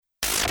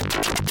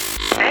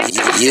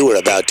You are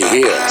about to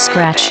hear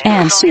Scratch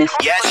and Sniff.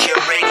 Yes, your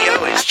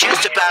radio is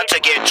just about to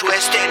get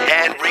twisted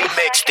and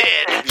remixed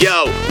in.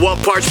 Yo, one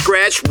part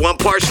scratch, one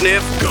part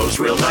sniff. Goes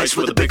real nice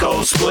with a big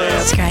old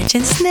split. Scratch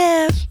and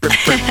Sniff.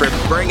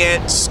 Bring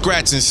it.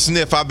 Scratch and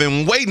Sniff. I've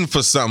been waiting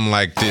for something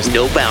like this.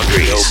 No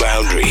boundaries. No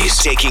boundaries.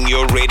 Taking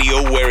your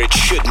radio where it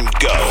shouldn't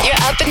go.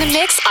 You're up in the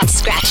mix on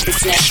Scratch and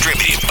Sniff.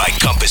 Distributed by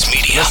Compass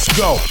Media. Let's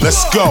go.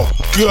 Let's go.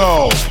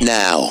 Go.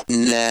 Now.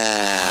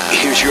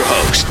 Here's your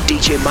host,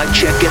 DJ Mike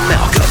Check and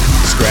Malcolm.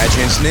 Scratch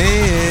and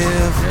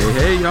Sniff.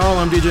 Hey, y'all,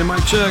 I'm DJ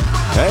Mike Check.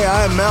 Hey,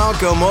 I'm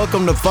Malcolm.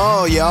 Welcome to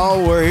fall,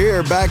 y'all. We're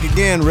here back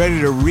again, ready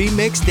to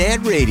remix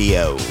that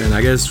radio. And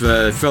I guess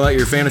fill out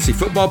your fantasy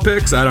football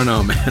picks. I don't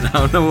know, man. I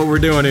don't know what we're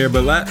doing here,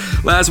 but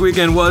last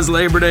weekend was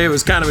Labor Day. It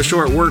was kind of a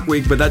short work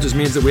week, but that just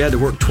means that we had to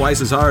work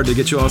twice as hard to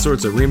get you all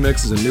sorts of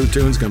remixes and new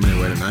tunes coming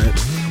your way tonight.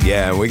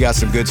 Yeah, we got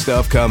some good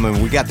stuff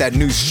coming. We got that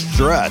new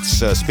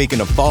Struts. Speaking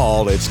of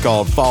fall, it's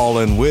called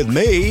Fallin' With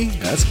Me.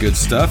 That's good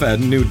stuff. I had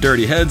new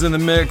Dirty Heads in the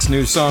mix,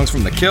 new songs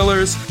from The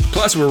Killers.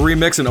 Plus, we're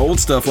remixing old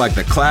stuff like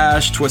The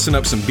Clash, twisting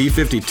up some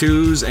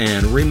B-52s,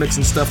 and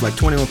remixing stuff like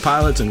 21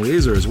 Pilots and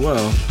Weezer as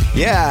well.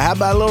 Yeah, how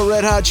about a little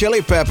Red Hot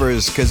Chili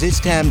Peppers? Because it's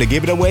time to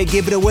give it away,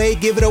 give it away,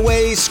 give it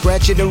away,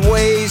 scratch it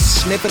away,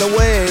 snip it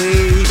away.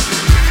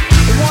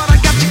 What I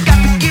got, you got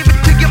to give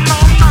it to your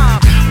mama.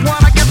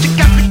 What I got, you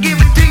got to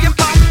give it to your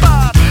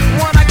papa.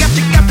 What I got,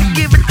 you got to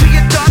give it to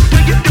your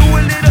doctor. You do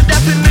a little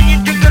dancing and you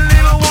drink a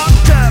little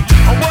water.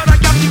 What I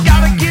got, you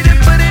gotta get it,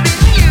 put it in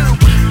you.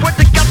 What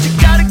I got, you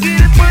gotta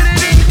get it, put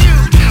it in you.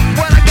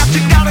 What I got,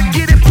 you gotta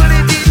get it, put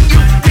it in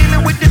you.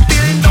 Feeling with the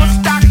feeling, don't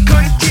stop,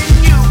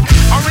 continue.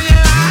 I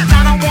realize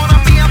I don't wanna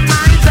be a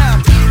miser.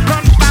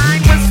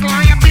 Confined with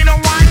slime, be the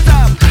wise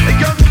up. A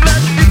young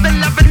blood is the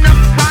loving up,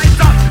 rise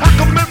up. How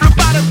come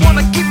everybody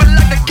wanna keep it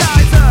like the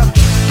Kaiser?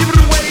 Give it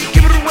away,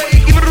 give it away,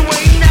 give it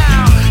away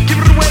now. Give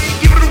it away,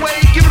 give it away,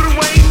 give it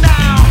away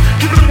now.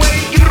 Give it away,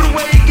 give it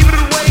away, give it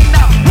away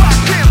now. Rock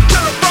him,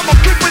 tell him from a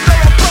kick with no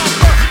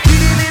bumper.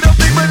 Eating it up,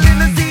 people in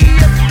the sea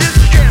of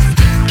distress.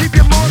 Keep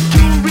your more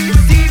to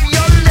receive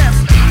your less.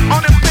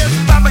 On the best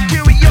by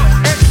material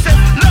excess.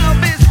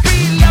 Love is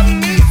free, love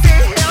me, say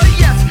hell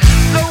yes.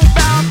 Slow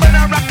down, but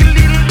I rock a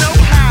little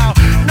know-how.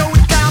 No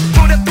time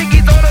for the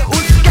piggies or the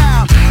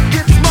ooskow.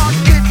 Get smart,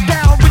 get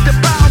down with the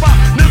power.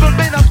 Never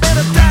been a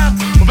better time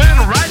than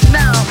right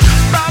now.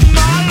 Bob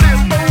Marley,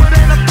 forward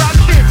and a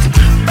profit.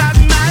 Bob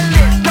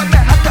Marley, got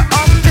the hat to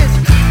off it.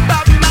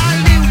 Bob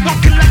Marley,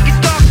 walking like a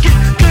talking.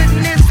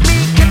 Goodness me,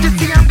 can't you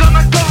see I'm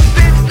gonna cough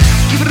it?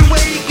 Give it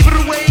away, give it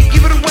away,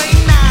 give it away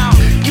now.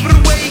 Give it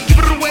away, give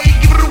it away,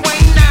 give it away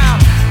now.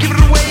 Give it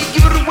away,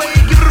 give it away,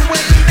 give it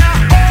away now.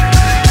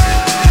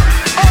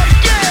 Oh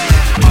yeah,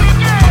 oh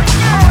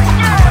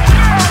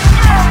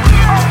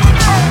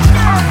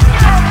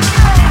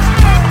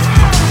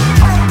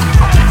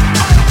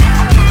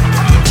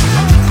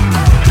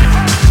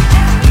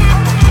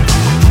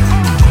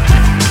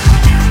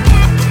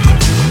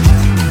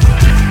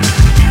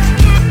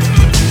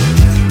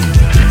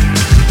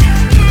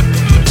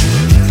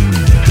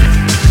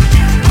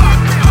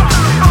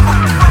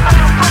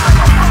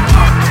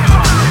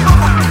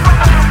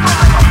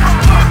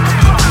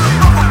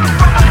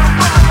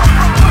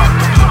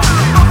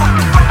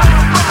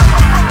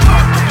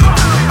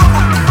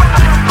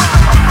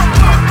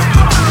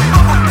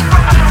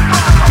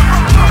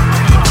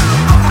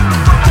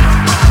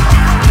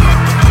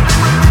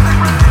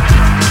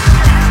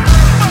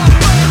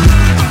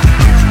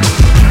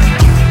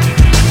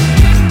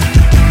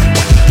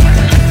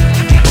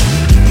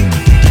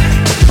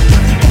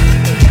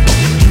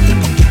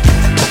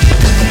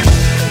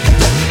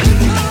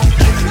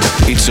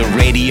It's a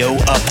radio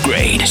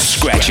upgrade,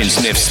 Scratch and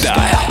Sniff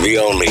style. The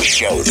only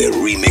show that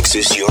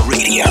remixes your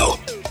radio.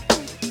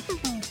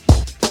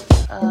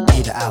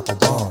 Need an apple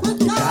bomb,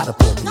 you gotta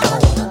put me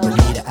on. You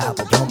need an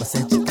apple bomb, I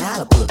said you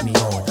gotta put me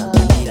on.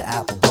 You need an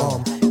apple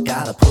bomb, you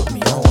gotta put me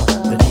on.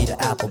 You need an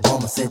apple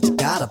bomb, I said you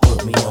gotta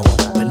put me on.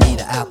 You need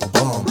an apple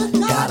bomb,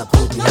 you gotta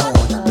put me on.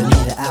 You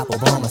need an apple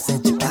bomb, I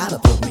said you gotta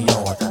put me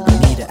on. You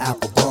need an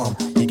apple bomb,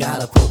 you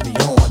gotta put me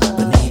on.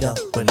 Bonita,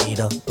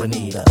 Bonita,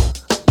 Bonita.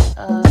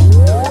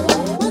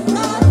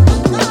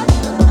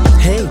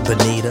 Hey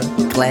Bonita,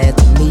 glad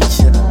to meet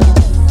you.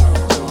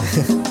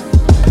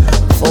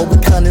 For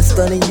becoming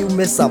stunning you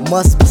miss, I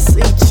must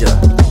beseech you.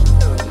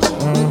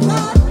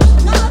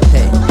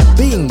 Hey,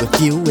 being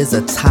with you is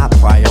a top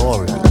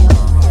priority.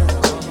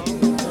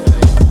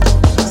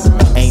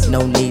 Ain't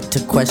no need to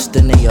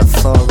question the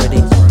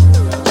authority.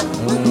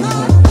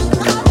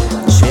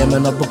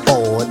 Chairman of the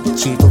board,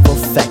 chief of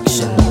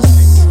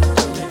affections.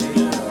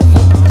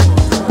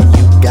 And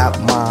you got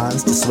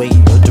minds to sway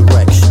your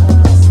direction.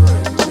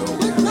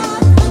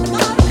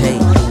 Hey,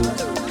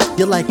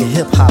 you're like a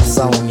hip-hop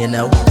song, you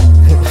know.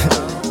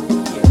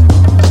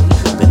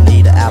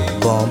 Bonita apple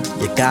bomb,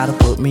 you gotta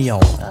put me on.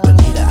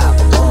 Bonita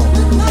apple bomb,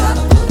 you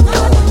gotta put me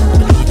on.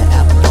 Bonita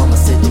apple bomb, I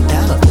said you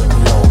gotta put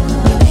me on.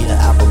 Bonita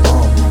apple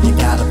bomb, you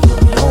gotta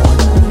put me on.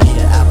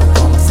 Bonita apple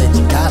bomb, I said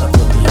you gotta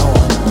put me on.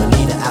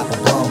 Bonita apple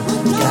bomb,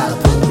 you gotta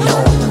put me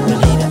on.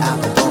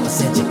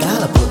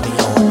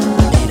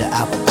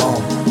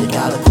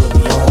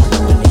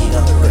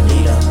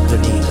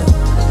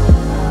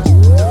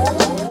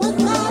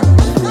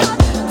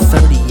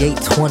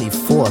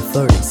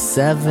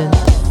 37.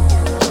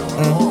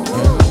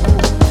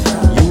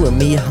 You and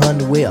me,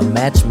 hun, we're a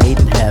match made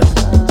in heaven.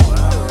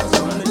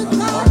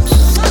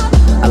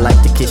 I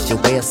like to kiss you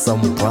where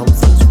some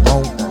brothers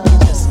won't.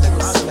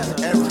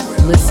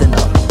 Listen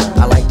up,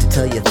 I like to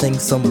tell you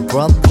things some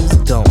brothers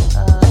don't.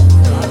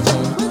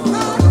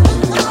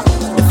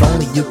 If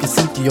only you can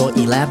see through your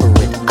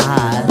elaborate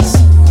eyes.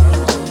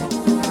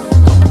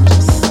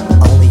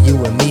 Only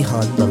you and me,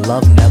 hun, the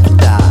love never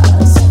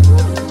dies.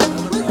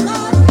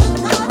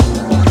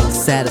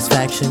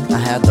 Satisfaction, I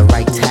have the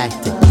right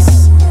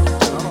tactics.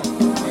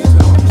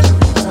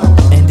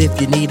 And if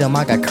you need them,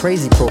 I got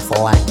crazy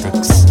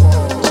prophylactics.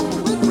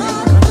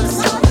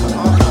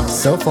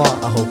 So far,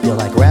 I hope you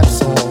like rap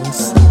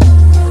songs.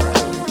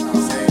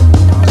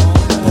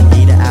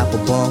 Bonita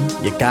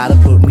Applebum, you gotta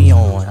put me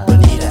on.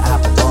 Bonita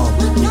Applebum,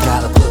 you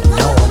gotta put me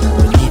on.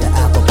 Bonita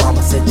Applebum,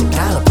 I said you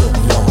gotta put me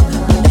on.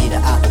 Bonita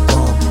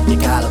Applebum, you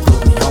gotta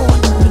put me on.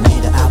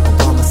 Bonita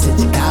Applebum, I said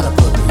you gotta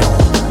put me on.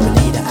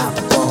 Bonita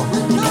Applebum,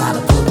 you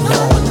gotta put me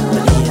on.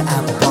 Bonita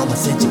Applebum, I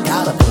said you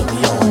gotta put me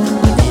on.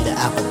 Bonita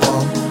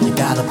Applebum, you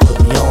gotta put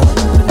me on.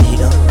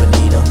 Bonita,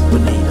 Bonita,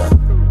 Bonita.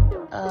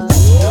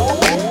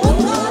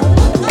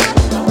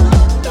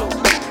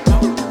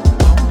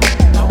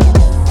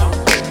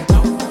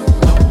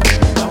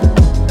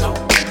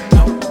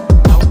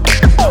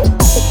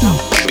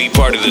 Be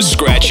part of the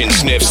Scratch and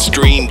Sniff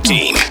stream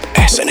team.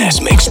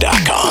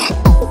 SNSMix.com.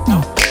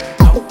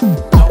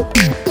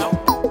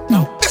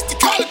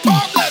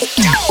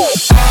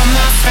 All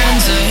my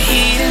friends are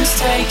heathens,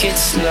 take it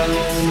slow.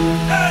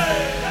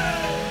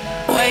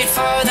 Wait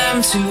for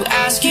them to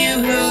ask you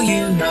who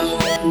you know.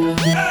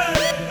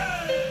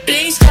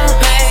 Please don't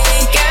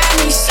make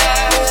any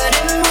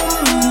sudden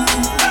moves.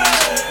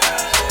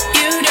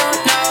 You don't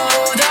know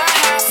the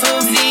half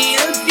of the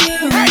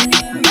abuse.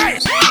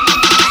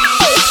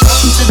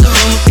 Welcome to the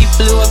room of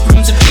people who have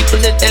rooms of people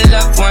that they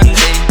love one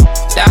day.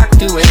 Dock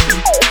to it.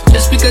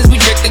 Just because we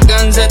check the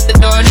guns at the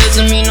door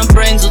doesn't mean our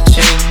brains will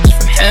change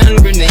from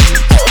hand grenades.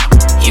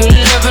 You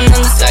love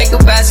another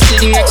psychopath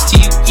sitting next to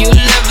you. You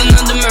love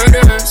another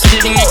murderer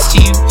sitting next to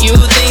you. You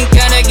think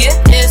I'd get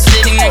here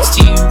sitting next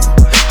to you.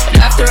 But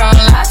after all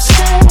I've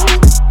said,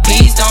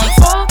 please don't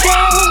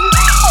forget.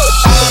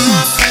 All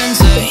my friends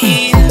are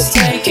heathens,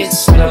 take it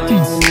slow.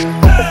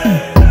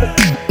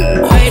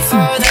 Wait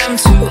for them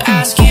to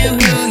ask you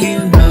who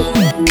you know.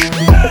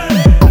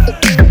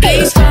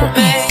 Please don't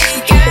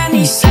make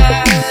any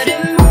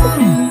sudden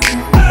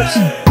moves.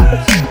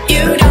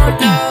 You don't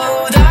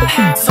know the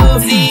half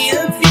of the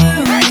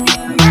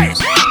abuse.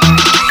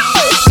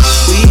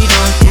 We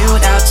don't deal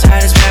with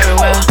outsiders very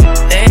well.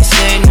 They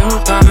say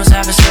newcomers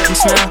have a certain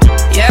smell.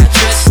 Yeah,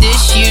 trust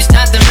issues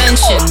not to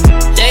mention.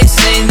 They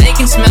say they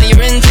can smell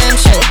your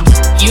intentions.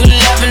 You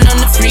laughing on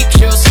the freak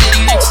show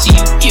sitting next to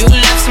you. You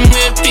left some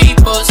weird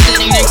people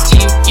sitting next to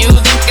you. You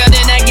think I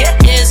did not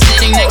get here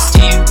sitting next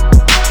to you.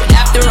 But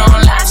after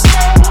all I've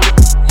said,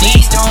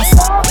 please don't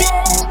forget.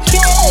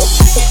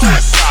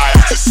 Suicide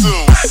to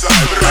suicide,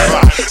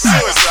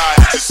 suicide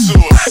to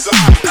suicide,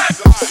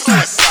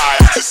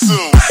 suicide to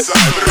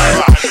suicide,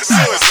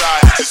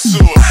 suicide to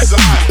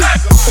suicide,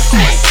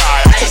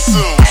 suicide to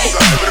suicide,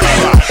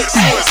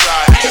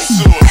 suicide to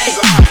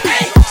suicide,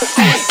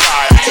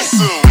 suicide to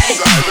suicide,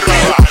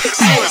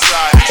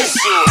 suicide to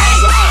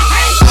suicide.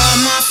 All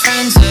my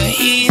friends are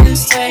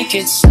heathens, take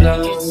it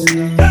slow.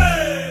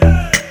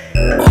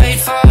 Wait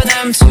for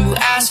them to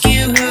ask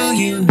you who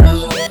you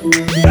know.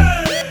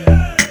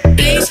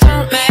 Please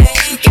don't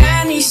make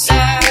any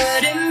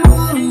sudden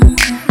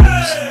moves.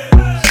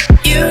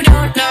 You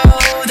don't know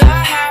the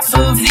half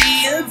of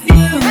the abuse.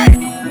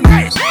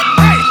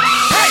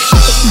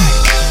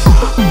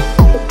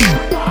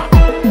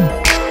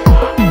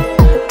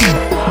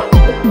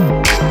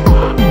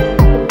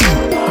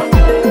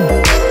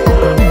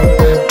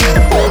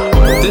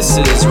 This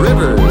is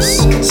Rivers,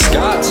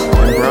 Scott,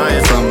 and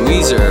Brian from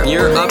Weezer.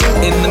 You're up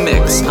in the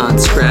mix on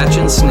Scratch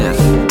and Sniff.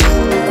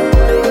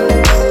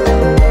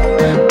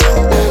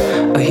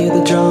 I hear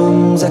the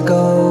drums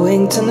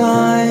echoing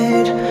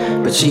tonight,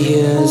 but she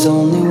hears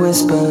only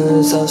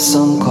whispers of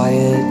some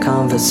quiet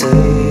conversation.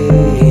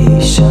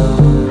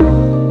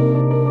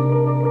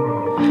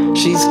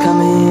 She's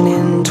coming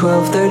in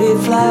 12:30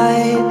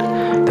 flight.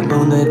 The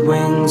moonlit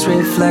wings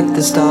reflect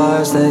the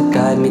stars that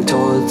guide me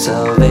towards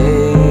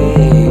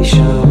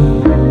salvation.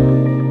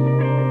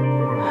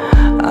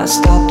 I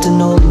stopped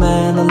an old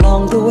man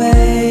along the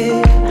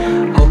way,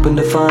 hoping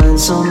to find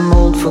some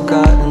old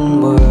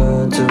forgotten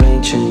words or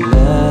ancient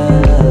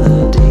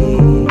melodies.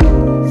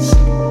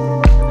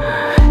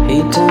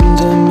 He turned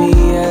to me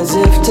as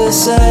if to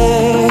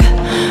say,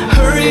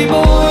 hurry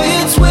boy,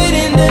 it's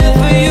waiting there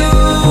for you.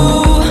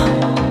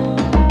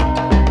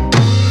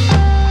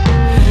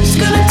 It's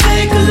gonna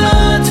take a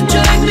lot to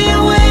drag me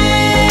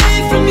away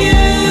from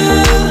you.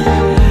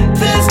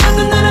 There's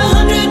nothing that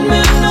 100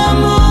 men or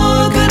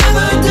more could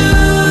ever do.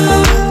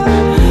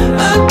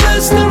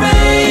 Across the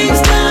rains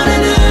down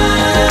in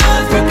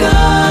Africa,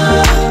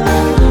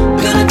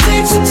 gonna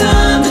take some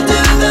time to do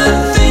the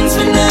things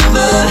we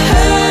never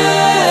had.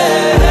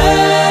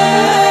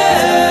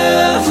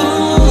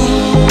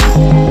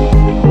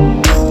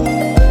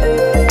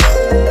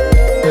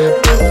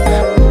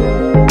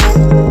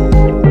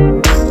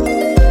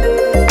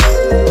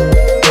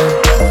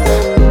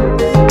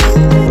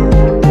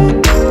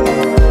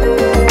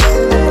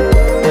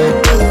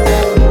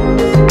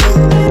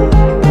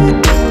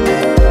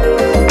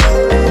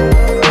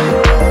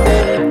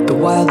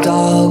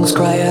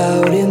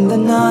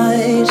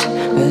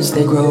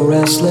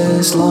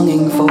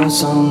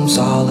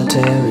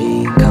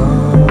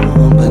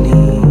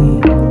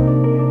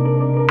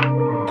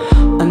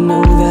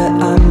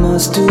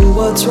 must do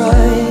what's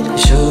right.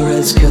 Sure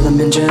as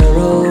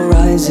Kilimanjaro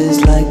rises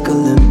like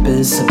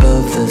Olympus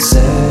above the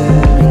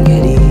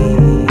Serengeti.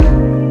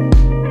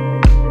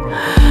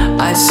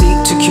 I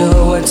seek to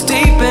cure what's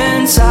deep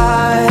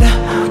inside,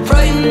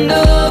 frightened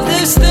of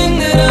this thing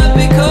that I've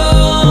become.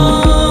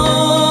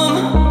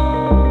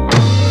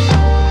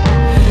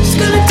 It's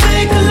gonna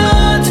take a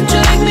lot to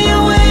drag me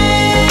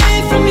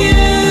away from you.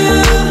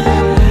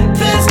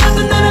 There's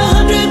nothing that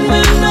 100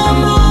 men or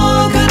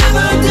more could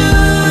ever do.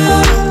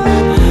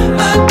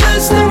 I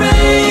bless the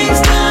rains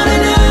down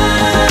in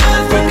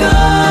Africa.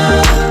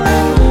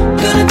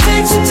 Gonna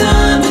take some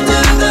time to do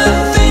the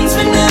things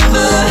we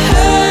never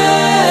have.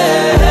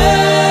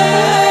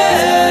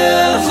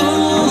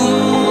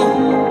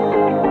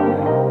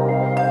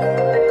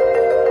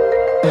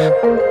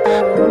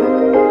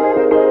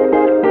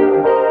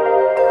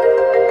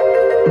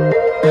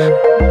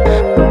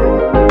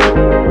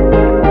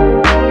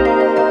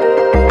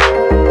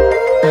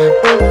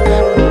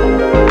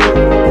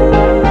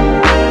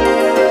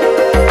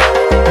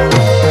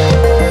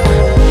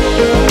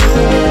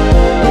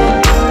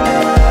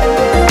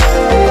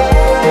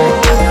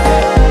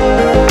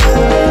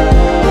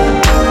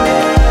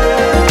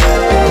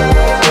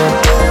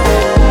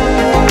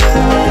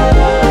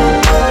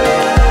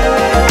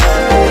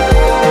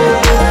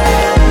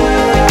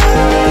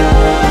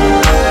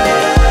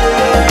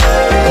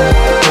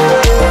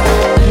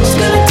 It's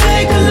gonna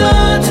take a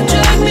lot to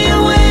drag me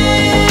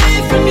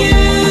away from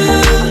you.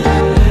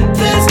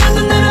 There's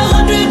nothing that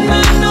 100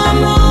 men or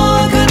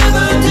more could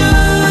ever do.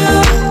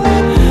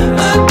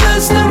 I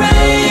bless the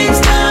rains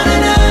down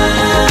in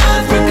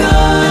Africa.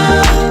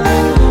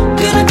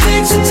 Gonna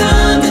take some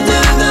time to do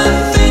the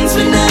things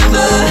we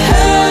never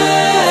have.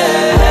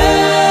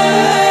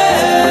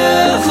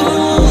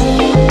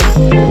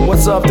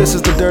 What's up? This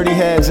is the Dirty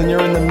Heads, and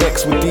you're in the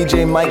mix with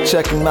DJ Mike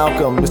Check and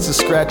Malcolm. This is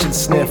Scratch and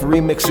Sniff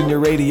remixing your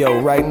radio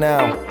right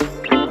now.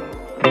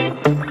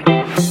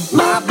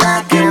 My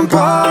black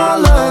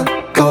Impala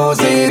goes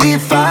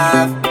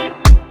 85.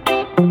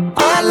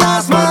 I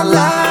lost my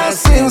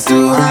license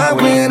too high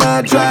when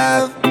I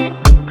drive.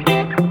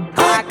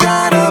 I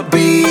got a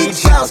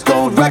beach house,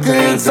 gold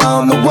records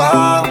on the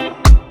wall.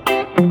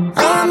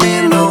 I'm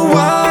in the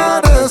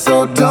water,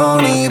 so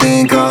don't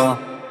even call.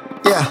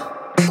 Yeah,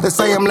 they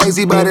say I'm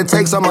lazy, but it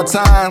takes all my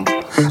time.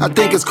 I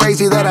think it's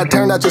crazy that I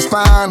turned out just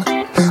fine.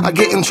 I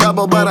get in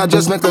trouble, but I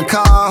just make the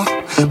call.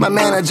 My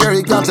manager,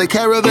 he gon' take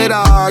care of it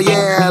all.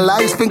 Yeah,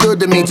 life's been good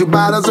to me. 2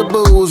 bottles of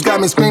booze got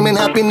me screaming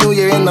Happy New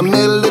Year in the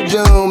middle of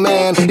June,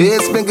 man.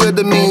 It's been good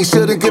to me,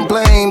 shouldn't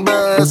complain,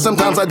 but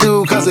sometimes I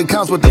do, cause it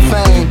comes with the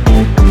fame.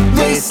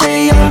 They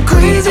say I'm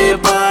crazy,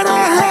 but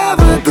I have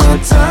a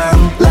good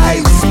time.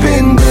 Life's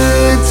been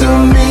good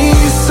to me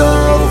so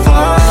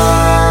far.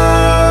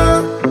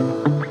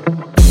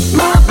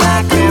 My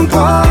black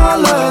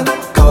Impala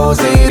goes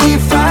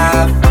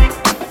 85.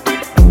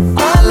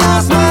 I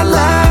lost my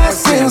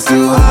license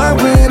too high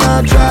when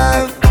I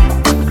drive.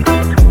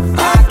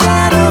 I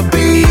got a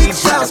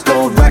beach house,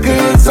 gold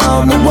records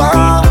on the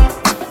wall.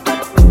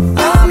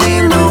 I'm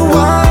in the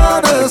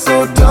water,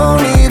 so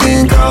don't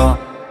even go.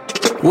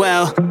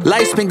 Well,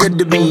 life's been good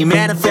to me,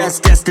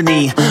 manifest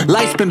destiny.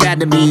 Life's been bad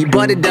to me,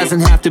 but it doesn't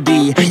have to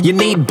be. You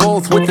need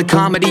both with the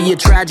comedy, a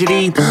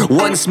tragedy.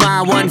 One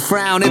smile, one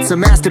frown, it's a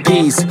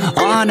masterpiece.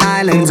 On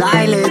islands,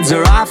 eyelids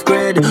are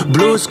off-grid.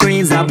 Blue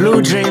screens, now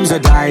blue dreams are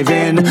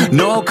diving.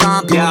 No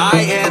comp, yeah, I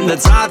am the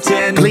top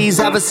 10. Please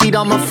have a seat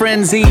on my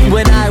friends, eat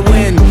when I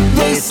win.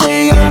 They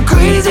say I'm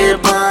crazy,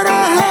 but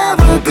I have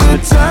a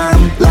good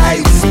time.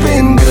 Life's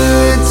been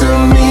good to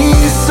me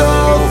so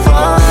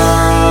far.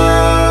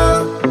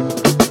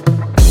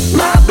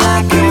 My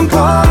black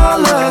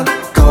Impala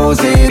goes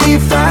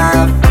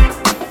 85.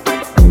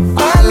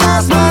 I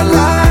lost my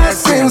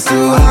license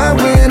too high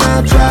when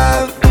I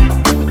drive.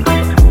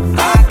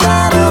 I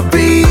got a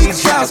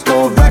beach house,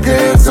 gold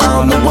records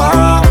on the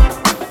wall.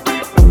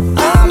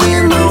 I'm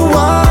in the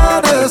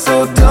water,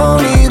 so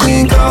don't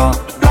even go.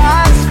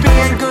 Life's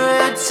been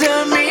good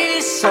to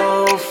me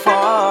so far.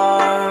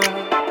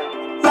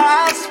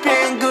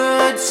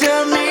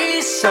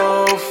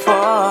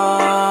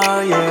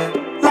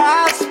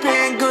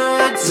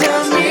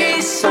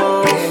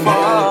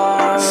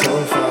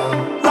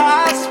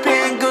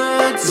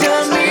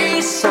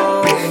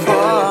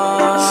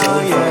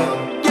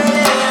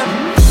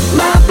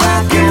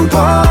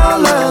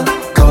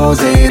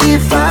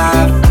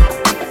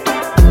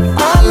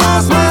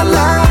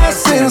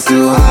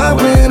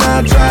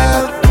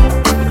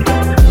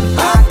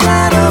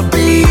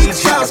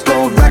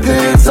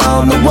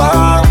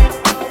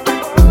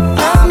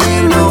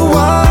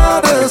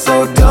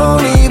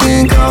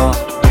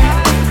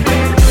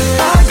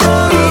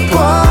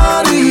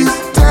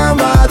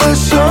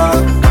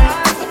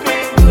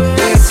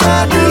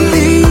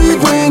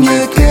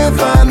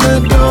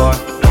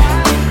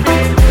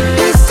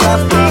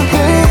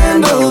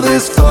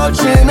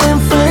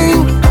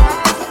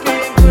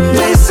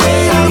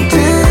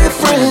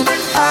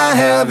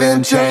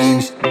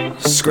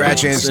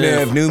 Scratch and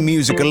Sniff, new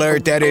music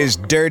alert. That is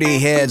Dirty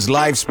Heads,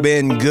 Life's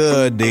Been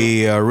Good,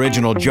 the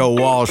original Joe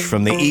Walsh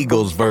from the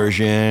Eagles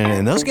version.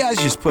 And those guys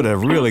just put a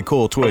really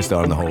cool twist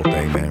on the whole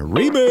thing, man.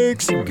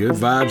 Remix. Good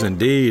vibes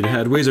indeed.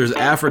 Had Weezer's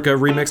Africa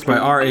remixed by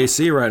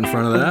RAC right in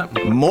front of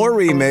that. More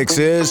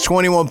remixes.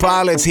 21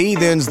 Pilots,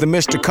 Heathens, the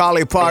Mr.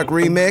 Collie Park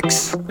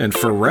remix. And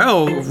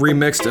Pharrell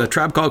remixed A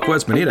Tribe Called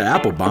Quest Bonita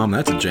Applebaum.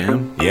 That's a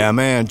jam. Yeah,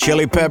 man.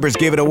 Chili Peppers,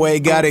 Give It Away,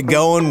 got it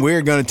going.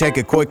 We're going to take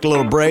a quick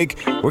little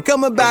break. We're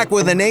coming back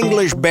with an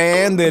English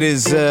band that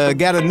is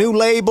got a new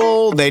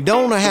label. They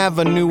don't have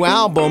a new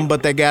album,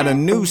 but they got a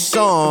new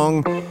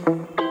song.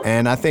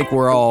 And I think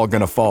we're all going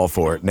to fall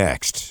for it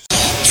next.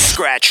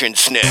 Scratch and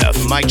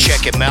Sniff. Mike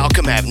Check and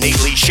Malcolm have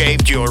neatly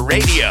shaved your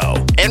radio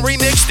and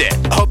remixed it.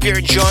 Hope you're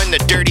enjoying the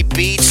dirty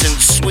beats and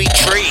sweet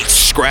treats.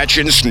 Scratch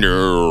and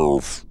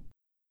Sniff.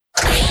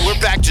 We're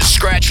back to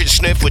Scratch and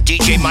Sniff with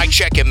DJ Mike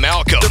Check and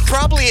Malcolm. There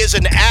probably is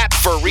an app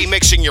for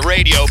remixing your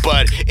radio,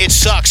 but it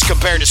sucks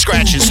compared to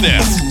Scratch and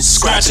Sniff.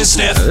 Scratch and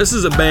Sniff. This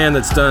is a band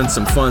that's done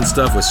some fun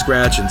stuff with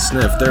Scratch and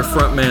Sniff. Their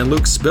frontman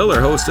Luke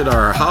Spiller hosted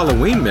our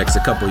Halloween mix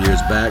a couple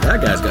years back. That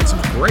guy's got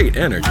some great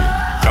energy.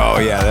 Oh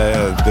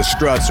yeah, the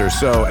struts are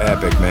so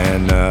epic,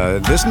 man.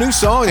 This new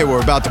song that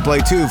we're about to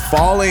play too,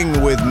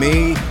 Falling With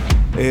Me,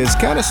 is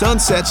kind of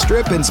Sunset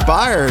Strip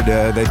inspired.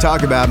 They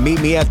talk about meet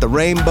me at the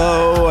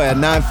Rainbow at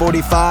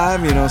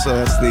 9:45, you know, so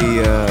that's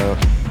the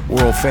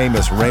world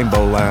famous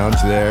Rainbow Lounge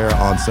there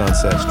on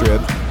Sunset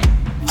Strip.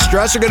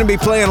 Struts are going to be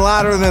playing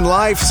Louder Than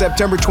Life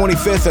September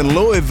 25th in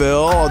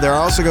Louisville. They're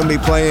also going to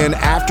be playing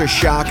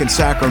Aftershock in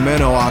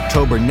Sacramento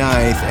October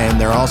 9th, and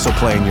they're also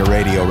playing your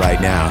radio right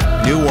now.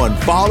 New one,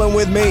 Falling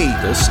With Me.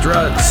 The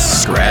Struts.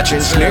 Scratch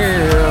and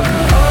Sniff.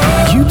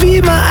 You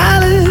be my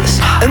Alice,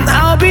 and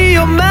I'll be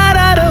your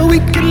Matador. We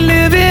can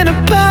live in a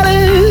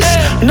palace.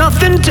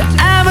 Nothing to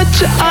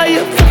amateur. Are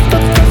you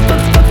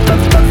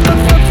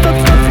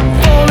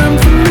falling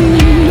for me?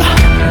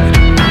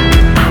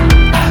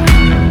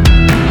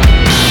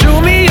 Show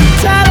me your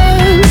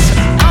talents.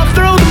 I'll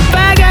throw them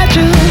back at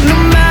you. No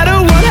matter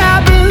what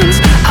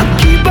happens, I'll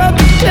keep up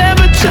the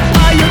temperature.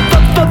 Are you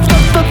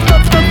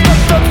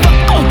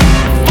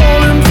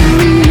falling for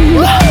me?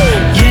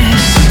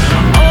 Yes.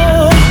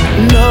 Oh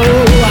no.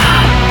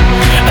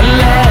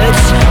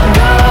 Let's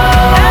go.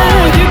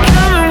 You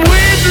coming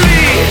with me?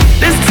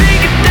 Let's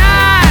take a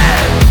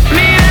dive.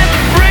 Meet at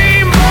the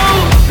Rainbow,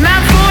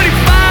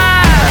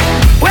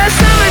 9:45. Wear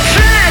something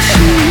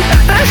trashy,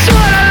 that's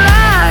what I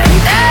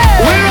like.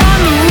 We're on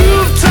the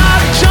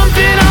rooftop,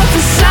 jumping off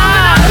the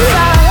side.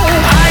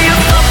 Are you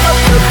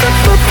falling with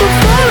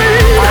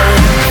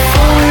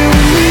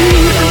me?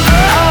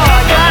 Oh,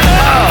 I got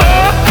it.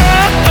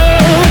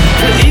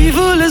 The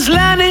evil is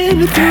landing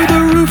through the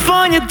roof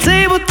on your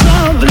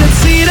tabletop. Let's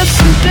see up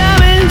some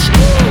damage.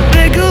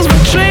 There goes my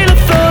train of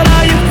thought.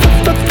 Are you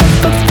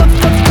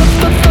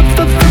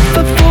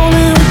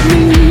falling with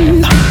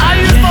me? Are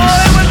you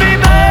falling with me,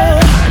 babe?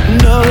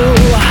 No.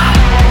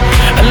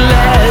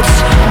 Let's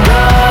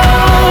go.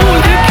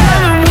 You're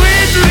coming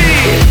with me.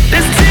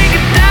 Let's take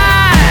a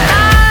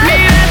dive.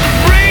 Meet at the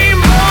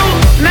Rainbow,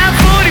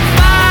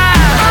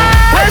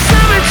 9:45. Wear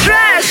something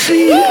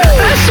trashy.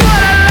 That's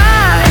what I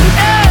like.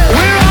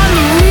 We're on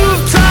the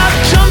rooftop,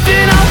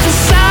 jumping off the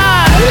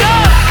side.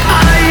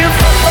 Are you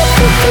falling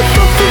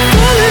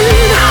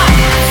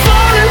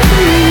for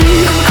me?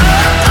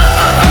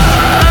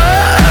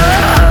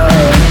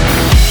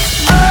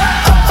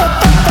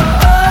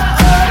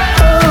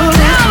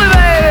 Tell me,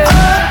 baby.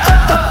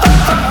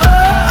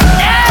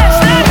 Yes,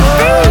 let it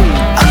be.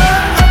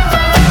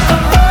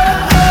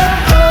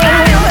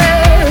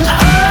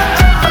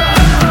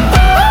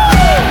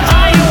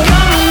 Are you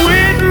coming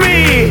with me?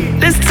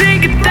 Let's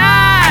take a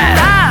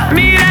dive.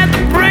 Meet at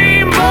the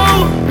Rainbow,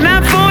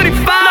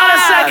 9:45. Not a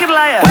second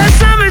later. Wear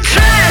something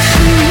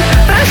trashy.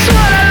 That's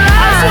what I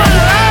like.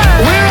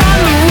 We're on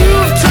the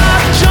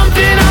rooftop,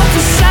 jumping off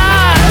the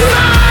side.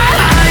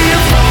 Are you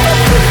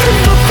falling for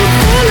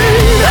me?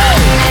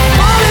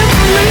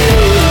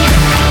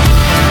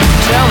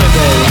 Tell me,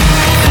 baby.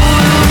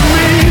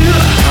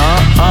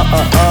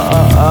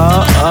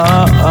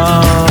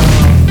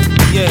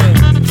 Yeah.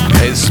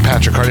 Hey, this is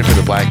Patrick Hardy for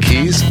the Black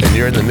Keys, and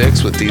you're in the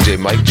mix with DJ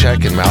Mike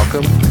Check and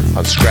Malcolm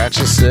on Scratch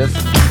and Sniff,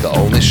 the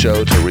only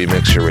show to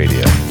remix your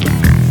radio.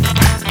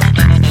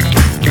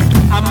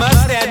 I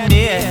must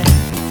admit,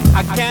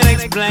 I can't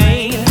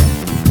explain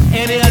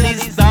any of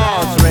these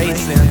thoughts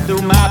racing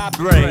through my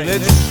brain.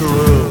 It's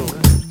true.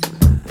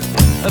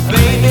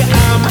 Baby,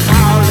 I'm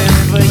howling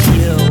for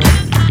you.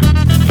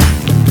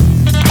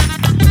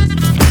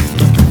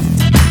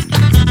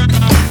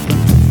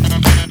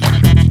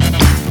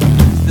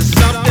 There's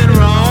something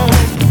wrong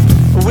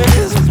with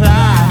this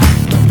plot.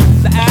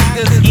 The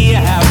actors here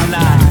have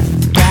not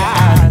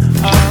got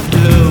a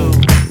clue.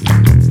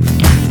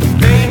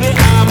 Baby,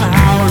 I'm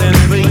howling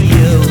for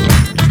you.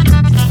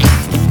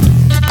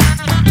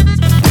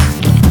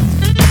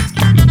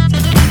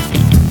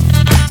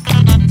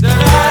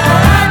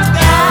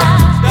 Da-da-da-da,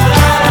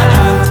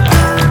 da-da-da-da,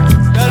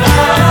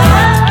 da-da-da-da.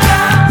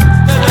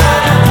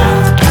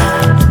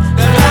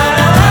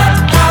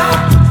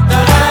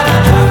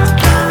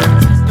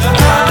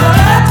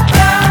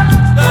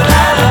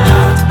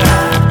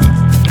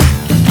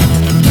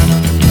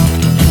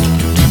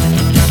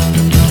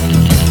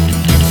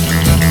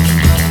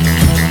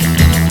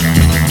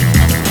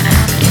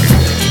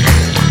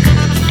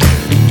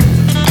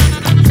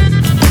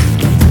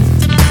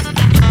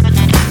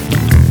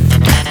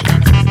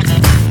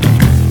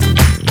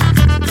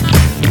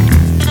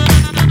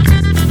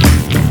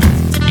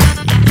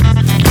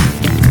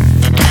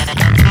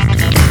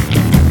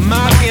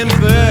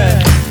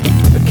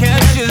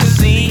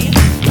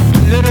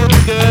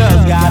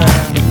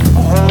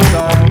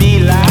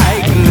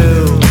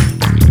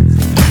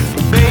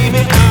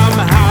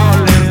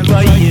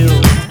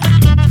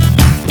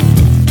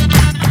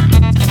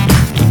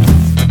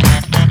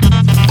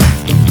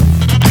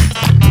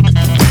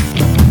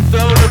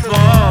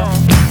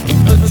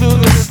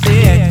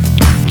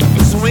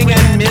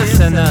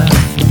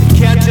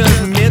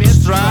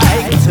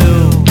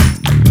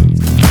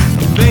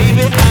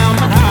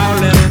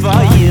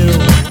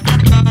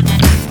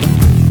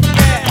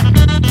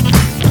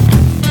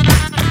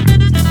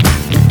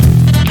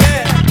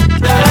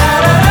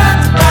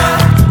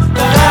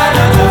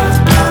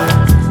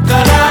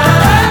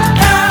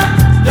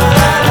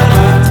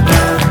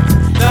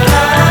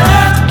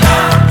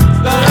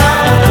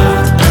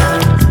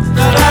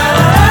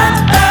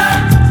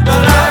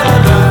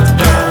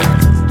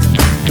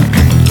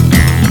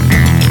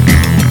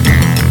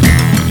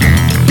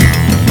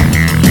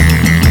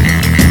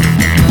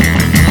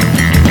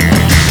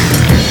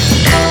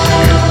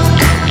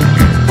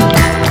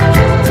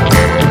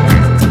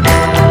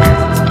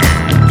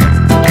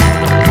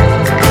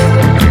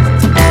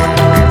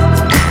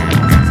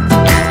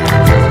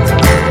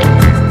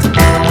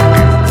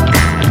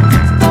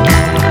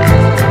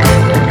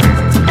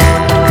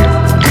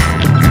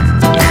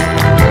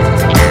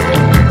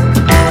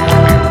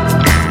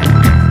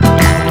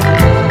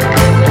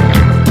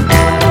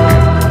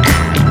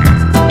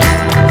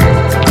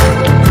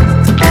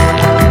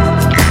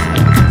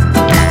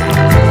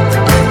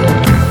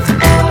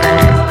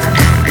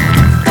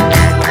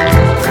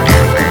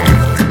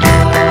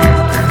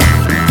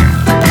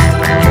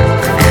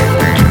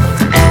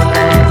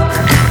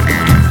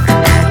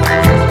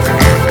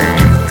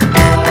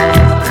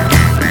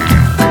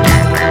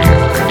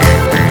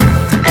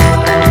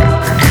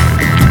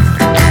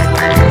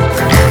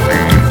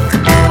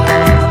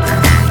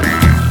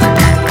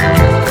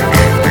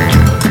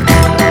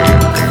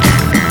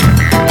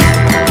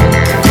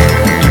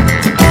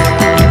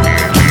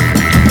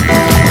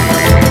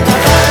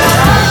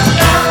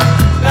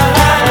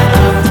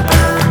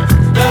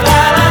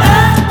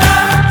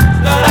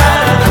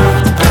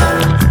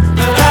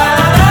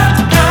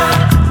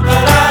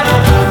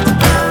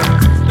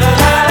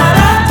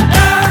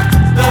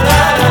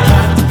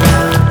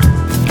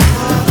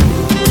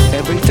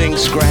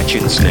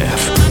 Scratch and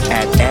Sniff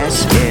at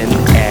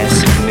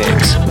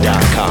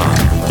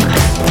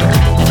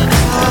snsmix.com.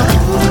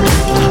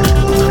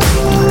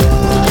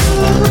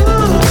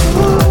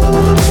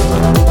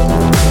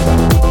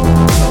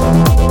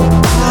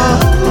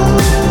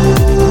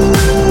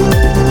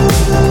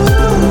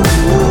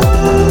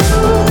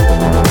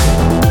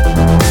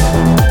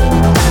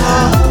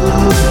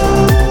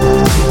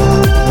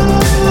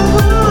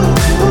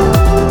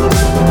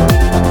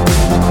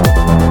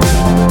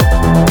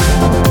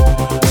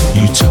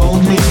 You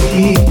told me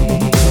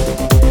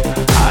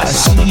I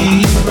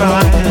see you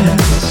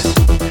rise,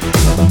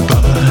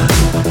 but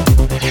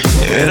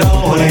it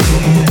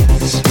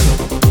always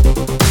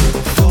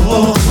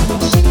falls.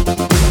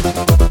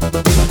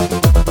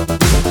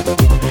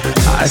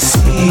 I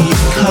see you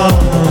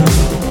come,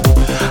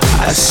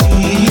 I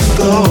see you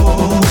go.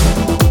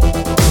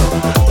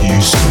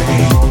 You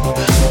scream,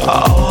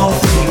 all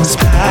things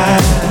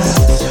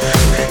pass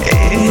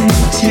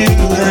into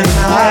the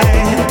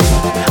night.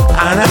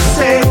 And I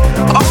say,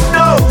 oh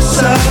no,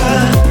 sir,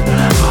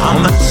 I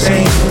must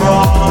say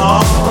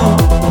wrong.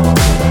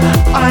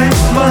 I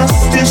must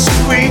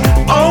disagree,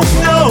 oh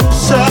no,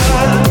 sir,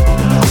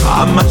 I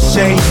must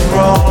say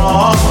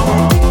wrong.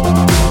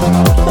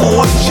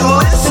 Won't you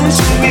listen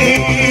to me?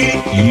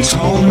 You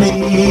told me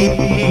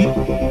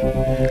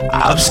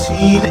I've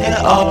seen it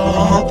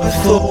all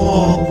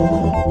before.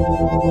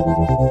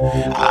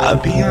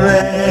 I've been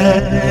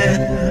there.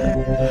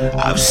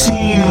 I've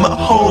seen my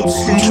hopes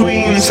and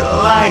dreams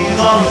lying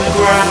on the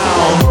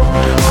ground.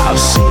 I've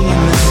seen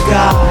the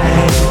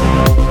sky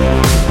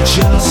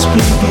just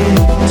begin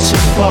to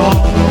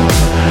fall.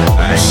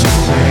 As you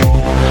say,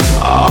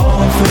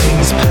 all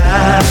things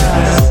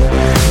pass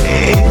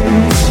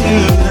into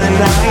the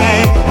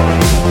night.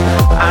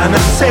 And I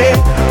say,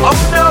 oh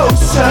no,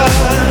 sir,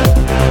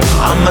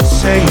 I must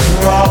say you're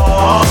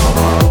wrong.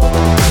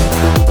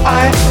 I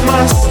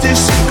must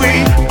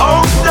disagree,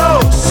 oh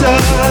no, sir,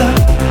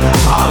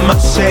 I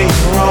must say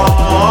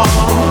wrong.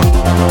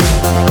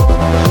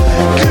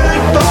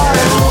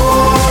 Goodbye,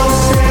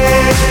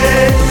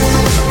 horses,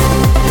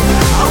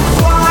 I'm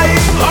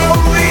flying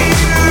over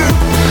you.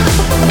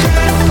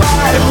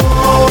 Goodbye,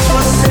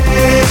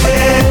 horses,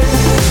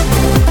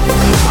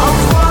 I'm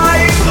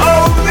flying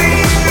over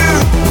you.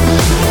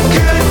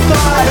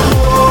 Goodbye,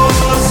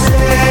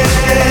 horses,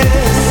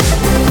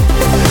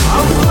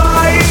 I'm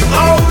flying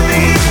over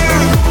you.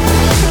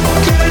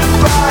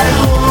 Goodbye,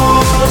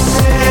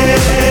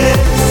 horses,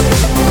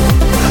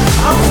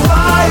 I'm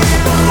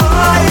flying,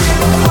 flying,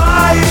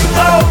 flying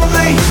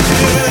over you.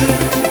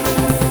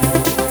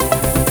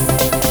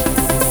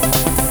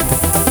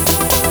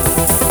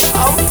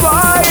 I'm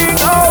flying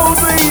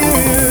over you.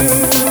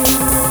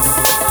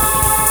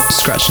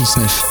 Scratch and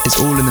Sniff is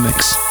all in the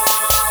mix.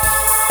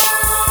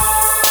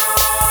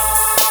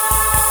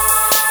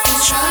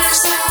 Control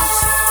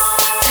yourself.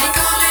 Take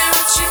only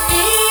what you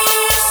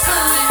need is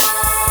coming.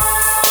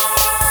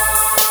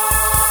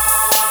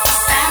 A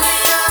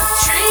family of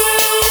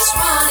trees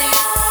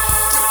wanting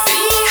to be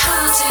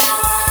haunted.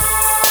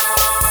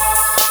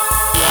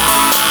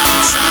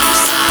 Control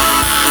yourself.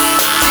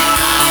 Take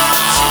only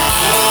what you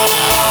need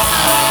is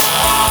coming.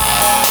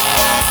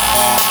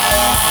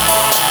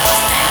 A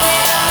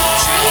family of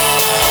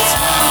trees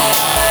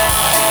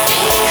wanting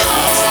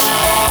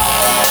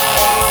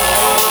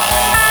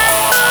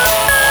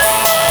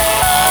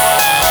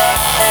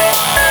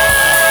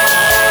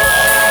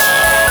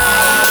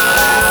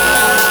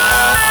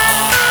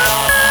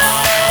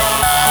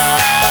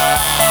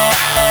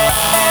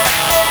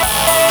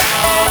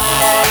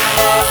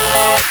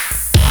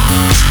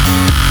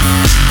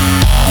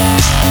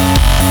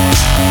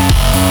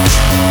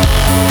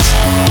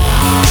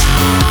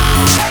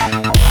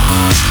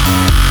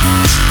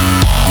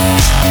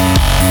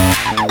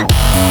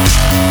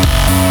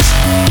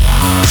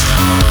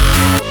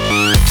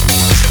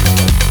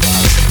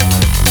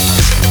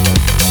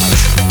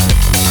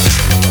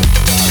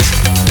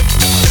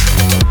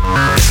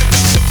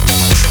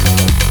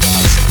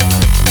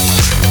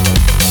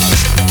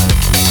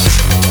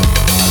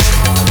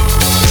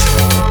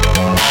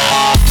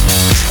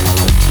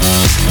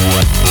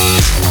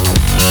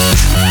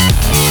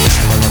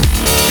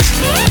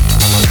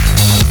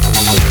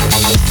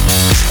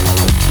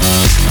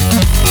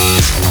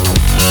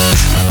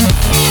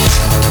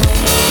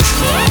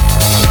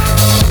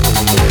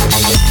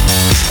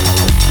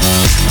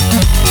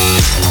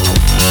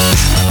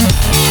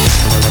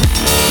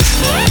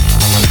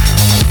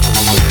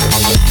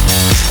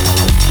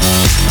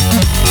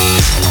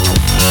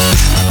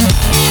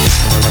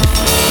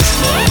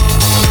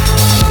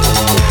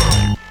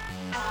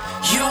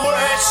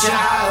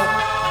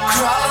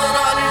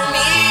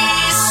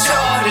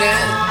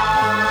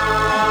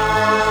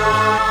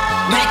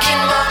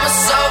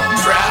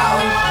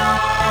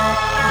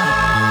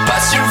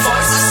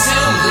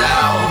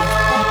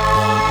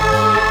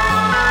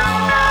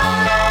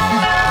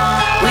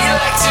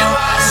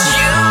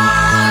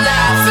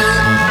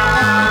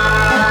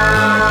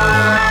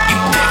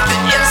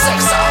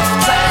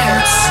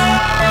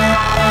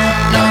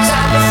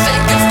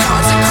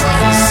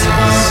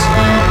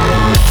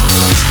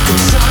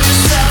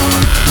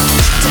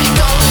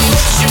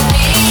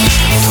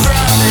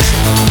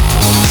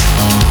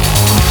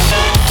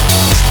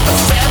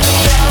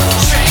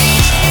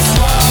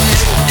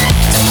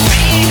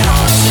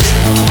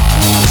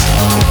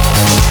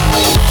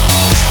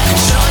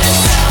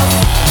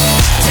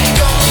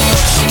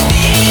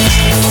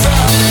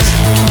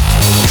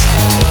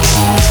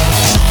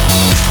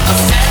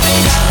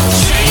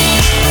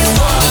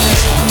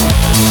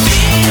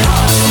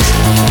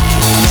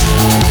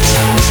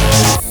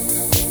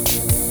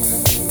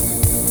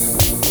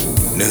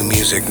New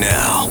music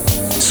now.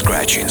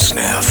 Scratch and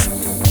Sniff.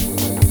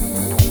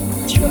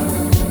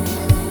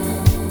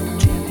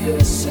 Give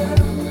yourself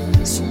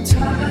some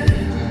time.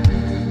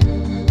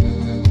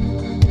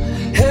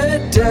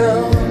 Head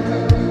down.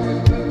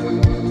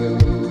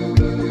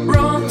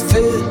 Wrong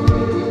fit.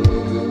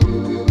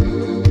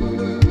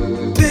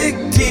 Big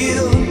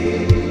deal.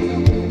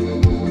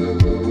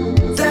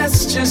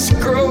 That's just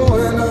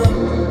growing up.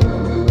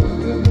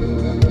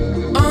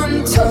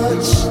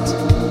 Untouched.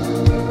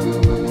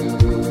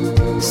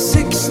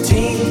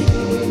 16.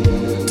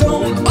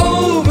 Don't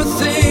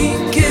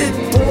overthink it,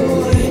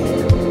 boy.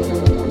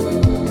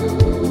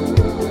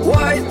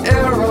 White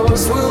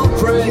arrows will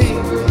break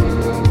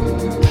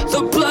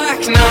the black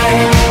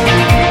night.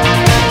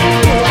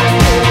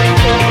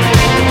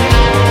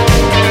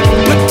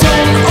 But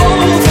don't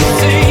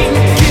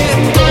overthink it,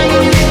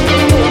 boy.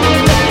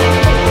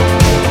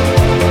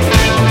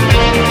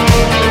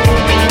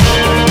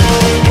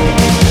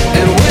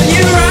 And when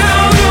you're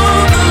out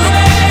on the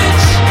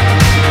ledge,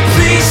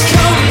 please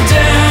come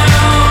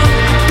down,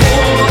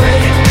 boy.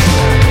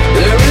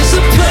 There is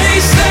a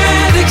place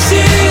that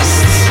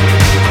exists.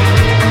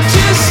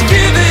 Just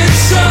give it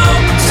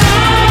some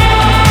time.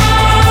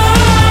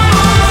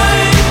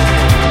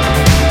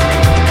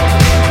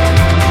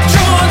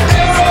 Drawn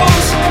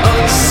arrows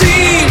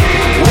unseen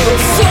will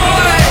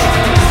fly.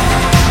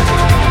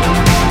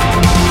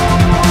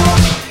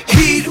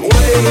 Heat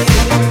wave,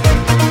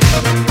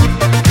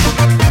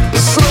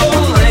 slow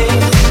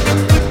lane,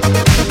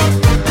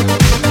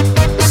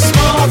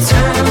 small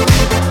town.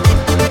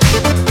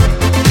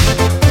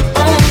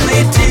 Only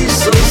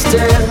diesels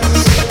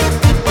dance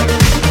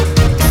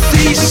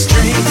these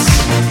streets.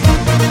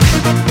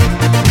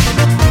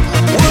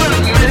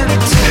 Weren't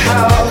meant to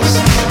house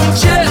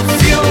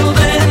jet-fueled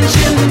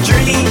engine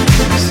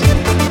dreams.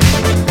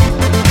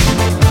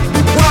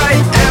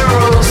 White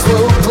arrows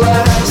will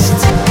blast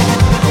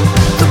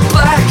the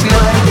black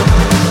night.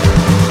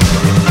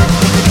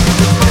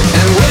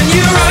 And when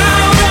you're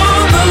out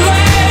on the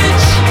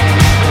ledge,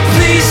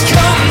 please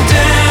come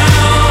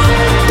down,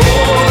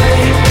 boy.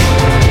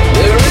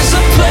 There is a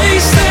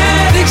place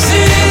that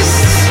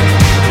exists.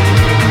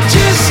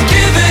 Just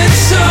give it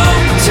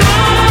some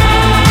time.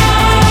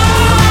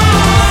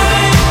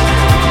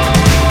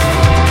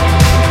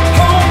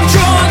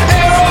 Home-drawn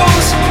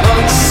arrows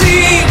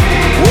unseen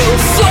will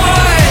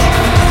fly.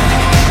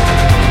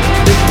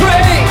 They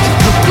break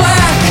the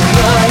black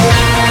night.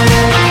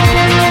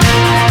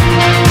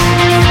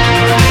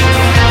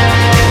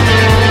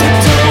 But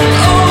don't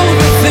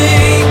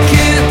overthink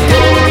it,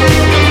 boy.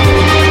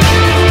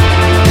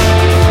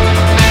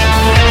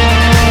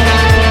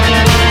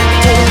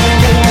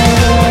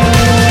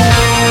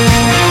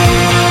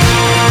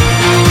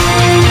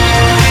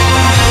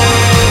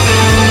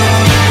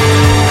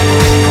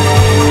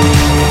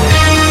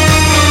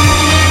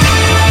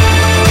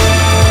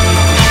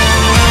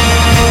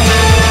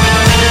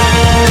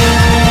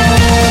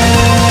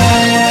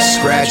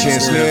 Scratch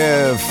and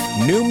Sniff.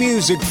 New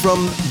music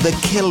from The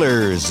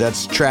Killers.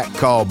 That's a track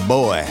called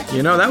Boy.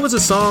 You know, that was a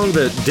song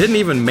that didn't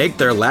even make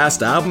their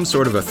last album,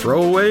 sort of a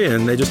throwaway,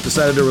 and they just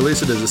decided to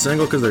release it as a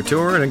single because they're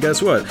touring, and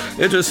guess what?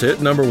 It just hit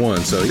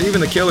 #1. So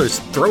even The Killers'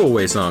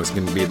 throwaway songs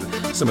can be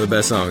some of the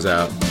best songs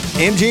out.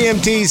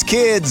 MGMT's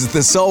Kids,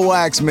 the Soul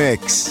Wax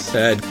Mix.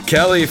 Had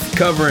Kelly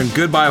covering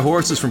Goodbye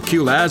Horses from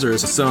Q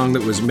Lazarus, a song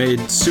that was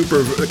made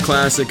super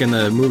classic in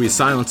the movie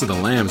Silence of the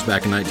Lambs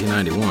back in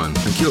 1991.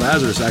 And Q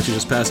Lazarus actually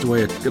just passed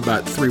away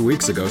about 3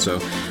 weeks ago, so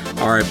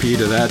RIP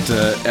to that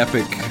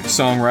epic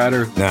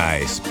songwriter.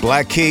 Nice.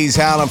 Black Keys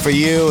howling for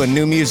you, and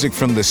new music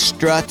from The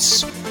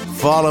Struts.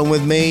 Falling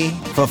with me,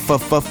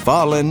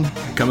 falling.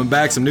 Coming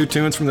back, some new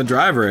tunes from the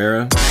Driver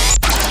era.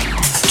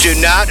 Do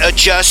not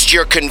adjust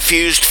your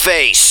confused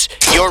face.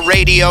 Your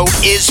radio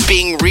is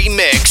being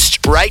remixed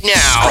right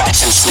now with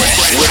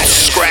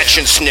Scratch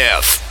and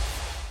Sniff.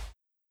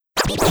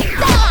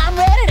 I'm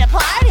ready to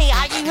party.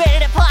 Are you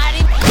ready to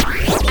party?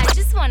 I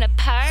just want to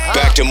party.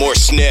 Back to more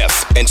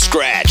Sniff and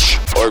Scratch,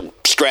 or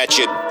Scratch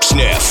it,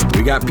 Sniff.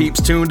 We got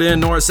peeps tuned in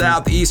north,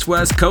 south, east,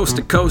 west, coast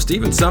to coast,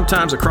 even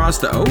sometimes across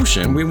the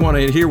ocean. We want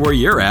to hear where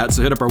you're at,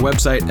 so hit up our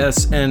website,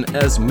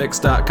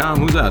 snsmix.com.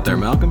 Who's out there,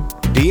 Malcolm?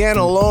 Deanna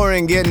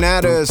Lauren getting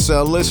at us,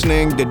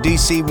 listening to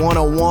DC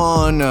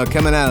 101,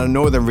 coming out of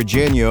Northern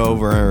Virginia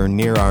over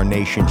near our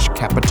nation's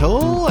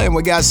capital. And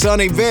we got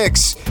Sonny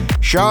Vicks,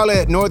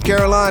 Charlotte, North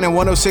Carolina,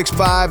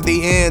 106.5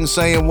 The End,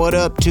 saying what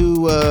up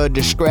to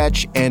the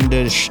Scratch and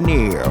the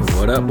Sniff.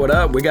 What up, what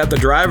up? We got the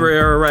Driver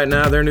era right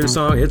now. Their new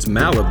song, it's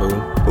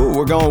Malibu. Ooh,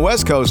 we're going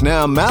West Coast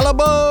now.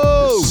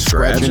 Malibu!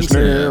 Scratch and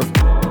Sniff.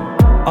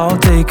 All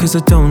day cause I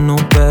don't know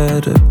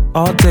better.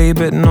 All day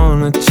betting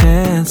on a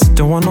chance.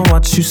 Don't wanna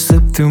watch you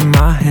slip through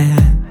my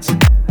hands.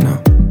 No.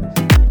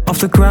 Off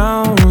the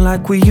ground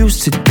like we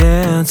used to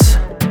dance.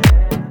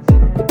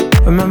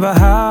 Remember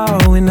how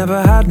we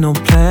never had no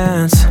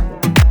plans.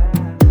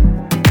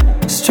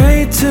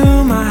 Straight to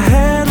my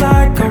head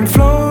like I'm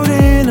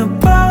floating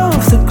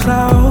above the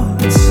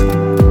clouds.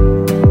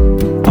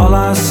 All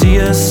I see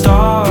is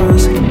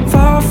stars.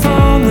 Far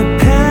from the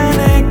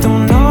panic,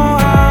 don't know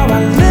how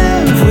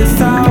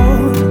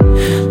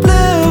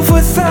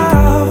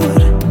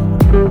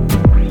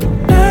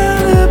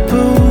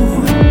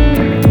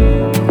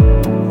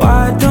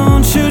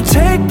Won't you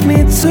take me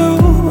to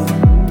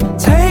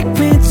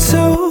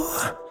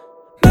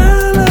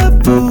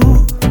Malibu?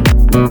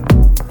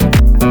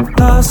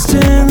 Lost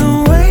in the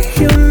way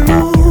you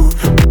move.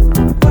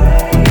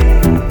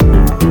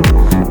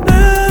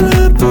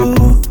 Malibu,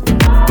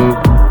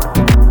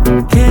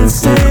 can't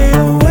stay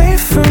away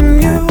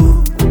from you.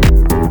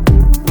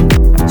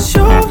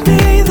 Show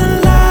me the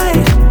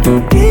light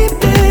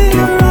deep in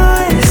your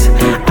eyes.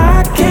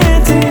 I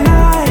can't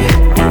deny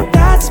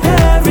that's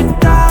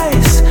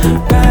paradise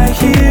right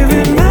here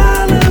in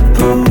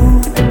Malibu.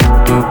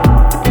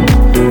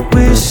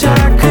 Wish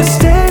I could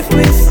stay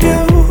with you.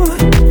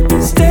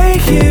 Stay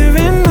here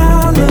in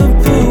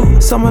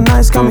Malibu. Summer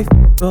nights got me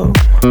up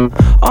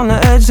on the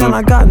edge and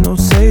I got no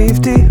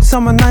safety.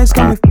 Summer nights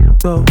got me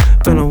up.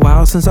 Been a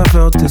while since I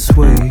felt this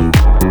way.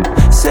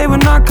 Say we're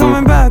not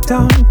coming back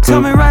down.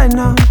 Tell me right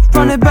now.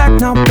 Run it back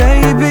now,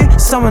 baby.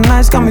 Summer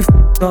nights got me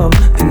up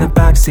in the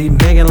backseat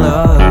making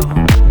love.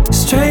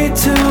 Straight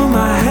to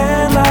my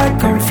head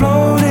like I'm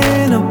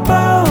floating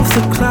above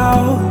the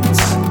clouds.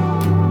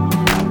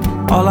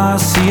 All I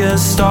see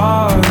is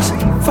stars.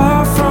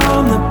 Far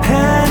from the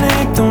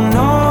panic. Don't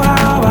know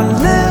how I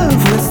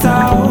live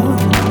without.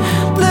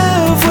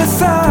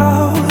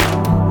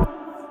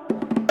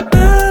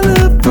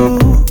 Malibu,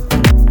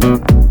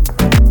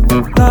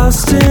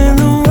 lost in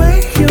the way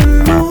you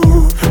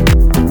move.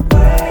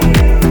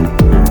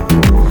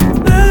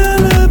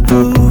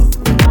 Malibu,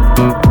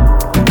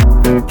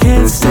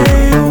 can't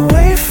stay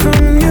away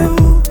from you.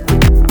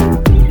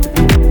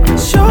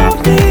 Show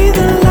me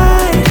the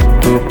light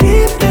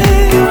deep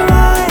in your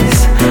eyes.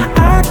 I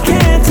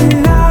can't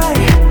deny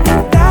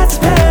that's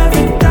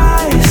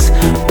paradise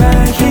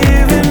right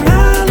here in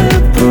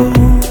Malibu.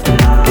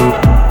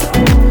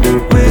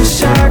 Wish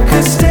I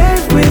could stay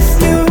with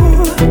you.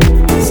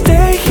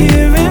 Stay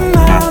here in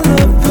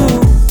Malibu.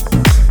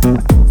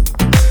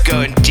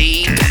 Going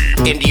deep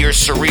into your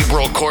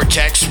cerebral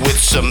cortex with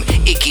some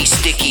icky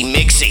sticky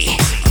mixy.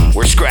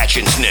 We're Scratch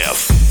and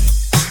Sniff.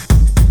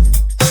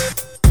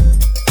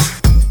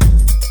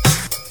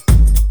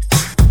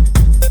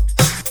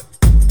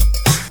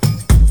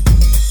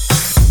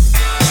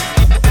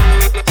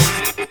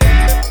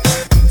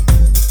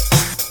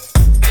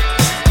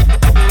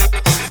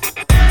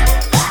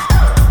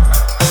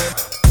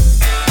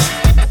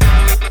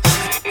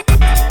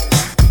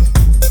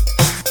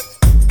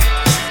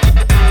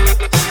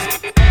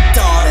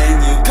 Darling,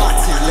 you got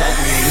to let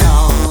me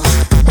know.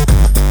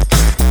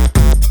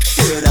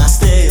 Should I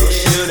stay or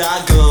should I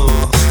go?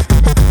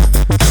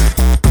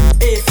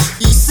 If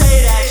you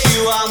say that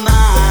you are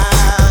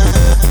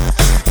mine,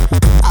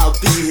 I'll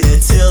be here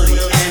till the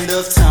end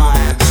of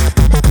time.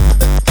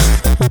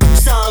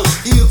 So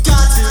you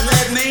got to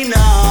let me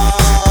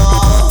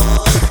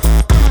know.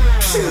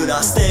 Should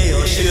I stay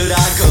or should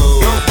I go?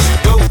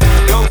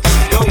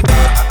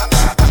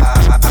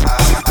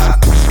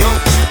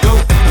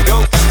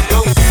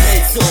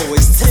 It's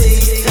always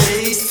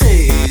tease,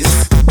 tease.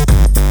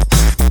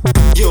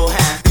 You're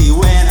happy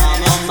when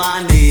I'm on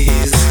my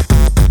knees.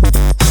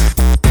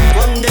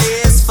 One day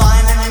is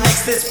fine and the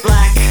next is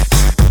black.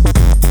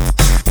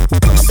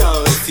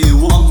 So if you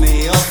want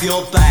me off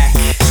your back,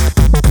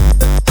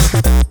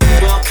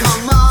 well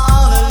come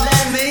on and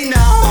let me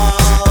know.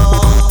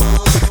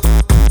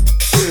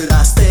 Should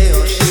I stay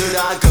or should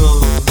I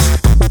go?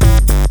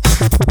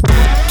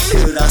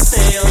 Should I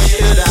stay or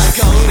should I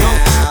go now?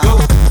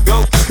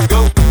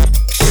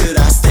 Should I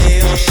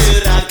stay or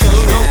should I go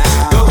now?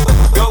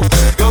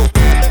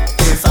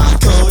 If I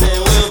go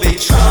there will be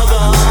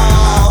trouble,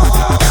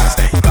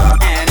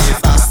 and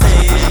if I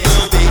stay it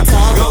will be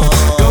double.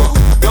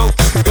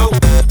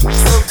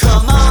 So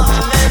come on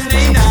and let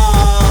me know.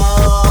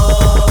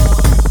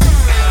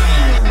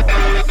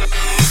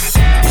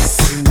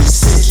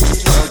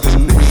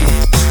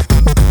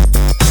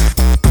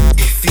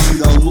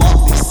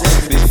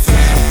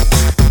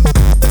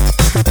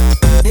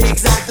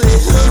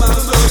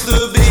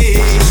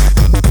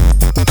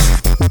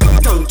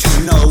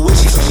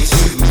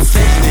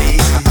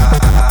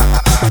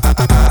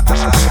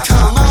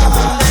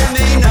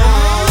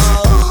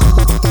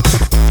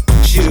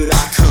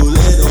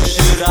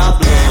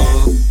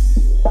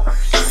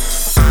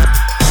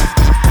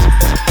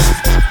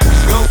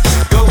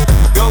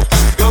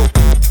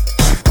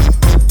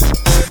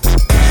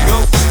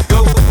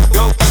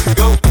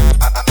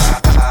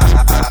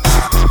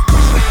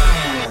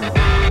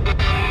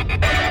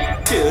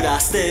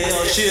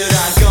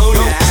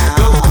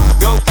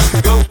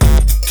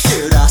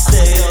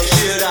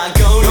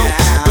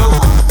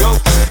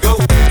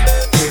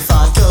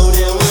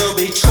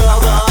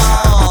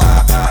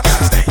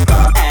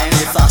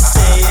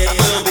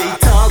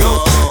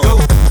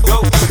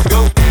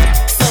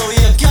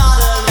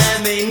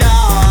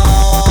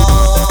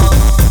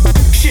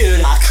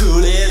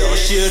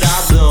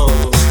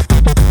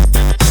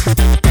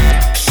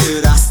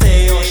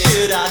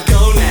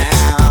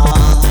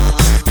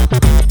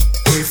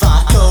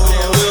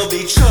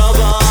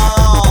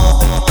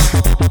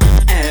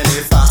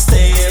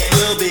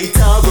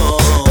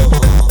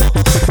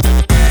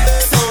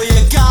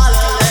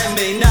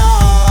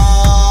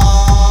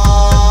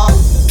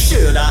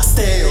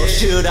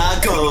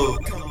 Malcolm.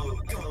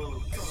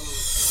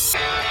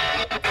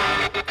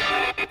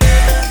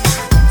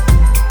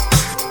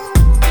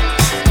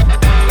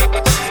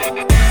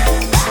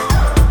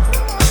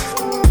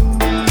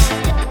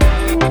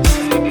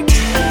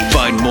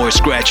 Find more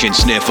Scratch and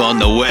Sniff on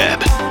the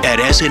web at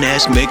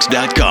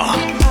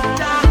snsmix.com.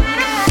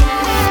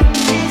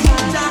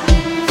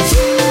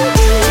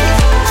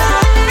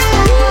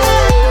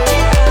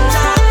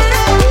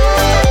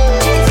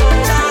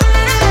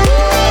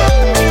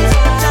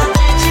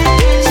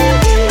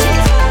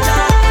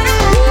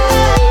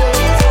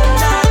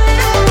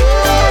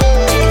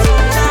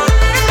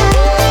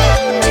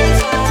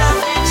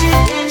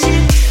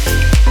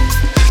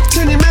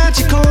 Turn your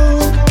magic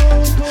on,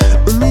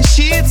 and then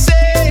she'd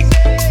say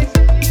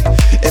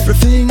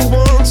everything you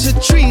want to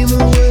dream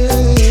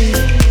away.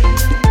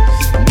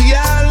 We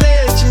are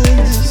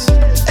legends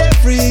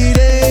every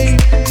day.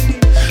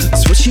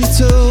 That's what she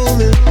told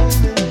me.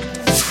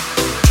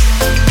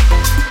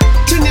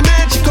 Turn your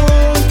magic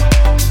on,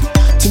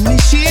 to me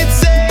she'd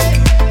say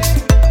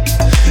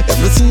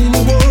everything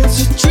you want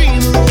to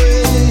dream away.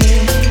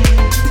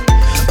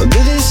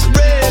 Under this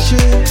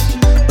pressure,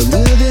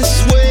 under this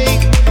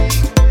weight,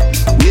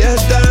 we are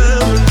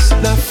diamonds.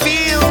 And I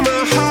feel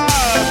my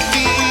heart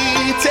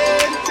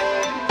beating.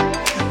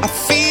 I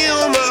feel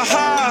my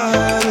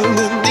heart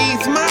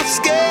underneath my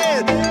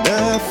skin.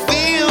 I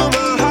feel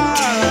my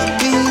heart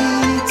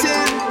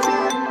beating.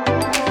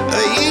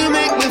 You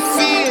make me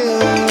feel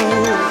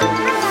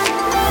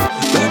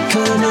like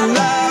I'm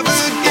alive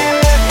again.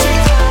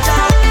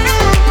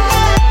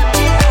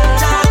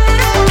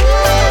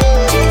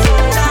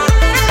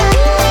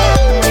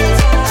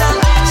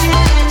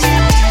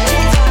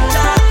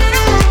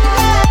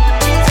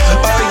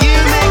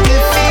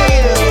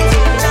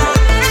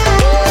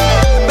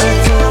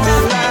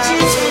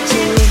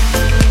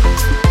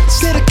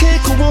 Said I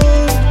can't go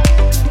on,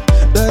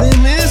 not in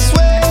this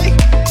way.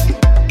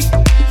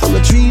 I'm a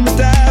dreamer,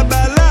 die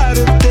by light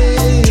of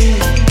day.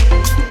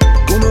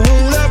 Gonna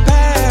hold up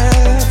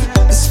half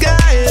the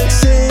sky and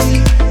say,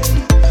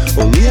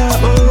 only I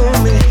own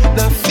me.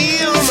 Now I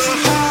feel my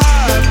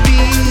heart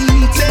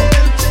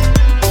beating.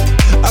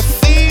 I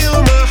feel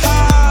my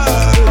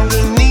heart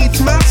underneath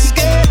my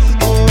skin.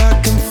 Oh, I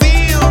can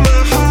feel my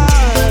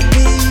heart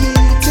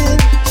beating.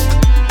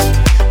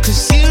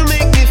 'Cause you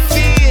make me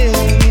feel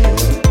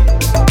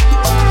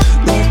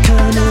like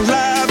I'm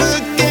alive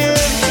again.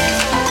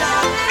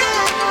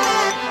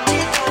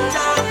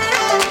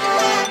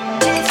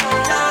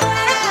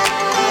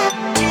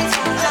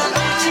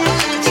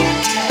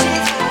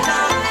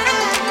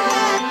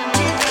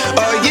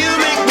 Oh, you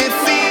make me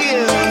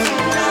feel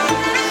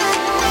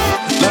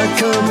like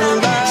I'm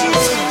alive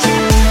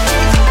again.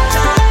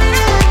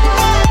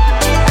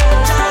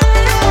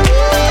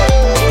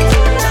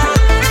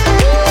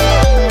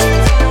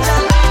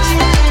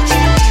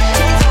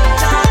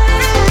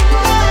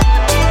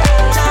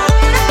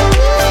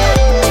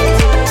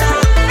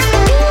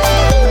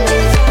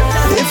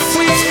 If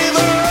we've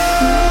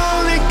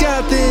only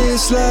got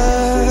this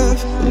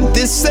life and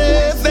this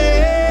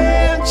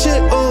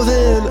adventure, oh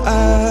then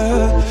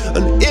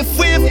and if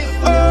we've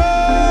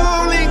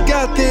only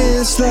got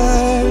this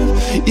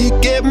life, you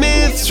get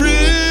me through.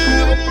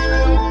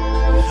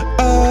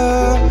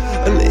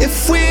 And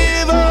if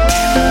we've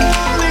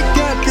only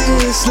got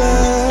this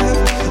life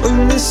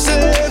and this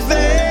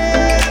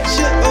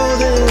adventure, oh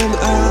then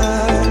I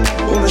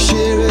wanna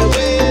share it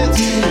with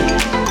you,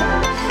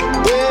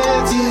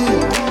 with you,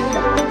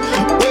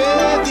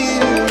 with you.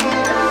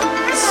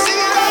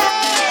 Sing it,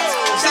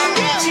 sing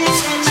it.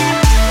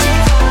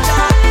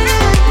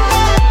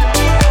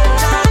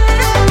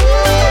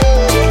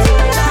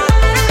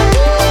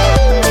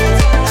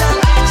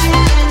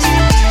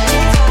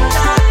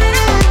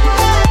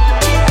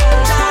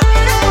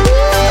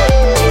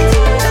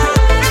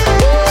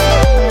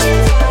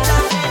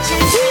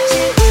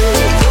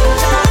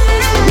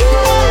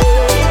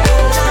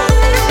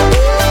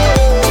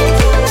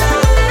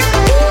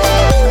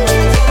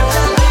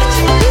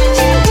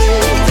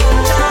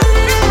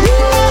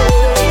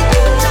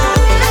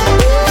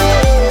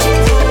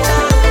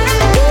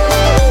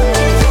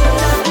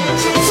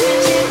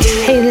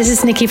 Hey, this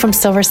is Nikki from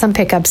Silver Sun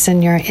Pickups,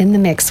 and you're in the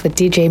mix with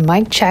DJ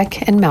Mike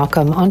Check and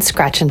Malcolm on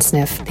Scratch and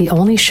Sniff, the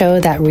only show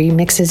that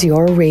remixes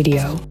your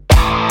radio.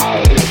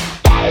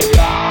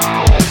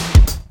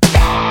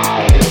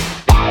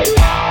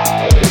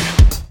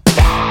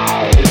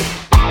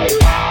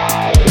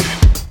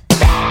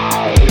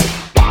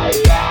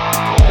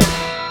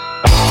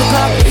 The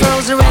clock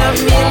throws around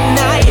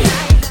midnight.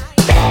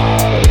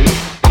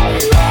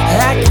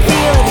 I can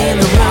feel it in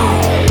the room.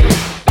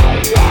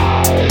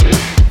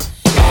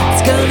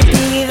 It's gonna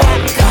be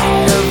that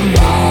kind of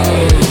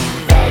mood.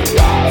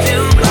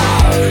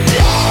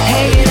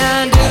 Hanging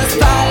under the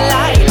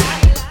spotlight.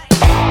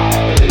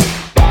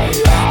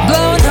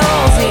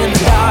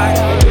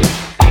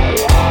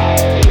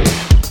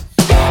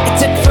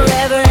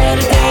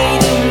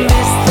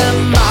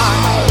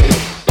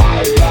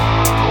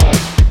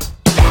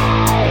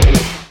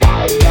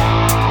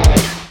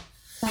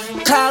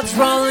 clouds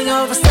rolling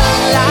over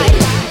sunlight.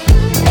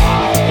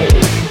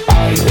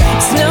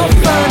 It's no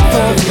fun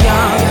for the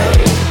young.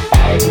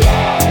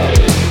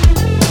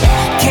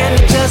 Can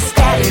you just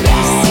at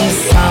least see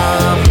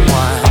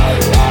someone?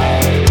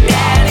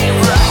 Daddy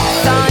Rock,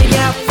 thawing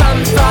out from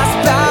the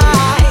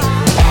frostbite.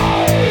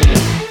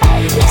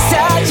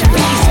 Such a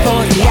feast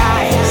for the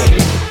eyes.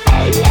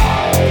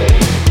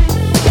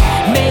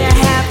 May I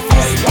have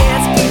this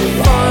dance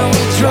before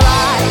we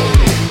try?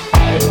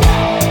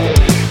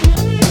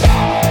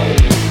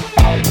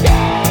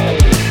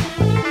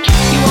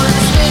 You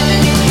wanna swim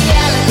in the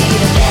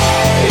alligator?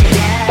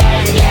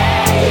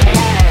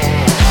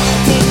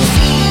 Take a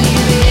seat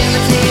in the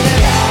imitator.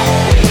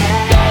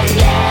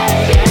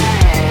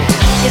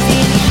 Is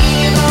it a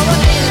hero or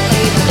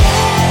imitator?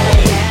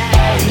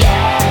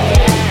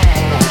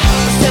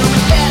 So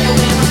much better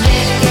when we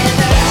stay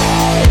together.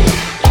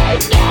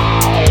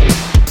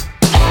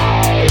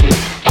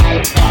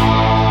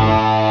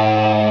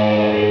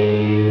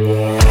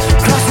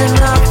 Crossing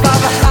up all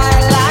the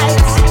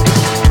highlights.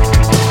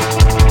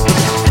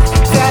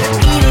 Got it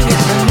eating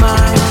at my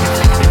mind.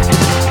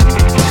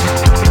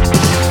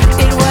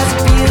 It was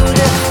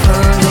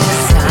beautiful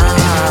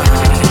design.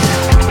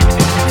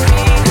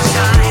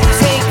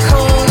 Take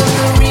hold of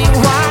the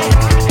rewind.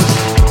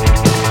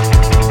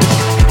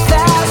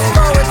 Fast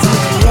forward to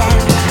the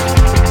end.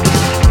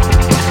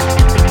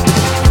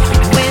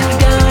 When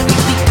done,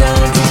 you've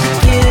begun to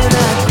begin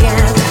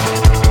again.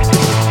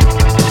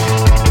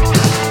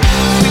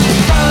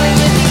 Falling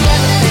in the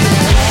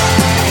elevator.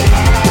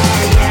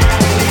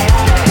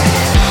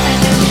 I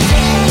know you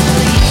take me to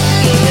the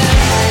east.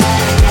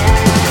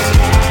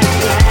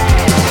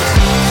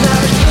 Not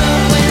as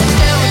good when it's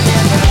down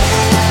together.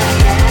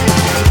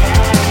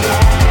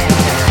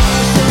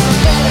 So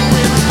much better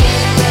when we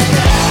stay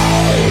together.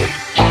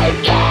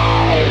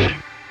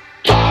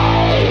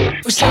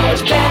 We're so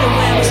much better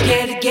when we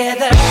stay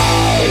together.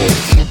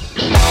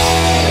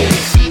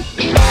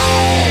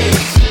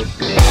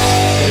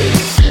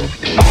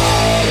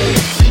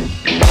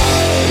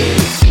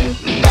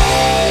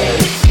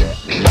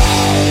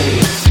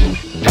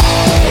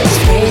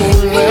 Spring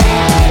will,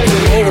 you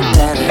made it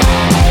better.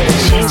 It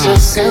changed so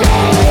soon,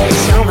 made it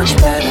so much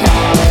better.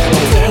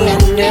 The thing I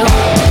knew,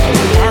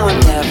 now and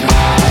never.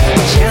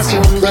 A chance to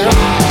bloom,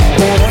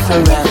 better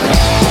forever.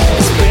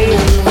 Spring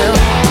will,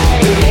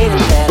 you made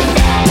it better.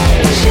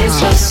 It changed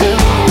so soon,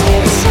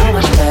 made it so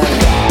much better.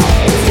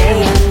 The thing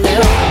I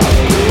knew,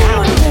 now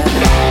and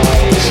never.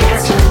 A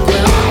chance to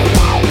bloom.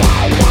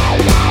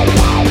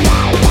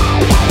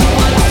 You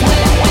wanna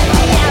swim with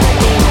the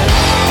alligator?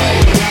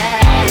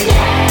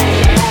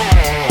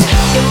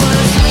 You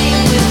wanna swing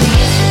with the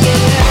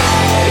instigator?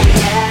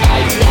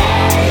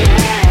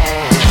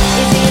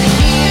 Is it a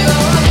hero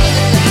or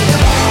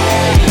imitator?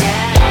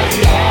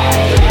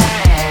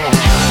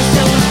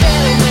 So much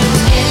better when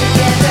we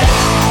stay together.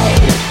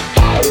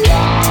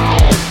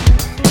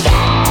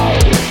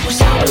 We're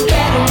so much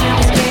better when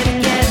we stay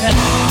together.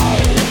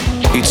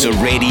 It's a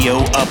radio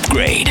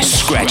upgrade,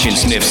 scratch and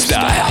sniff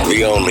style.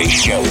 The only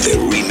show that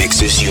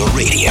remixes your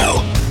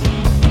radio.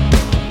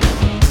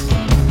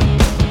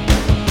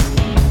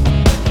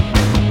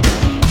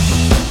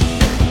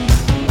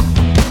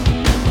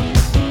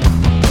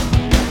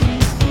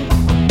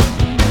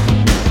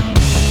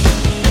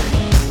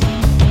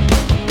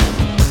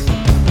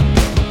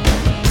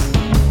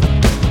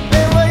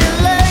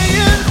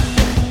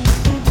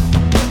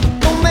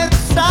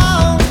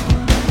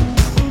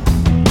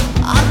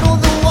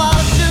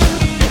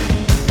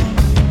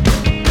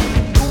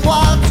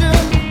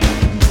 Watching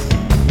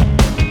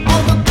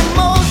all the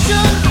commotion.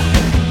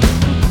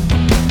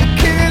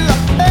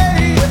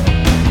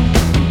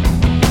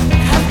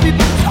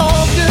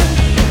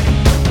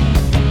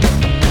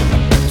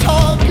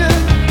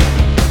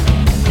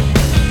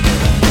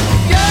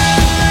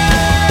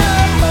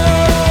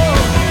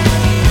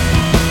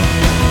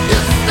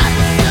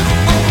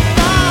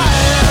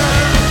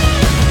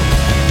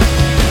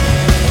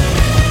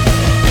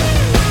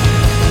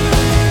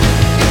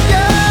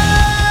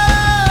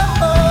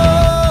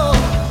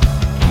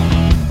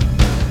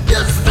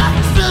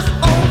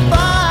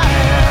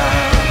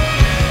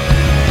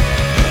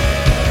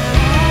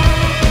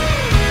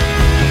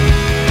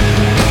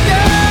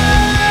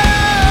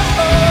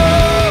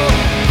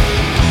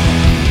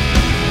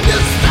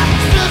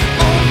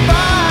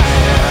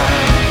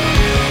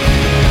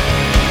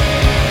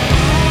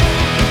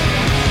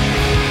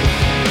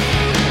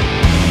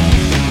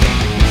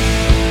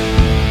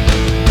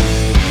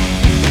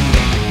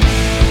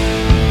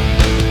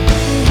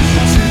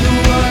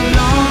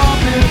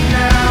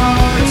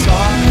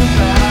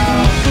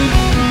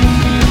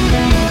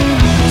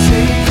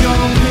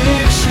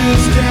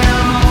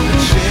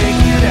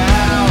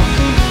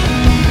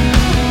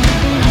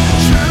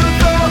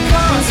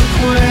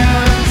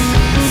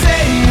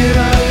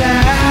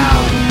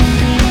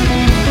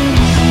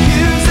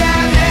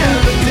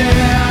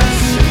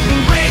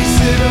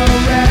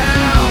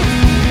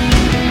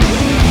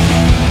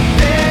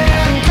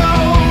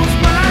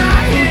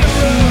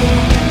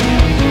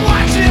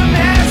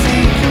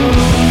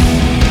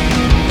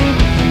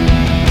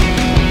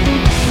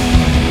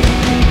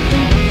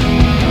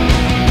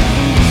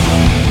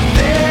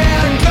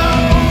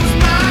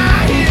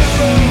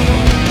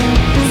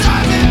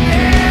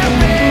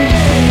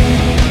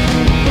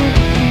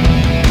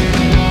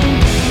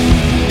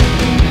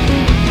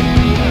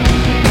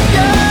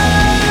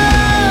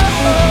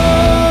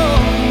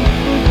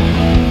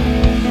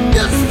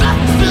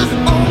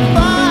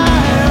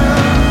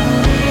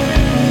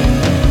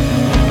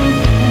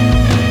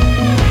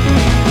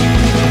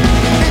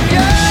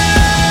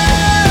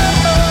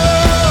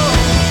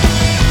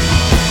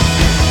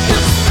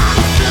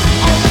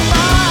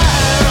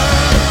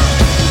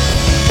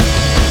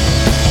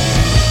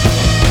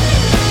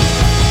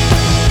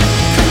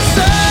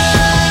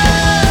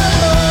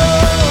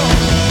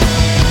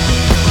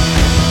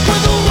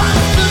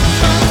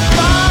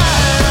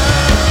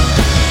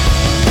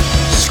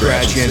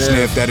 Scratchy and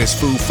Sniff. That is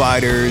Foo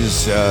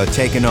Fighters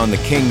taking on the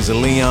Kings of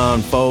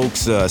Leon,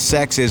 folks.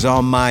 Sex is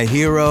on My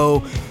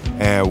Hero.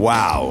 And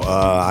wow,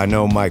 I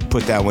know Mike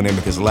put that one in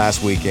because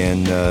last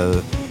weekend,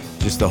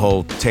 just the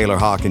whole Taylor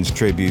Hawkins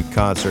tribute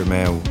concert,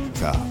 man.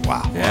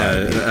 Wow.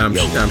 Yeah,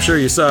 I'm sure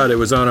you saw it. It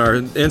was on our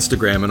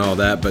Instagram and all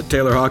that, but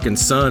Taylor Hawkins'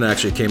 son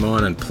actually came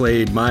on and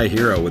played My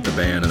Hero with the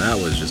band, and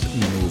that was just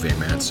moving,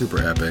 man.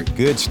 Super epic.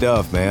 Good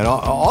stuff, man.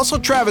 Also,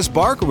 Travis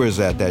Barker was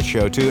at that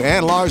show, too,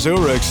 and Lars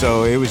Ulrich,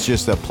 so it was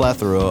just a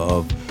plethora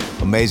of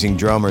amazing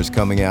drummers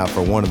coming out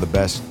for one of the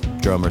best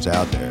drummers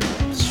out there.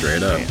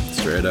 Straight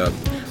up.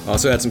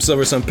 Also had some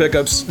Silver Sun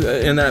pickups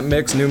in that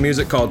mix. New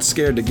music called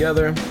Scared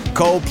Together.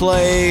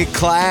 Coldplay,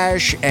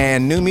 Clash,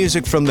 and new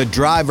music from the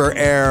Driver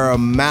era.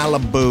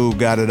 Malibu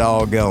got it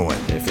all going.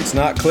 If it's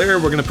not clear,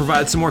 we're going to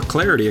provide some more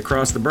clarity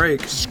across the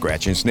break.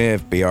 Scratch and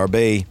Sniff,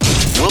 BRB.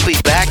 We'll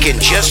be back in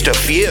just a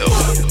few.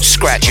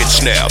 Scratch and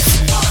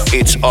Sniff.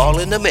 It's all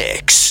in the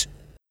mix.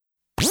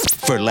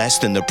 For less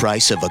than the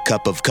price of a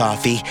cup of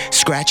coffee,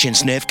 Scratch and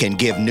Sniff can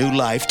give new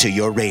life to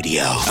your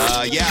radio.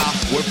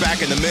 We're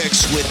back in the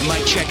mix with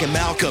Mike Check and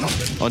Malcolm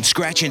on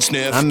Scratch and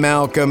Sniff. I'm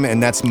Malcolm,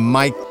 and that's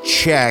Mike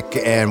Check.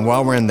 And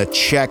while we're in the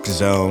check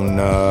zone,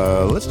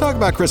 let's talk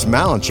about Chris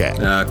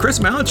Malinchak. Chris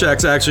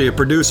Malinchak's actually a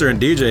producer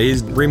and DJ.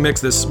 He's remixed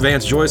this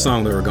Vance Joy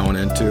song that we're going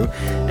into.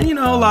 And you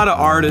know, a lot of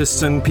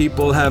artists and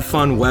people have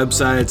fun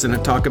websites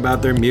and talk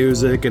about their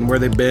music and where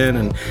they've been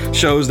and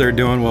shows they're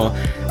doing. Well,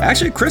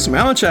 actually, Chris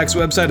Malinchak's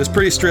website is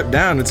pretty stripped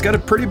down. It's got a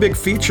pretty big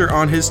feature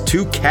on his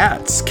two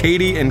cats,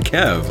 Katie and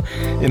Kev.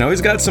 You know,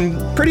 he's got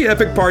some pretty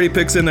epic party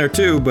pics in there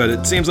too, but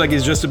it seems like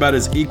he's just about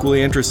as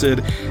equally interested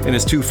in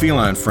his two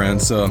feline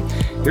friends. So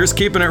here's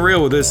keeping it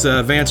real with this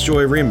Vance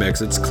Joy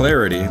remix. It's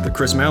Clarity, the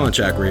Chris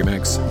Malinchak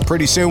remix.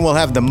 Pretty soon we'll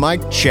have the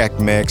Mike Check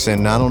mix,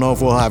 and I don't know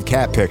if we'll have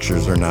cat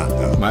pictures or not,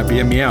 though. Might be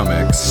a meow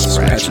mix.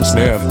 Scratch and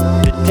Sniff.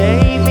 The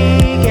day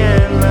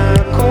began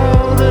like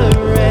all the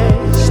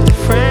rest, a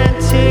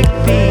frantic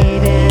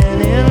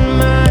beating in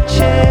my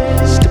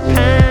chest, a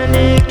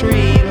panicked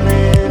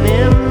reeling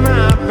in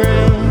my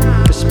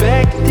brain,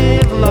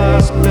 perspective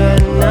lost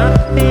but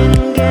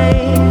nothing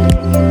gained.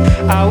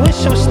 I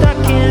wish I was stuck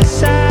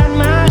inside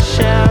my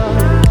shell.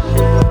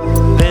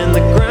 Then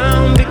the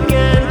ground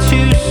began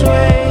to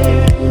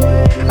sway.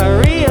 I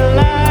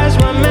realized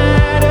what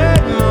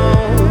mattered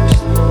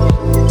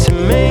most to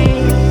me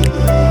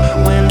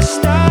when the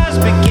stars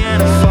began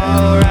to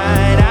fall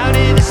right out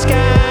of the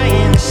sky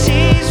and the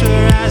seas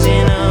were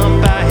rising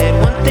up. I had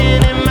one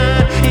thing in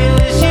mind. It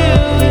was you,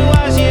 it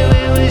was you,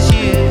 it was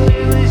you,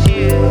 it was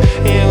you,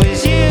 it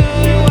was you,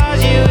 it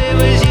was you, it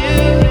was you,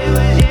 it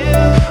was you.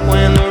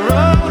 When the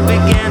road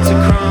began to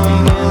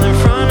crumble in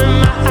front of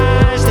my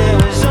eyes, there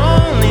was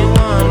only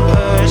one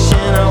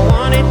person I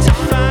wanted to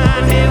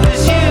find. It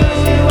was you,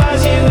 it was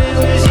you, it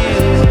was you,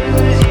 it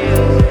was you,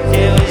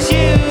 it was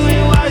you,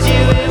 it was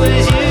you, it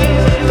was you,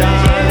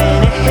 darling.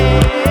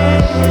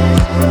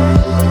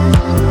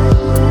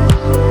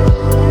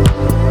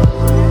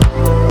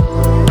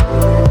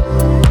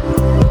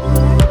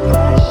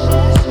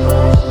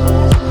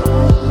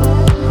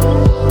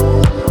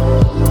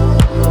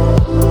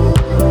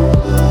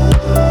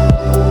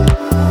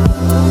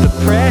 The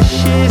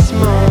precious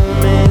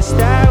moments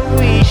that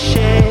we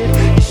shared,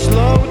 you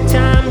slowed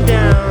time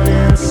down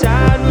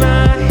inside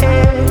my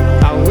head.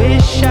 I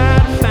wish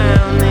I'd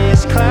found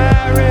this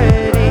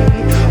clarity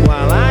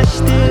while I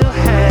still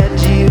had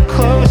you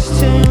close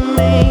to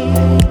me.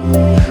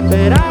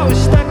 But I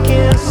was stuck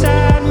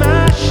inside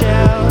my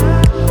shell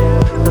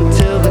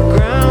until the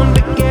ground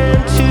began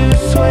to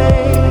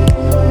sway.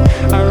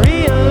 I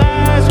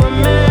realized what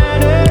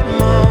mattered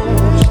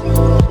most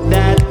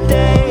that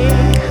day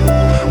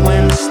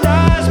when the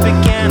stars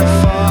began to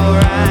fall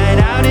right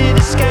out of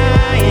the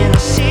sky and the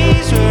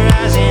seas were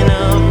rising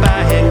up.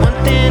 I had one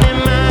thing in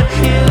mind.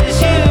 It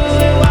was you,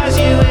 it was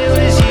you, it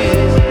was you,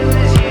 it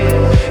was you,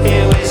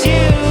 it was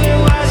you, it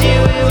was you,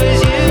 it was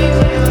you,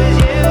 it was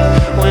you.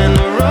 When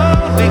the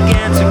road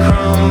began to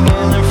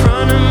crumble in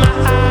front of my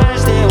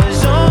eyes, there was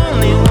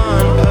only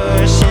one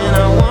person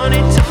I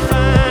wanted to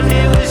find.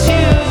 It was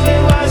you,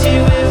 it was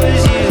you, it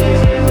was you,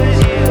 it was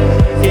you,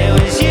 it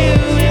was you,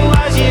 it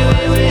was you,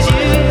 it was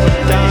you,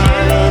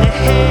 darling.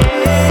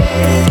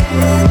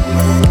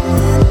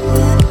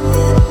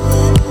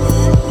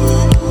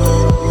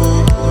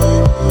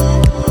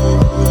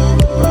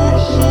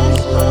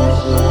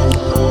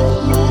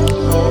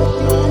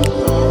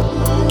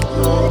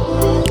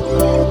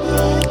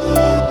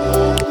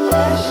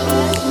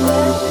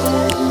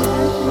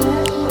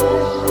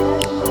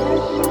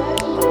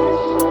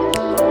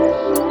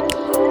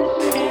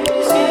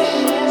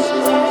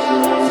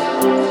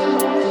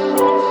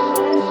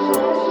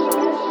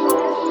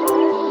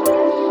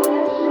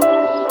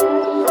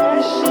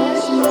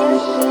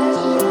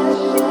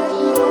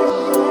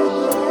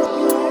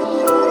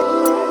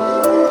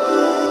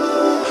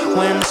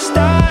 When the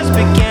stars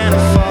began to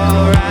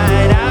fall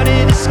right out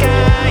of the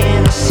sky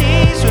and the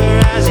seas were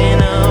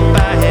rising up,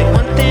 I had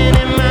one thing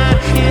in mind.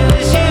 It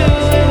was you,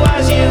 it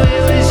was you,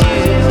 it was you,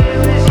 it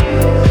was you,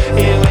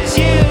 it was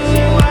you,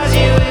 it was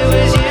you, it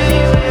was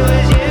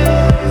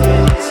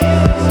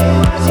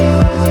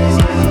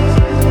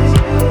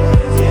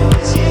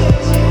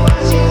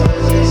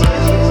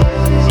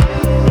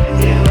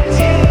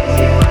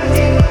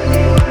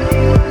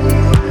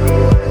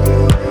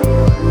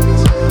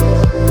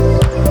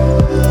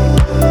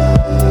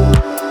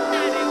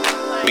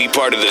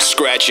part of the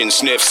Scratch and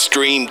Sniff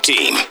stream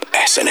team.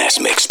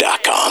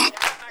 SNSMix.com.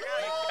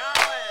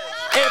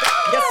 If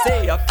you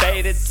see a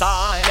faded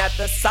sign at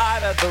the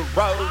side of the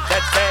road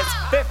that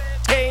says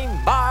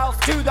 15 miles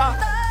to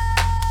the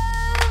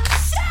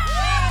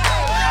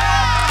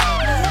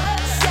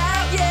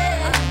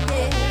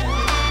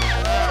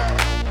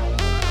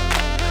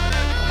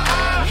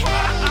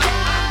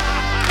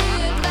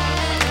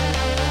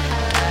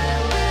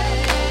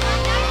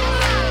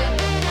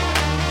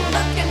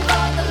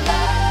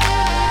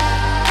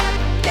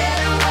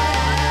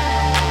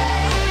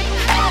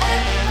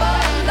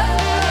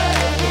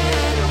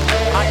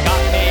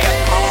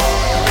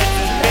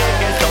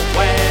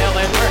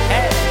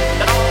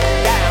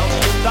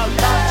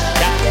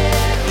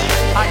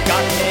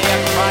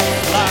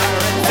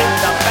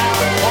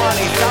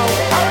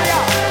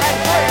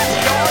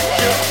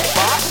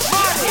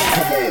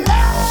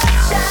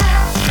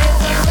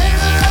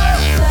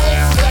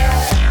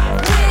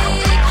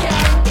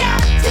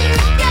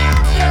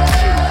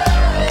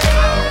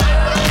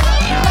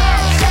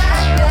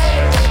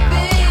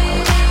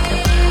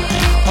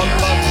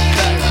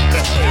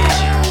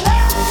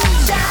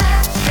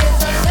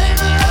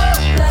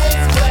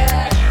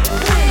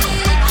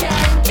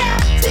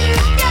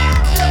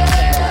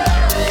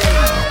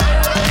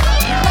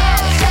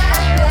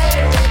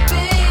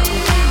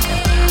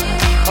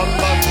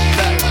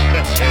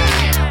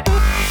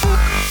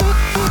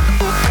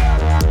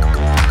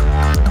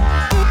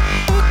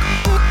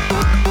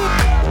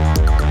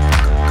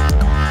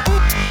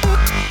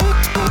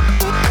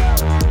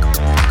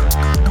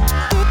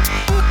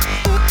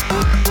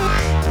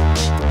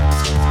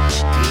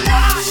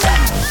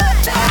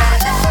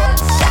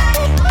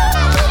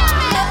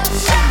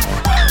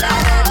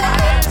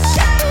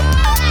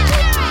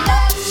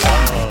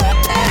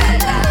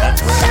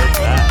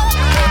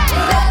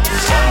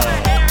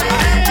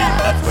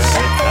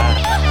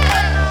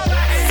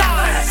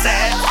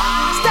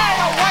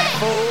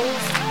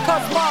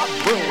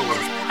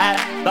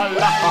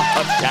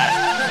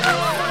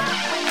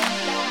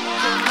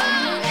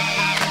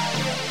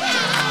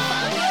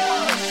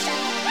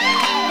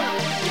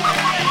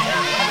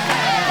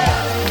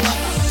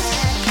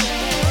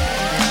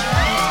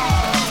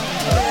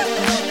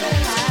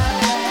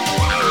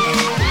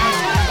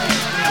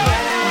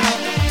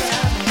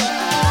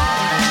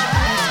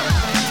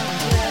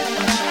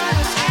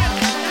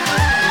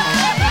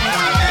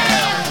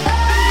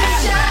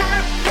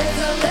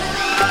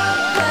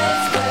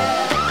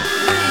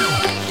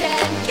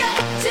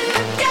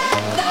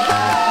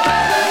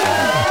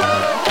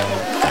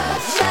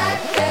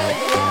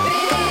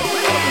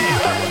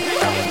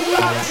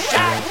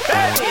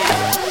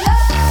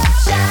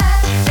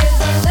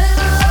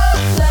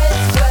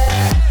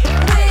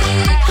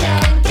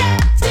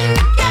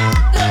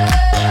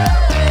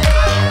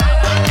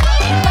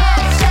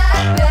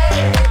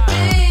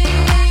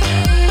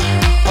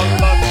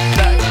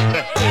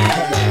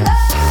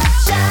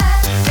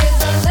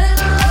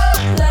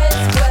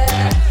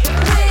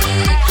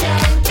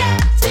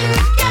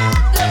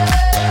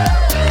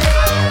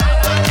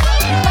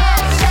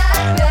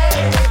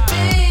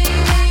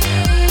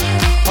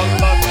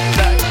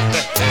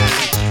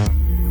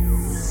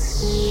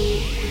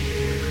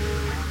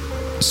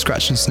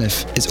Scratch and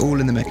Sniff is all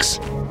in the mix.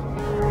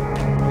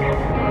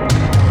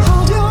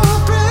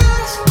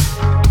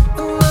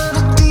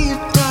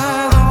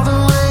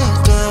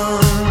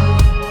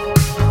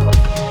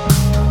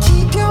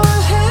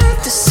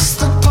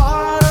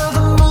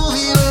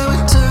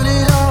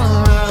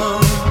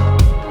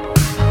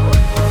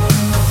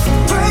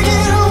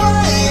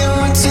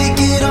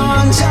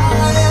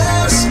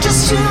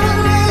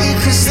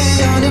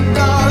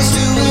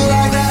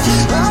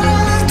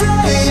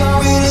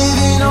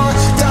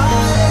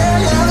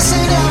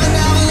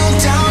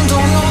 Down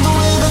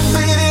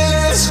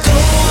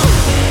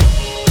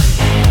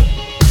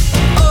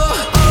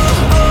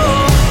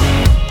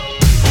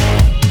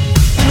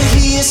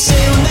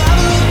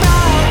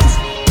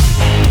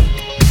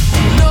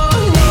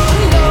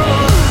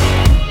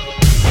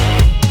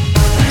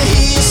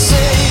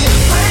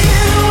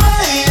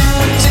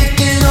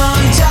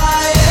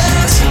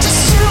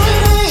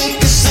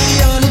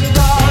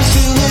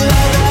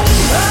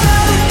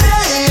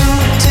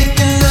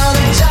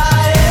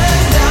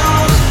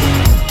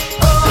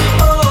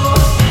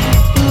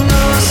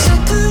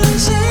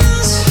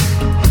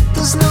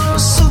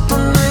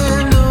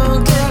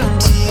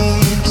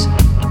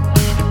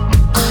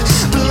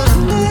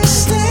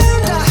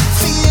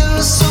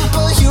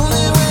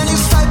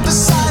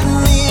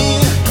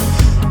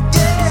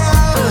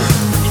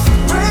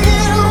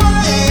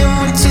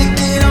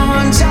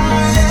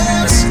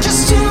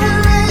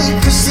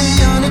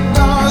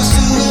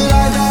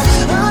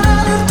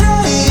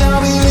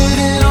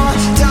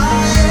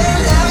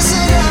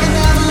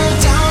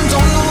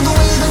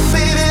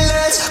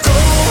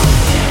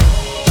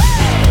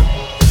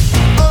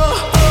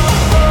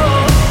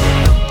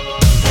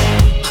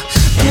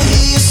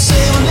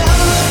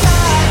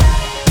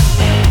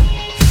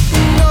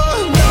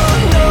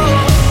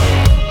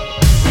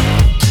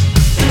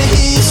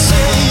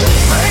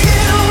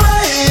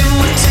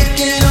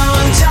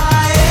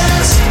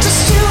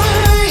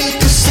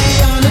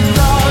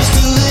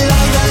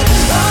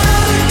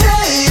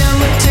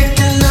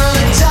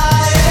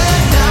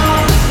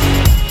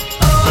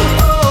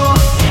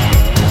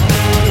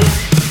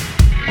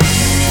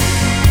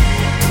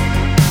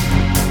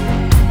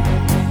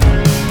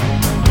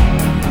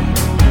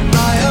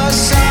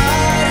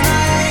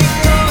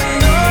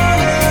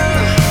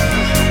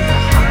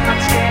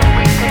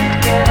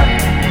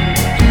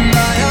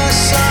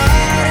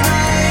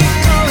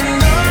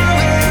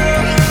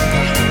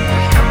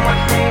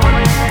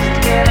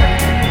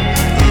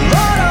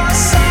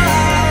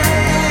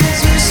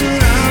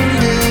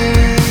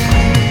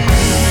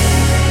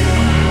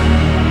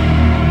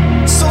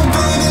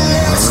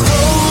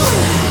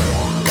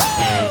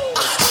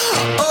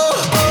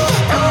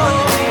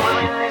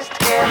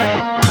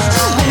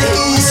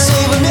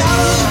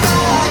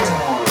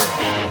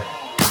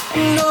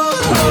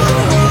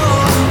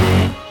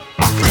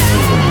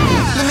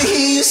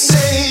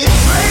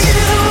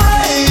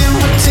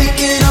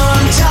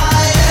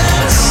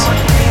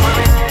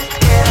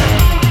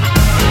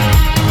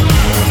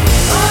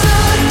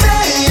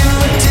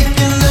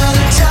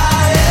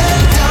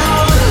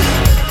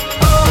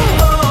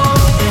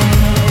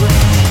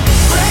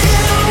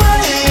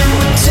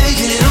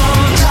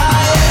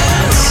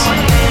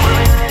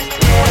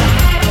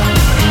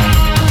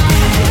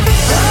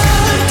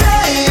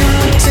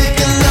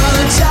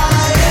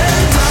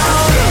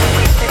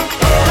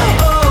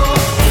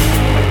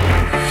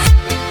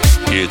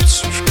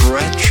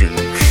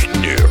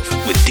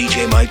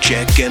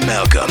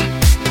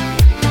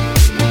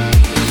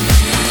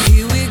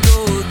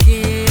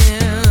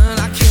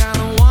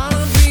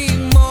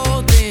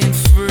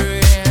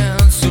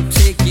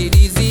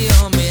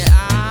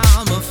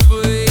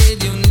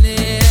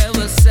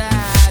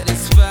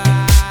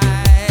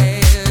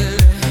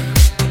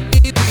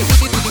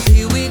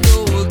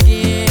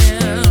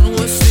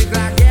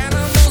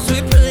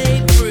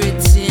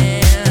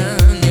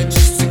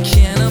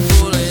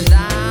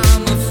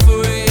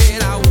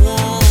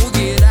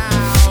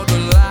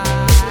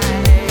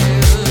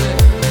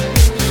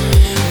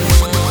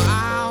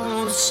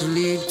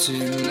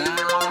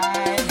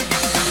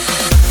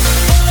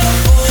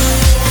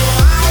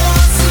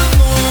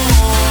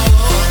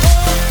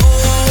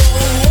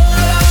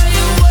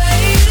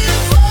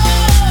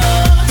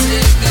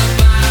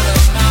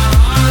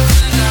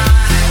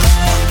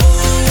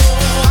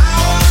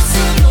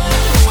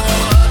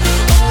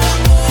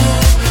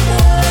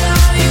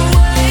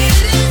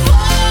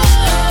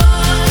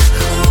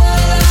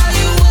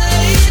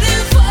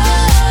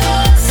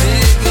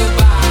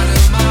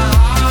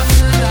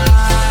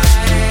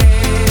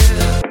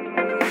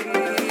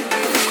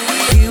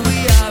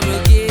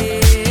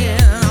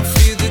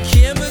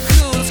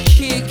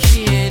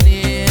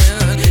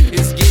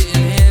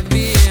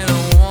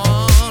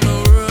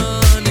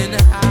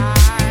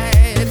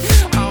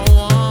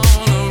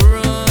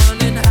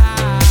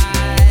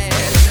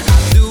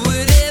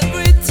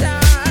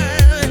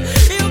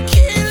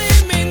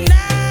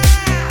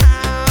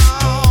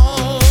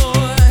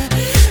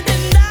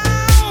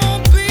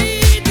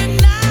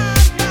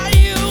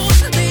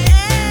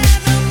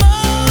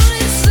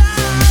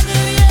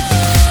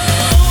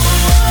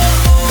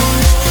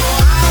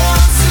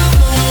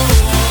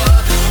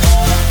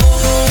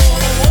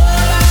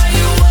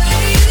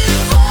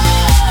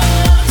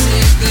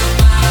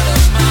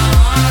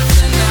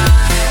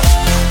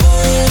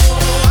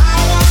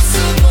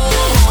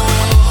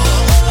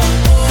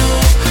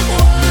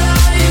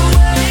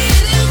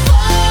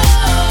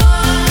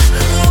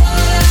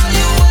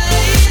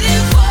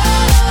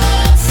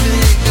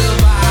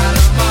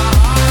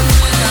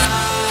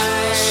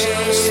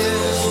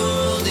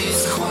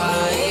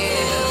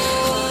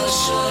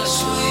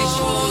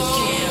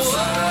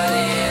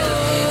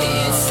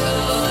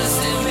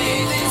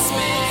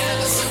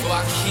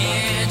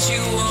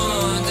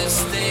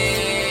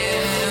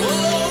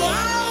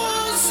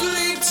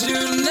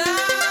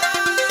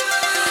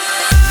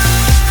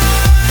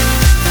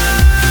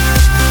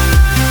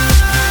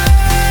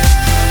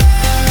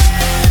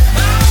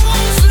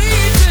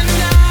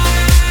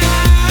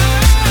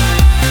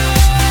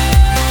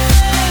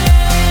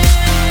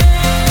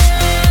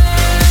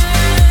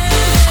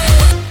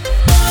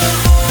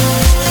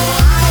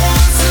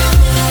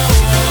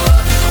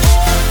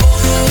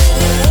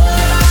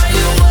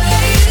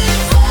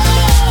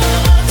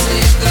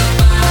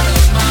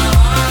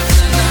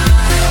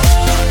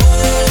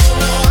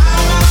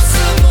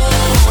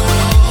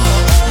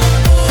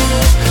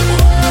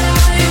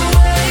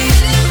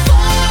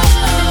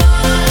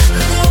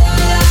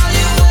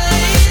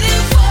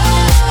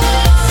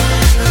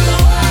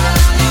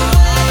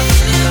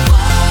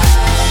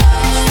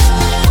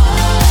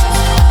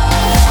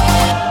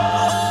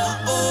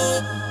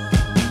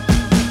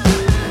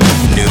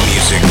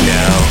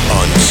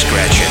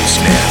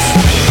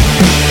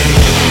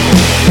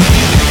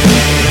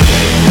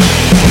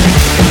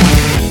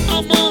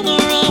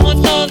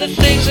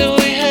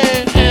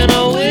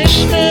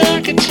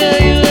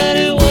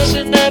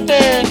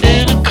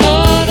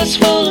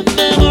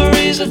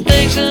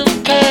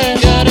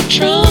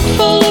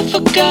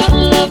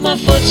forgotten, left my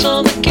foot's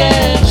on the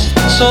gas.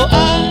 So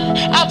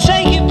I'll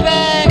take you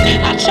back,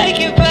 I'll take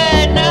you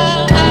back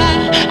now.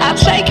 I'll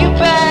take you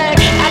back,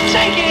 I'll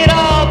take it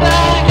all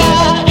back.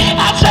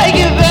 I'll take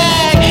it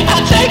back,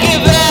 I'll take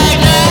it back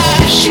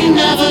now. If she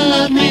never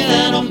loved me,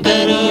 then I'm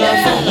better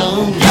off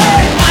alone.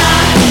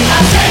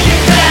 I'll take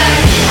it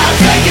back, I'll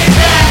take it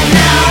back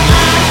now.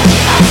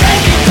 I'll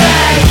take it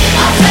back,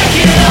 I'll take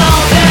it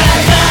all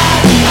back.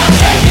 I'll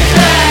take it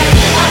back,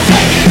 I'll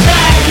take it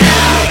back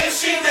now. If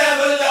she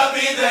never loved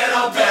me, then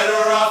I'm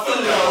better off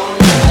alone.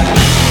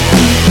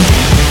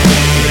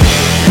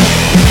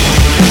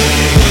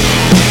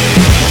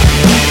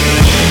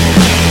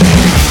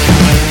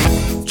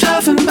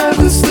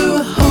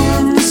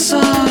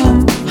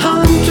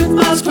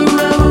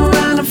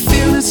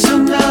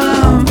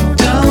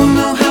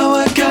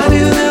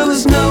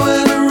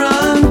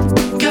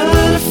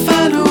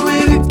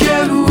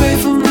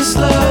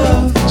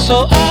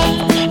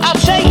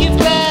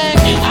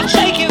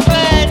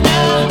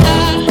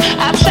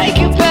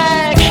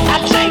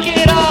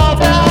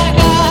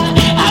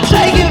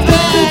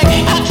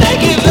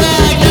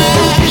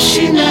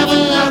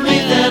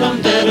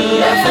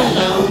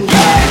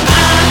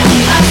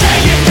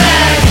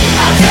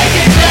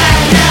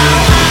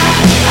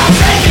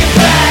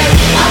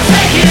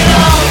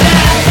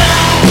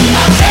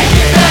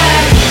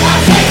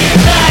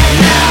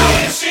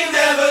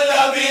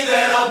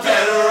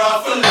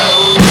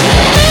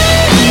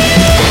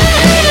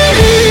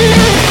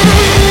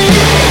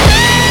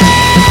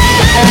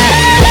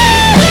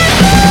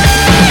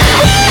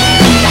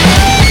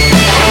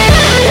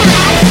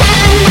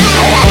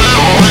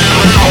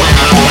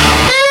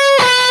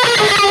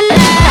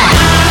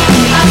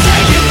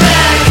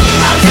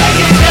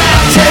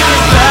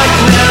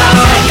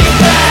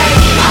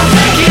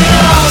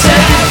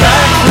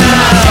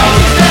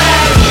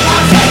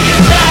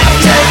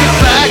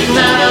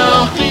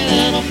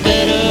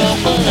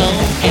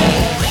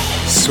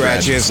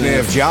 and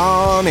Sniff.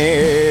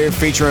 Johnny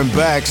featuring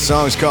Beck.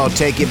 Song's called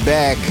Take It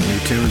Back. New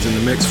tunes in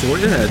the mix for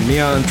you. Had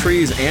Neon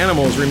Trees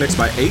Animals remixed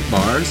by 8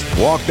 Bars.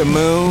 Walk the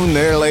Moon,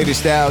 their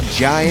latest out,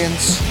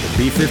 Giants.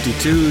 The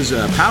B-52's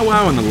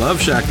Powwow and the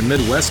Love Shack, the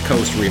Midwest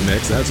Coast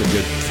remix. That's a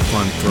good,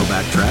 fun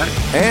throwback track.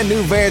 And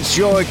new Vance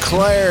Joy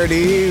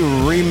Clarity,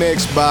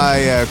 remixed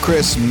by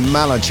Chris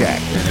Malachak.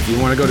 And if you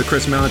want to go to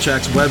Chris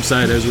Malachak's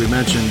website, as we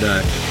mentioned,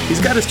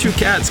 he's got his 2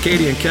 cats,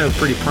 Katie and Kev,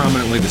 pretty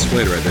prominently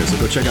displayed right there. So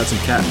go check out some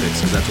cat pics,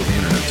 because that's what the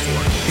internet's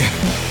for.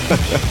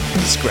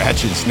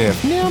 Scratch and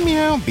Sniff. Meow,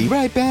 meow. Be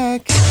right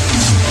back.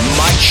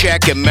 Mike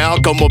Check and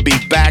Malcolm will be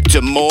back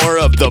to more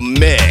of the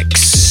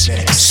mix.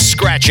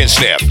 Scratch and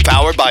Sniff,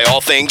 powered by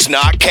All Things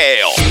Not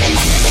Kale.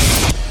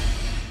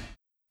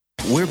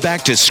 We're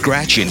back to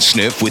Scratch and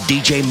Sniff with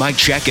DJ Mike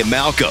Check and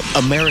Malcolm,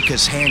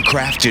 America's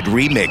handcrafted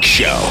remix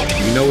show.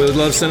 You know we would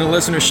love sending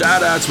listener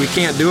shout-outs. We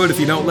can't do it if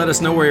you don't let us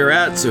know where you're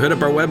at, so hit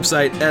up our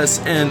website,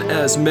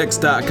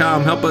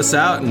 snsmix.com. Help us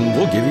out, and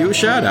we'll give you a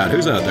shout-out.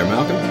 Who's out there,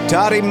 Malcolm?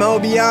 Toddy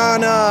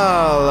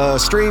Mobiana,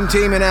 stream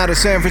teaming out of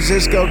San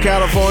Francisco,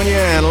 California,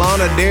 and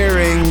Lana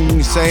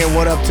Deering saying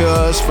what up to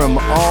us from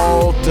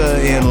Alt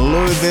in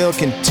Louisville,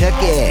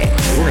 Kentucky.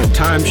 We're going to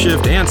time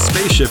shift and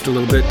space shift a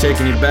little bit,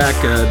 taking you back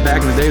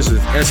in the days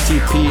with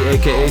STP,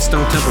 aka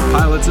Stone Temple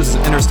Pilots. This is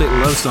Interstate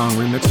Love Song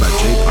remixed by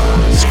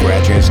J-Pop.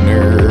 Scratch his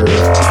nerve.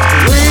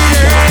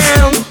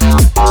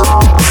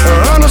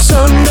 On a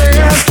Sunday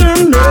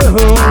afternoon,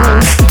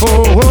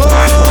 oh,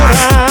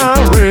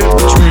 I read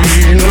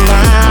between the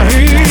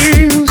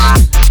lines,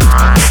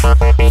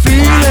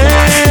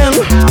 feeling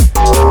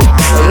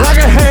like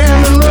a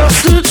hand that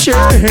loves to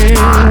change.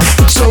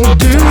 So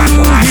do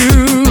you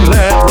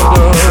let the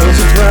doors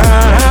reply?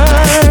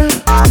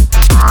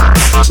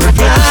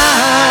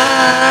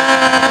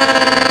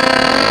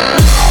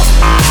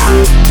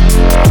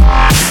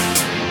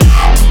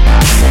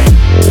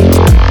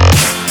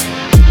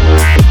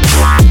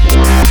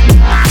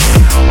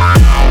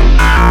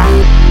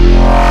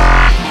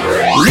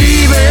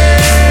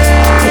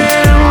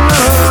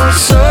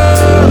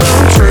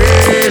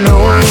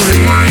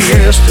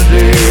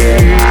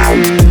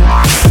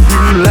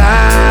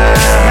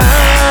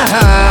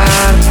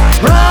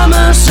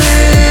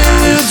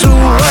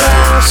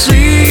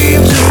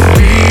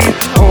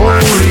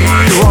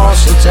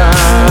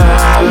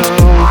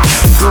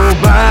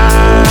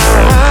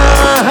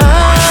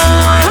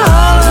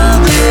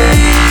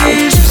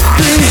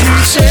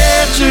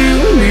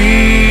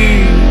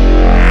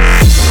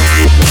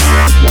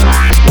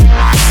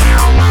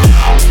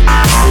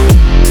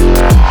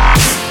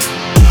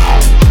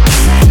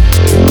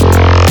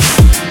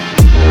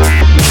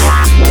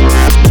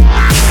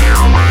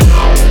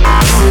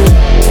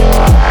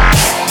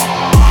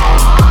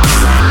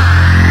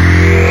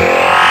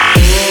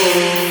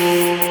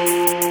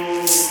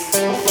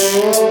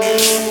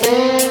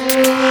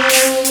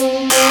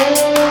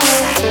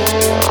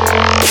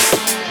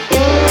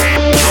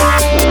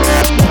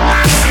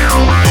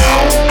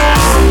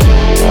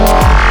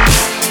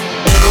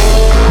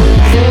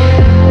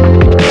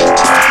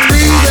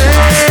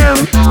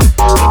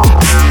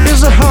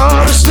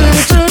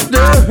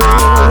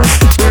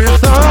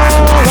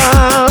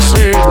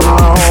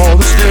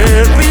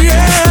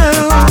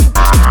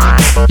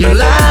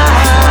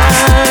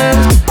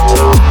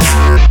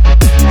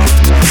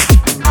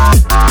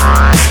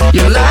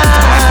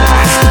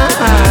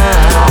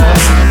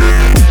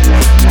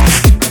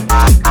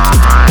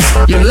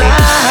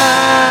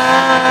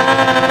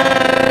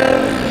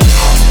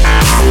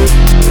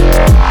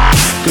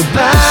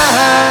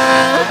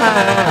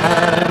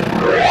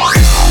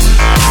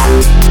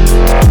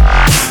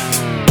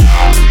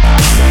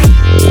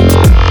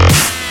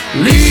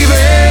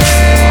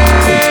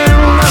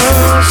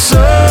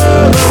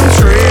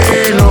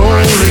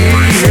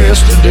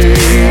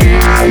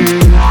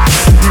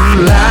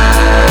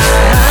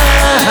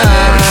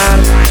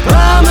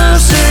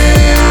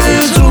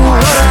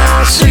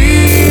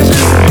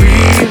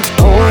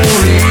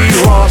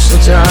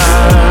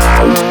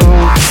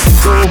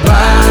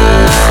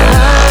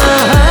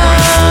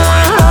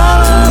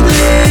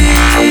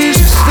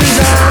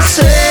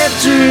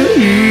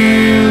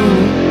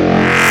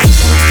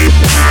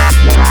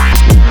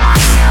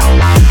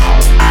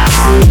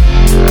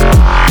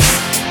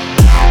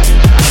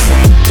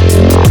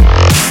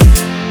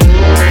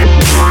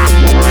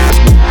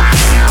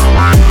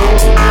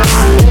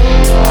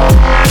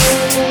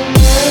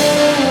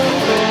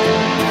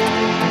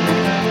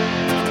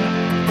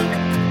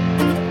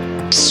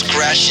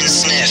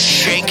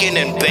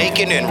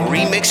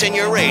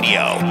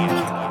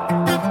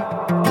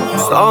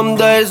 Some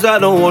days I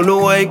don't wanna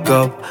wake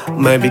up.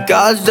 Maybe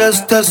God's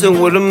just testing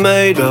what I'm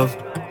made of.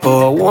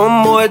 Pour one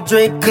more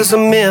drink cause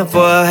I'm in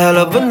for a hell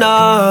of a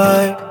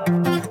night.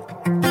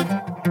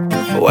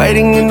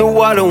 Waiting in the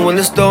water when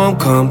the storm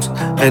comes,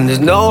 and there's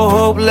no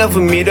hope left for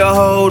me to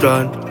hold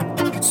on.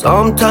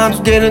 Sometimes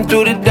getting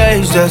through the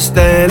days just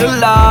staying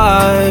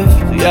alive,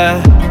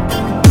 yeah.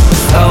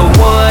 I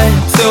want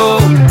to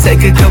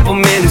take a couple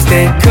minutes,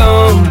 then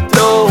come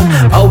through.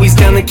 Always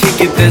gonna kick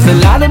it, there's a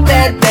lot of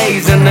bad days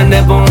days, and I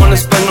never wanna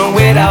spend them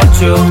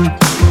without you.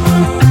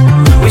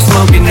 We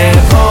smoking that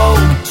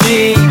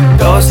OG,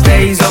 those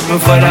days open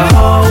for the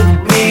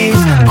homies.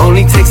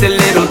 Only takes a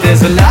little,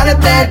 there's a lot of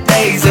bad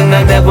days, and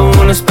I never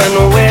wanna spend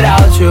them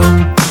without you.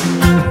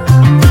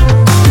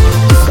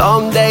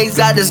 Some days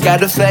I just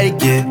gotta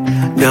fake it.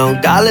 No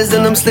dollars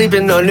and I'm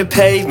sleeping on the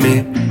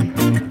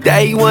pavement.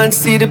 Day one,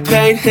 see the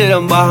pain hit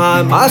 'em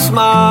behind my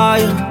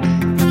smile.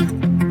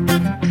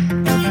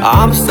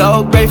 I'm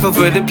so grateful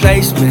for the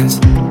placements.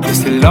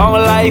 It's a long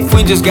life,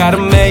 we just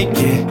gotta make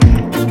it.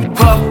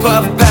 Puff,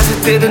 puff, pass it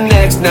to the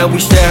next. Now we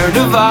sharing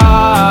the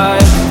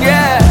vibe,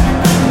 yeah.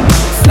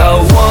 So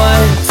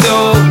 1,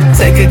 2,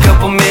 take a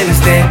couple minutes,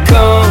 then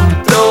come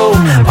through.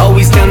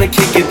 Always gonna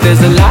kick it,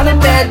 there's a lot of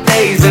bad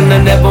days, and I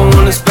never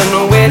wanna spend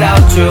them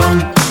without you.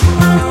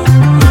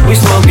 We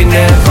smoking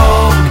that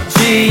OG,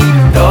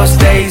 those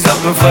days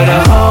open for the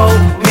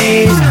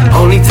homies.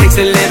 Only takes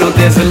a little,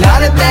 there's a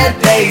lot of bad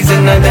days,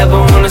 and I never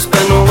wanna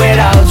spend them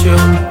without you.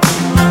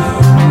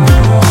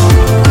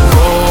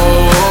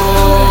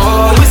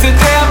 Oh, it's a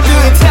damn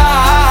good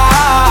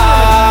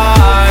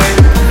time.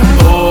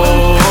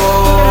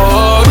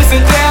 Oh, it's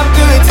a damn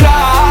good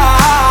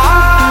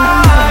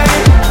time.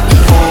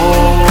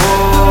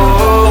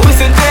 Oh,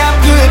 it's a damn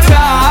good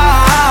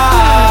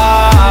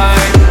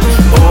time.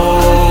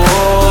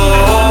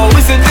 Oh,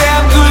 it's a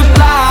damn good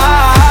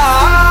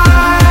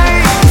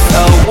life.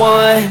 So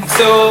 1,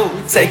 2,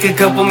 take a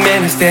couple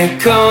minutes, then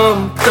come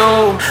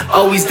through.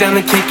 Always down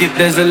to kick it,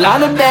 there's a lot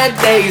of bad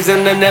days,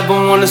 and I never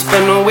wanna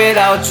spend them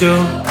without you.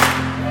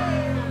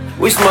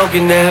 We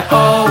smoking that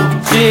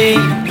OG,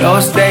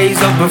 those days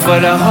open for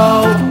the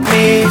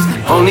homies.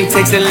 Only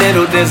takes a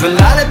little, there's a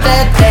lot of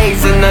bad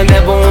days, and I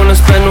never wanna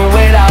spend them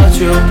without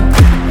you.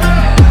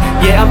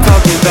 Yeah, I'm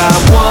talking about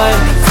 1,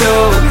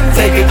 2,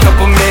 take a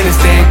couple minutes,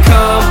 then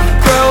come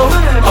through.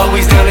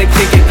 Always down to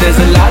kick it, there's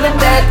a lot of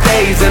bad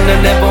days, and I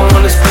never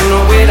wanna spend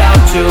them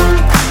without you.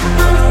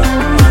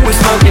 We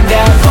smoking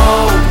that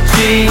OG,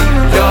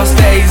 those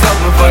days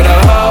open for the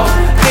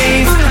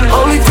homies.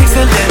 Only takes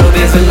a little,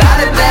 there's a lot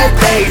of bad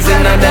days,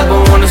 and I never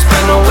wanna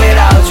spend them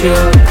without you.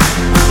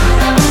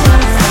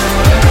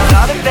 A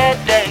lot of bad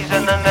days,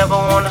 and I never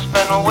wanna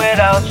spend them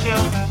without you.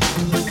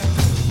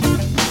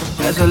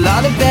 There's a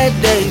lot of bad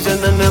days, and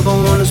I never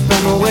wanna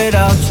spend them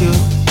without you.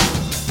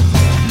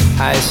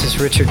 Hi, this is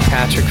Richard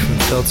Patrick from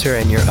Filter,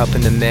 and you're up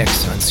in the mix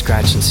on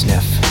Scratch and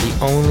Sniff, the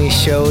only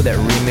show that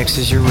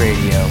remixes your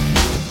radio.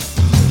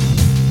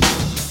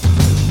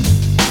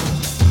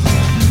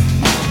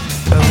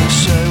 I wish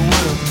I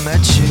would've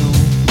met you.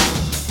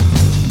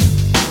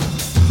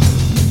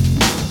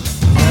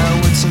 Now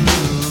it's a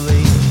little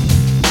late.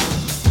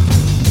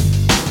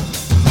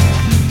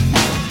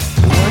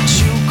 What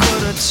you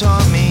could've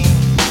taught me,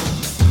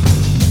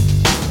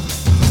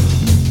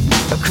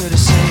 I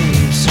could've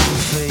saved some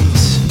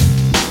face.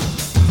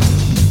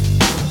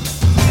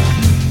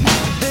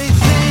 They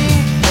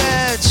think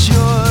that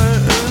your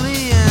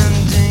early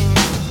ending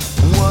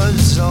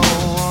was all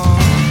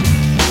wrong.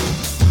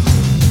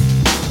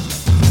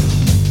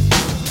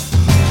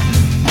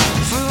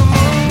 For the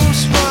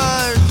most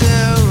part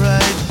they're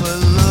right, but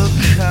look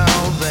how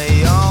they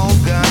all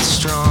got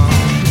strong.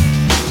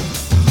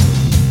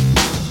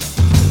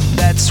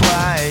 That's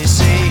why I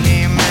say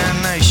amen,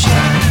 I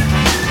shine.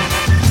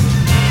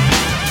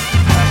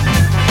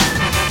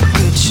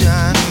 Good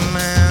shot,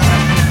 man.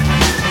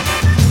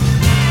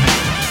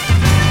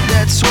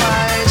 That's why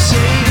I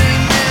say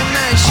amen,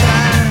 I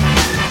shine.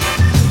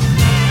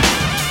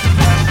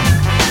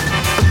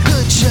 A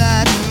good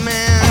shot,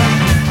 man.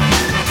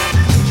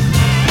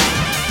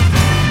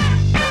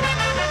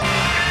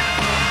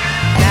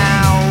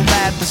 Now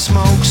that the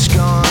smoke's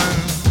gone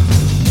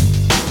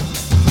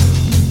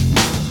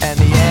and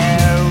the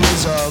air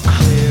is all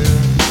clear,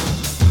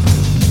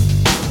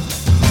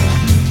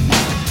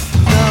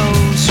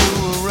 those who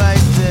were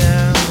right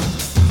there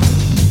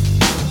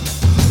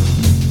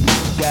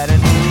got a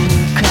new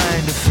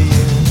kind of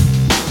fear.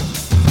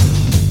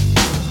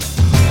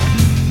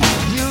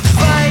 You'd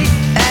fight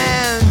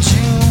and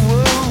you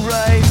were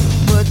right,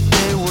 but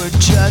they were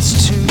just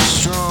too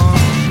strong.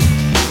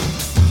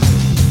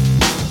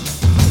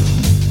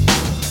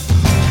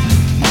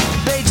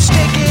 They'd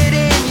stick it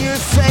in your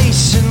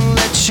face and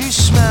let you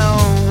smell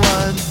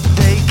what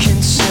they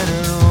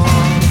consider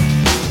wrong.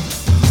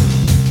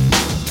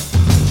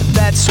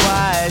 That's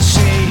why I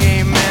say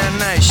amen,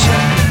 I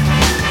shine.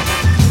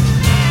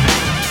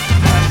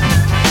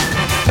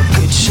 A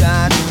good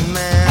shot,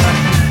 man.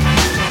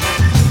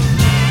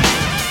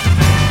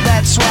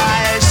 That's why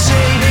I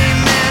say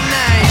amen,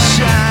 I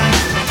shine.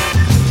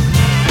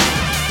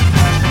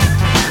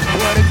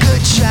 What a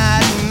good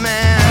shot,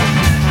 man.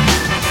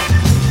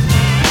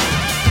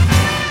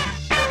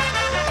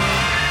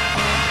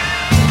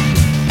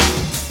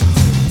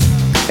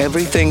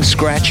 Everything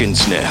Scratch and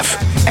Sniff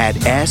at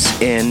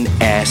snsmix.com.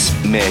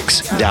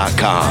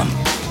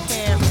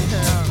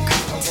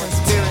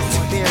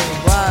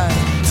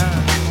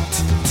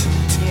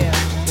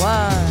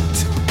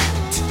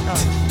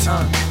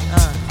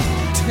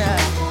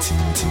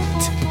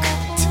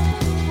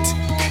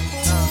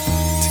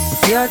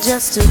 You're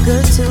just too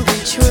good to be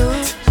true.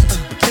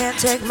 Can't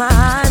take my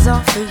eyes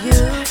off of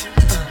you.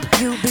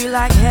 You be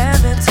like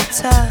heaven to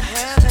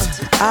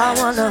touch. I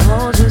wanna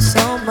hold you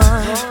so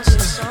much.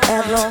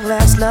 At long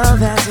last, love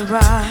has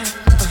arrived,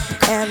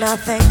 and I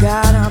thank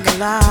God I'm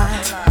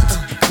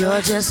alive.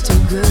 You're just too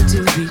good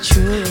to be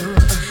true.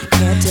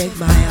 Can't take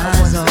my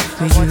eyes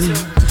off of you.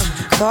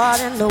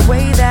 Caught in the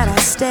way that I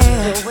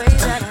stare,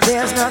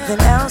 there's nothing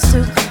else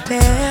to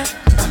compare.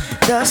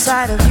 The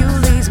sight of you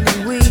leaves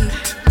me weak.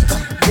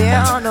 There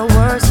are no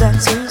words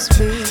left to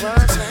speak.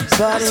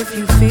 But if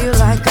you feel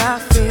like I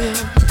feel,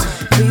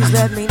 please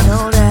let me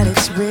know that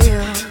it's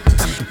real.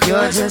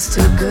 You're just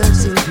too good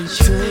to be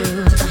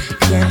true.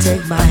 Can't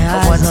take my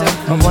eyes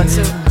off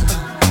you.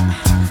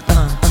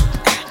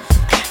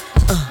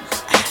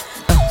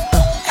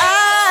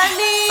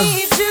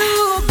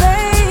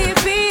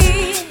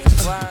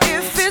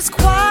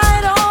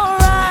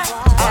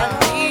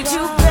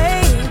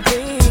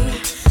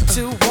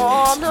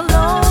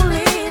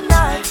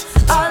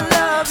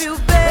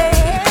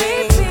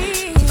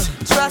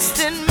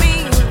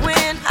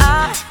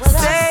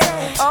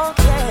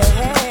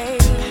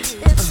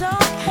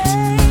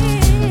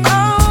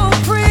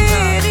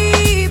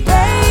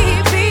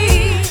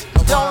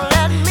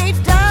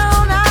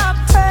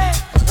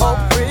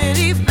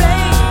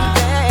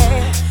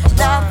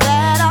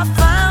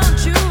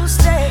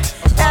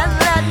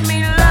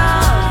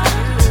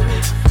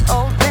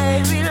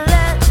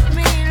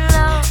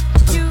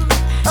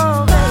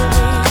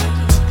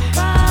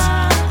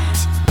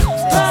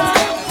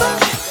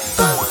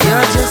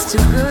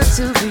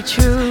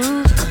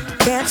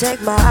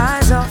 Take my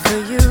eyes off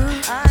of you.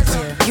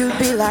 You'd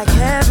be like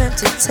heaven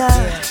to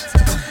touch.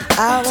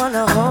 I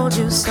wanna hold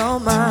you so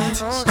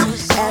much.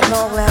 At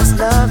long last,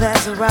 love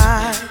has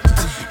arrived,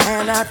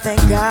 and I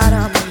thank God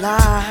I'm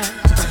alive.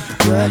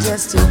 You're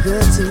just too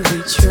good to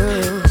be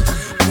true.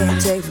 Can't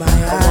take my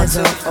eyes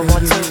off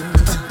of you.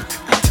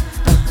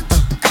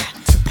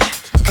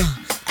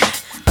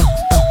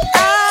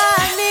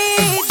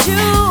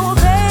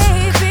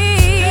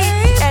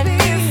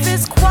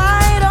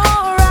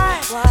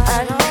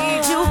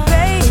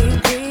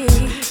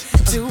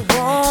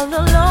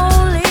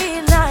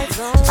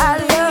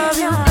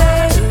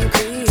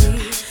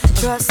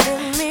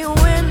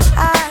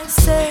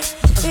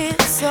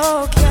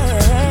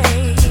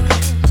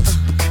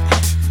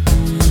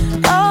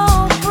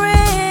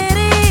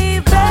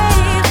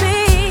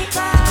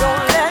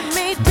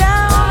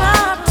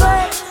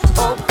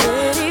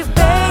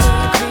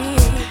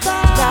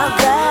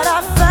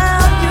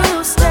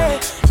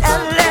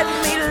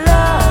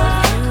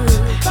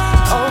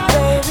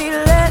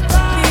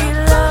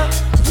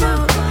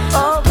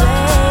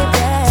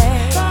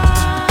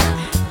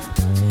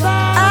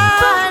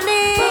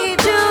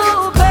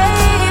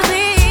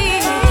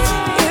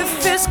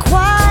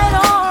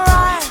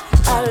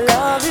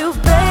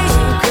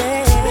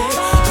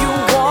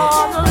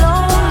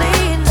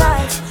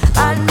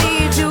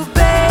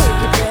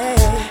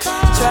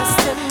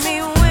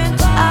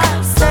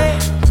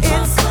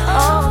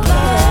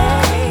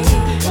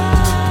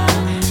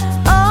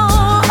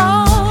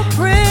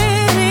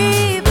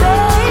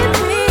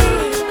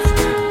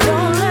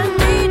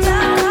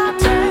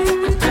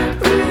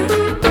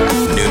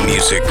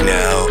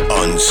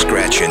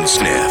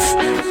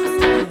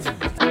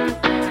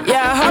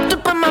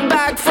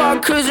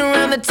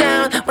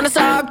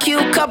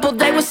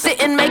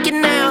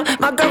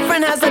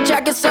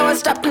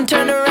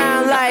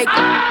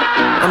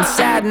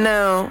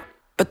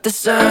 But the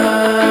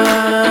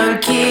sun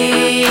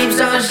keeps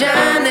on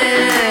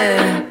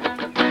shining.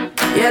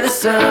 Yeah, the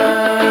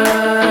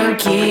sun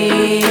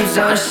keeps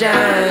on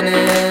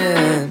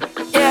shining.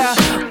 Yeah,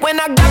 when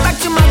I got back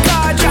to my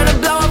car, trying to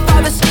blow up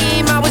all the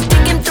steam, I was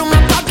digging through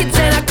my pockets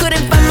and I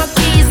couldn't find my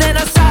keys. And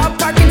I saw a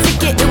parking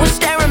ticket, it was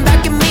staring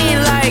back at me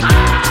like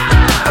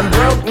I'm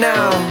broke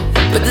now,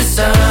 but the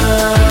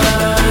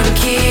sun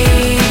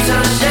keeps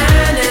on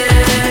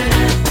shining.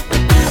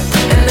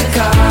 And the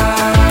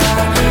car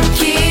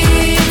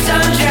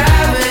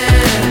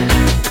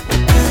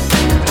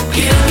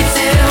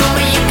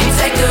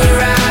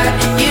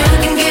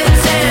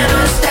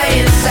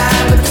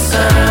inside, but the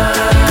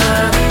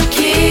sun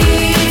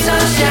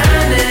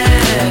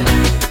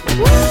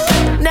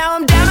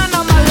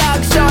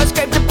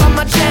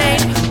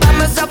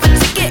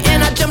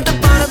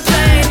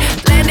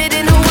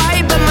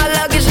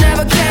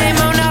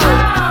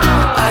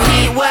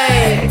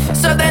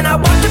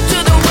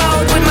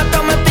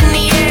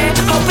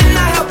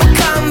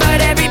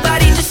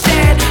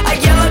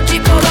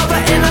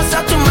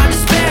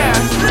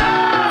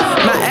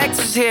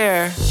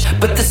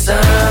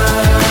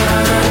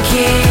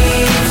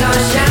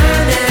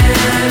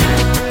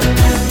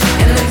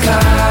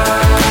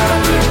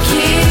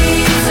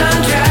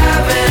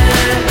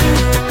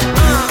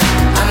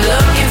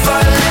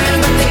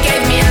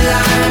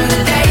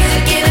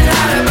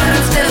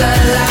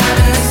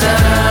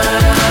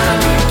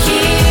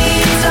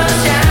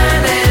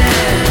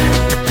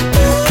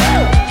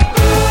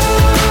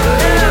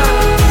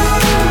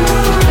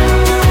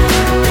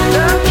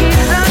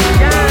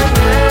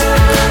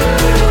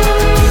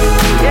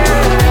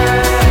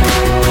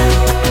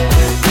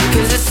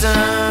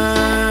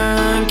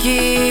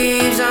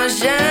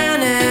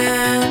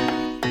shining.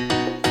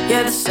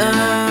 Yeah, the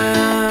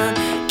sun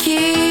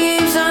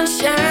keeps on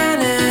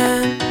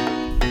shining.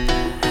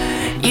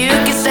 You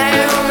can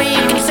stay home or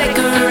you can take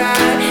a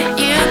ride.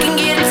 You can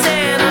get a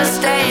tan or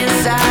stay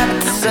inside.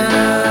 But the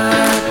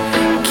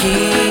sun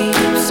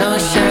keeps on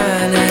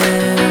shining.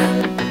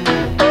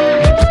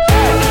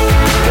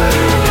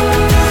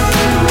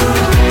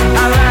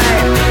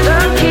 Alright,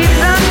 sun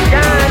keeps on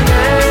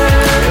shining.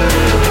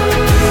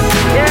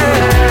 Yeah.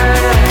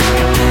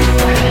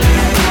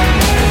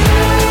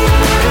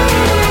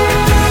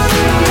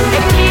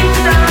 It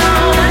keeps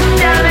on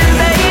shining,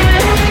 baby.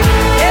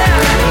 Yeah.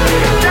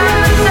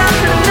 Sun, sun,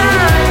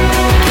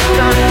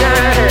 sun,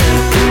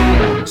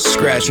 sun.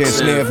 Scratch and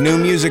Sniff, new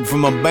music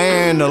from a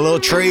band, a little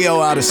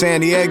trio out of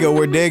San Diego.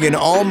 We're digging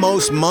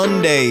Almost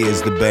Monday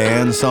is the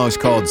band. The song's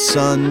called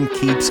Sun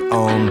Keeps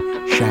On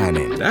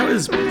Shining. That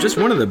was just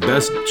one of the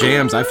best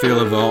jams I feel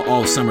of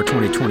all summer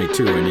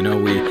 2022. And you know,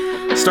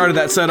 we started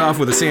that set off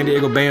with a San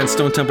Diego band,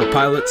 Stone Temple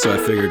Pilots, so I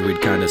figured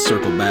we'd kind of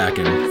circle back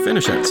and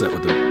finish that set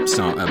with a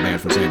band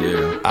from San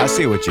Diego. I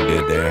see what you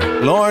did there.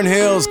 Lauryn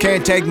Hills,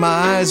 Can't Take My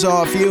Eyes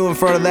Off You. In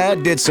front of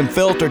that, did some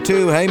Filter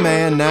too. Hey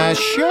man, nice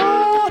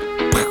shot.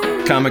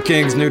 Comic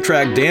King's new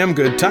track, Damn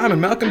Good Time.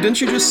 And Malcolm, didn't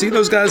you just see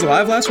those guys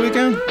live last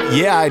weekend?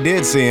 Yeah, I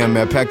did see them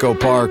at Petco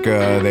Park.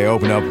 They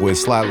opened up with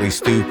Slightly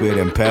Stupid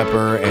and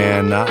Pepper,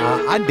 and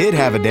I did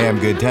have a damn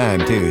good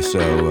time too,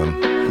 so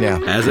yeah.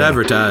 As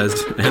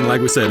advertised. And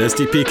like we said,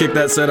 STP kicked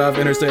that set off,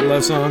 Interstate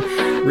Love Song,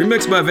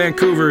 remixed by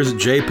Vancouver's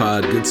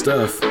J-Pod. Good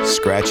stuff.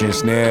 Scratch and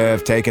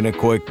Sniff, taking a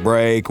quick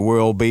break.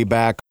 We'll be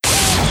back.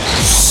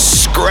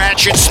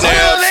 Scratch and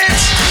Sniff.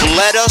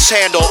 Let us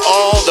handle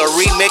all the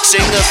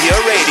remixing of your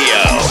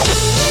radio,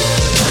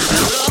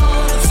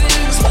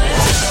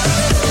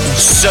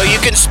 so you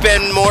can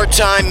spend more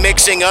time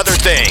mixing other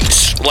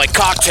things, like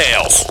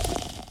cocktails.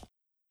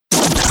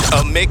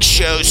 A mix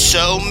show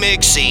so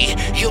mixy,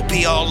 you'll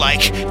be all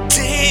like,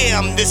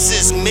 damn, this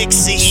is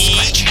mixy.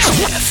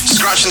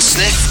 Scratch and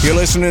Sniff. You're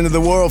listening to the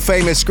world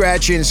famous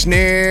Scratch and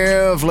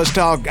Sniff. Let's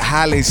talk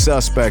Highly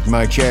Suspect,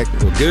 Mike Check.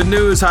 Well, good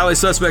news, Highly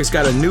Suspect's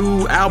got a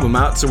new album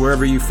out, so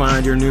wherever you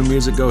find your new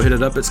music, go hit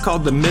it up. It's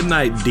called The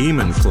Midnight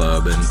Demon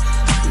Club, and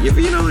if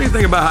you know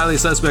anything about Highly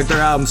Suspect, their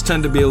albums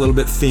tend to be a little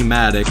bit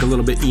thematic, a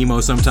little bit emo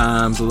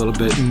sometimes, a little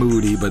bit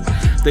moody, but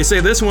they say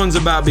this one's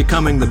about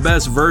becoming the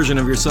best version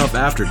of yourself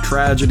after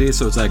tragedy,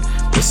 so it's like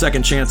a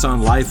second chance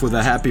on life with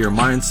a happier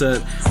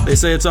mindset. They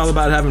say it's all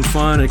about having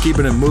fun and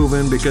keeping it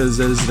moving because,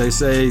 as they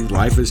say,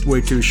 life is way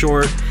too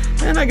short,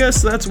 and I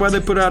guess that's why they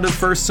put out his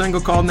first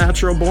single called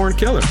Natural Born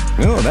Killer.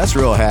 Oh, that's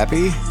real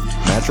happy.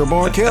 Natural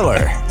Born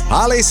Killer.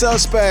 Highly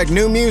Suspect,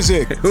 new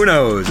music. Who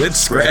knows? It's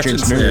Scratch and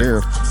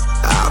Sniff.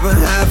 I've been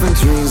having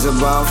dreams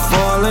about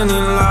falling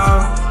in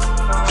love.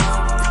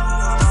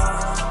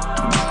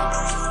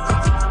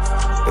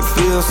 It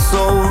feels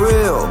so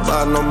real,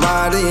 but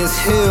nobody is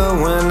here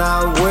when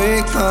I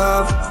wake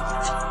up.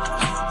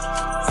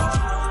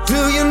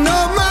 Do you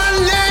know my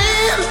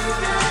name?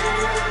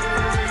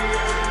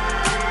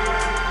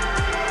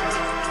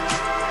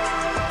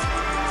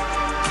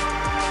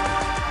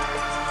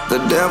 The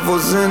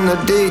devil's in the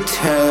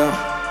detail.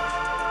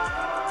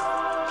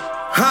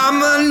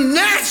 I'm a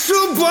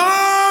natural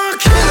born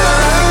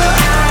killer.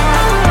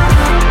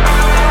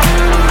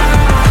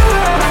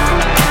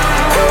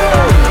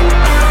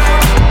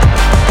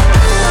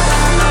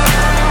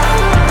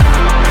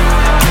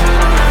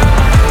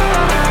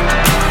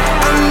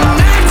 A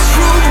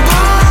natural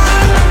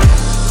born.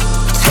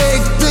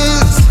 Take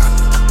this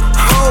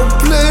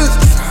hopeless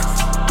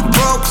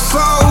broke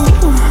soul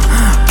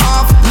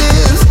off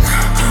this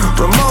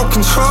remote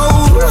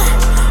control.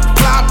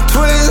 Plot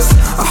twist.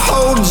 A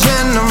whole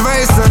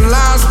generation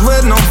lost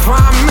with no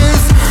promise.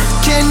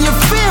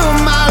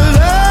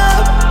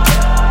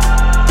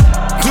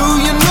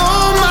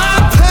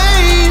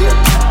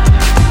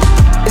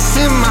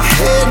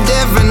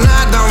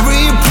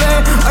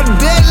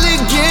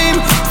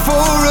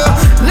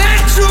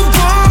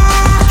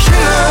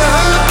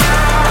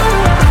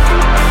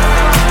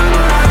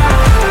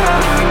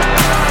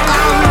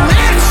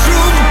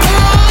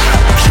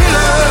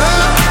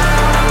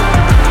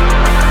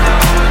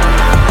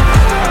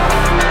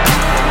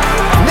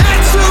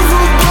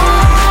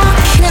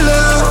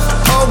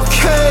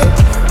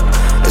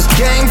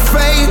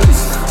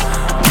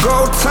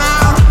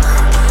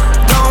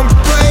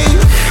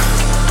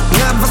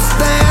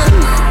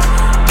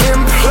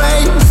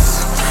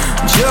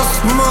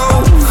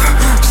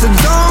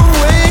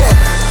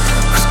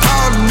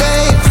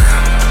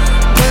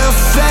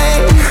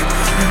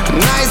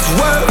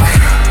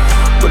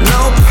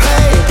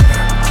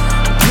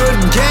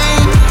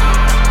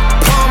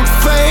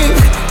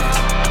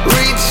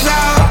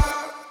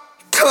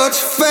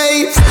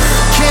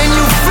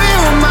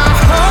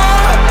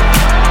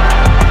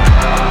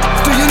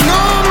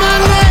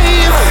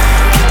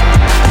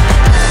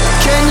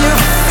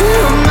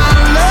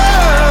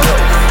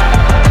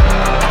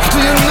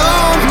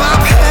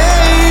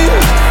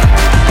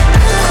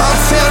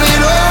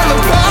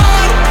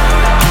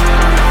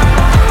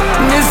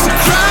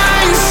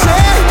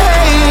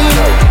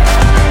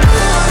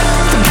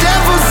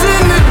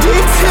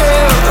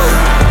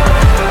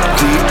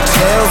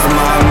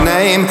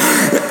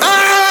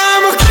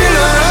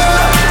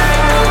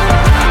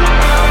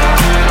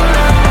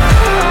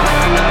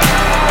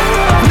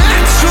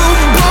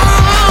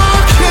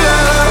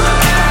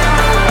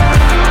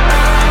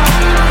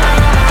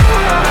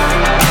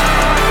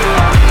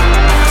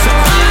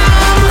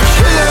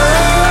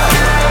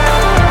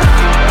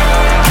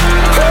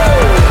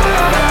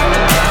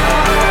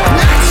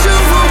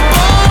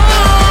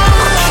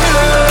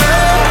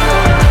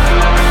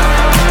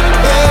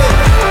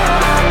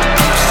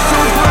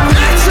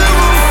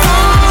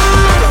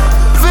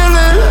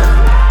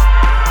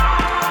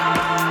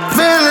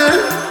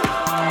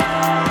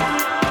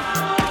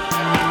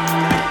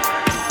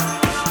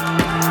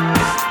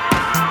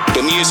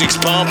 music's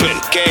pumping,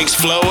 kegs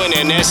flowing,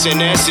 and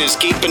SNS is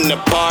keeping the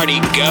party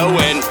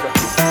going.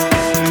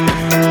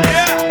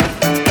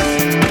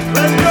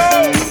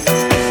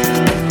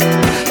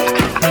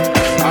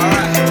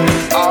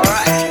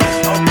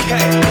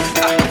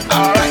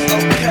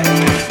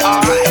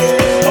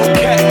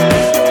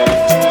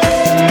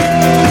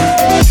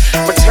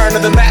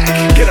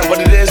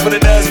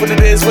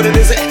 What it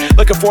isn't.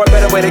 Looking for a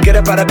better way to get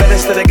up out of bed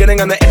instead of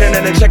getting on the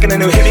internet and checking a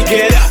new hit. Me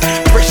get up,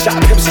 first shot,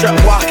 come strut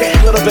walking.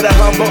 A little bit of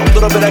humble, a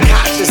little bit of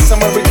cautious,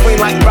 somewhere between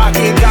like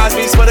Rocky and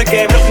Cosby's for the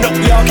game. Nope,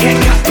 y'all can't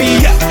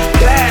copy up.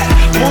 Glad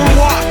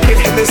moonwalking,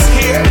 and this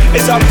here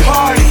is our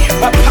party.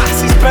 My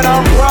posse's been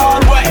on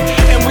Broadway,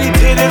 and we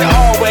did it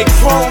all way.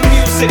 Chrome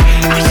music,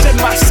 I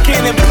shed my skin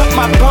and put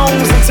my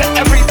bones into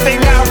everything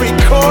I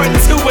record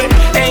to it.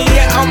 And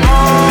yeah, I'm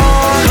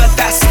on. Let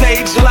that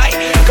stage light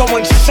go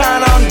and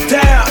shine on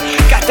down.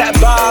 Got that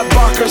Bob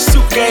Barker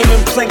suit game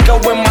and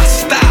Plinko in my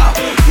style.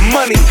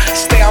 Money,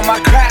 stay on my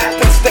craft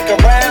and stick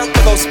around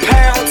for those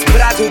pounds.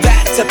 But I do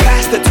that to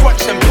pass the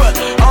torch and put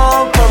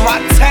on for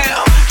my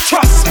town.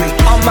 Trust me,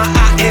 on my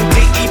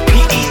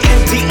INDEPENDENT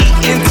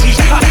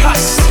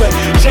hustling.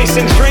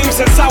 Chasing dreams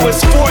since I was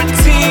 14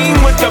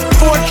 with the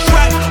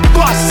 4-track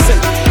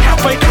bustin'.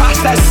 Halfway across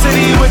that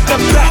city with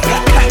the back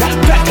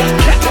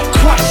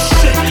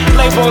crush it.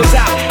 Labels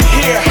out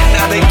here,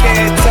 now they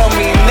can't tell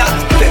me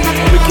nothing.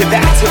 We give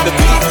that to the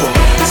people,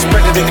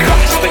 spread it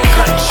across the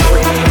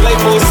country.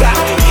 Labels out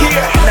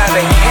here, now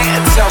they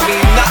can't tell me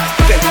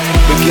nothing.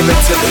 We give it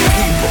to the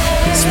people,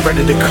 spread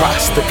it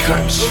across the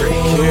country.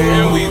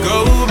 Here we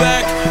go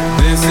back,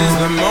 this is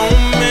the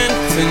moment.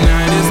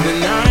 Tonight is the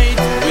night,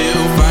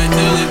 we'll fight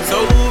till it's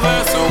over.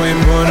 So we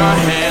put our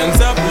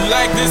hands up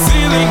like the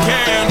ceiling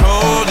can't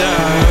hold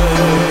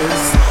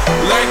us.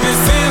 Like the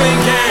ceiling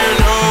can't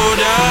hold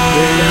us.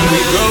 Here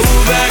we go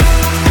back,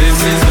 this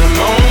is the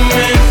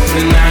moment.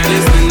 Tonight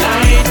is the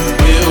night,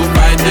 we'll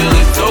fight till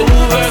it's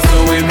over. So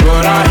we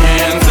put our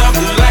hands up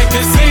like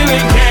the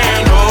ceiling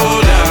can't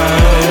hold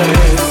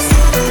us.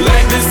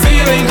 Like the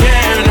ceiling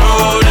can't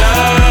hold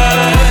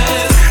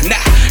us.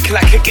 Nah, can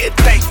I kick it?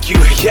 Thank you,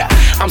 yeah.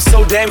 I'm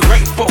so damn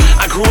grateful.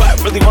 I grew up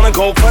really wanna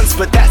go fronts,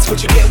 but that's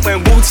what you get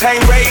when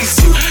Wu-Tang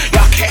raised you.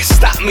 Y'all can't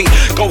stop me.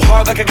 Go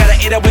hard like I got an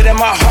 808 in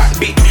my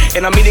heartbeat.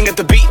 And I'm eating at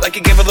the beat like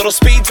it gave a little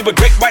speed to a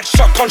great white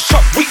shark on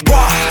shark week.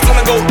 Wow,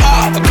 time to go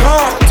off,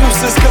 gone.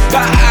 Deuces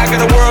goodbye. I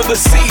got a world to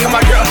see. And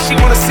my girl, she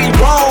wanna see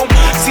Rome.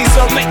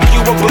 Caesar make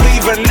you a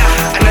believer.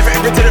 Nah, I never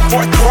ever did it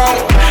for a throne.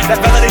 That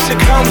validation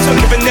comes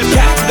from giving it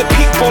back to the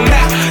people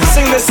now.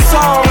 Sing this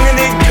song and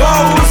it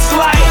goes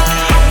like,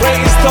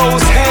 raise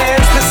those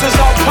hands, this is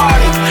our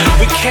party.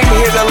 We came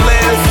here to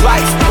live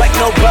life like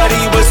nobody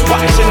was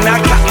watching. I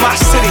got my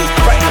city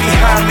right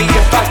behind me.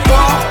 If I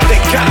fall, they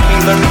got me.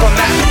 Learn from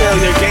that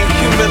failure, gain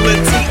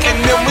humility, and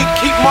then we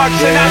keep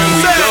marching. I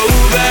we go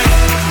back,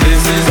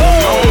 this is the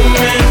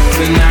moment.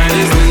 Tonight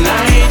is the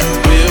night,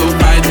 we'll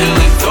fight till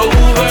it's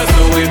over.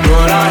 So we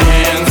put our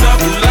hands up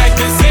like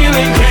the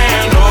ceiling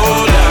can't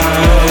hold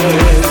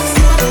us.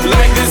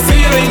 Like the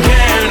ceiling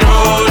can't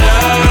hold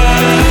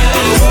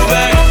us. Go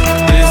back,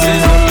 this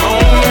is the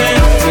moment.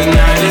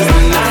 Tonight is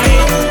the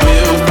night,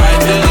 we'll fight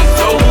till it's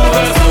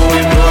over. So we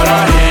put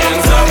our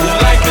hands up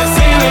like the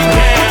ceiling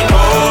can't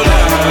hold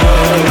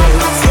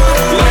us.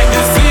 Like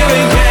the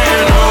ceiling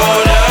can't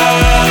hold us.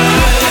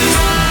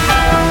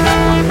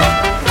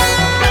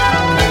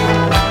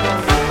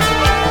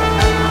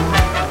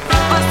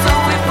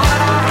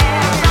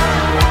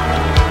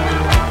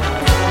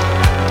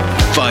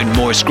 Find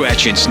more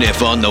Scratch and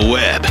Sniff on the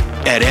web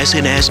at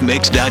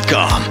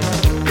snsmix.com.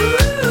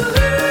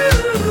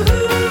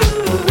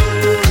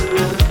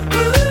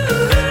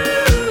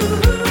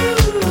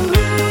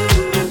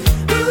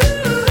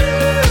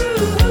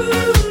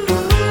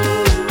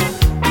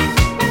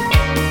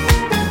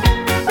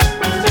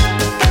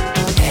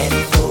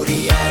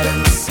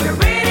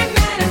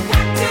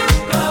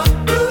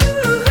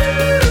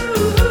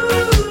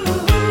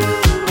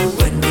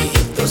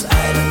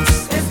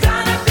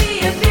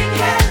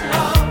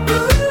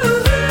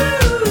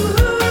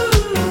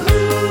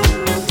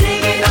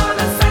 Digging all